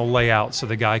everyone will lay out so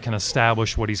the guy can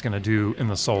establish what he's going to do in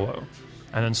the solo,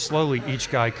 and then slowly each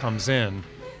guy comes in,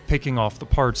 picking off the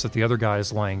parts that the other guy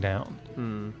is laying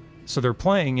down. So they're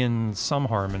playing in some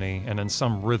harmony and in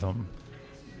some rhythm,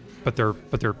 but they're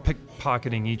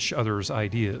pickpocketing each other's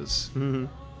ideas.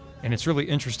 And it's really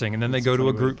interesting. And then That's they a go to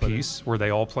a funny way to group put it. piece where they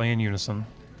all play in unison,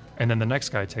 and then the next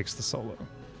guy takes the solo.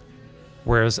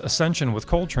 Whereas Ascension with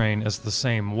Coltrane is the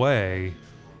same way,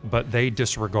 but they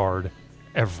disregard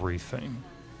everything.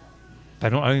 I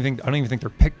don't even think they're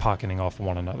pickpocketing off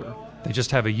one another. They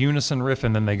just have a unison riff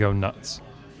and then they go nuts.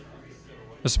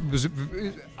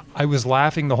 I was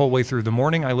laughing the whole way through. The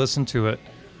morning I listened to it,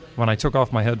 when I took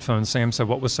off my headphones, Sam said,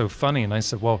 "What was so funny?" And I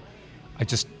said, "Well, I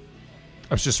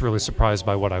was just really surprised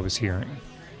by what I was hearing."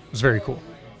 It was very cool.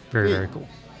 Very, very cool.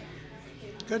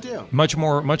 Good deal. Much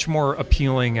more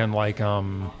appealing and like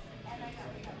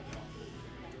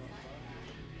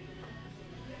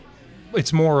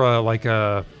it's more like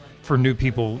for new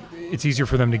people, it's easier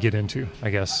for them to get into, I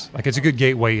guess. Like it's a good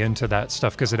gateway into that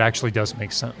stuff because it actually does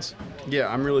make sense. Yeah,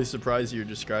 I'm really surprised you're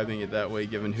describing it that way,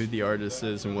 given who the artist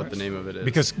is and what the name of it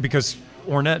is. Because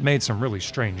Ornette made some really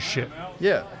strange shit.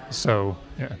 Yeah. So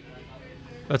yeah,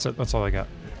 that's it. That's all I got.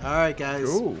 All right, guys.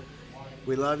 Cool.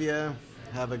 We love you.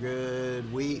 Have a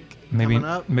good week Maybe coming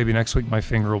up. maybe next week my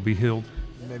finger will be healed.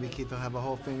 Maybe Keith will have a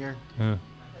whole finger. Yeah.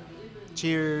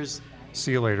 Cheers.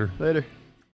 See you later. Later.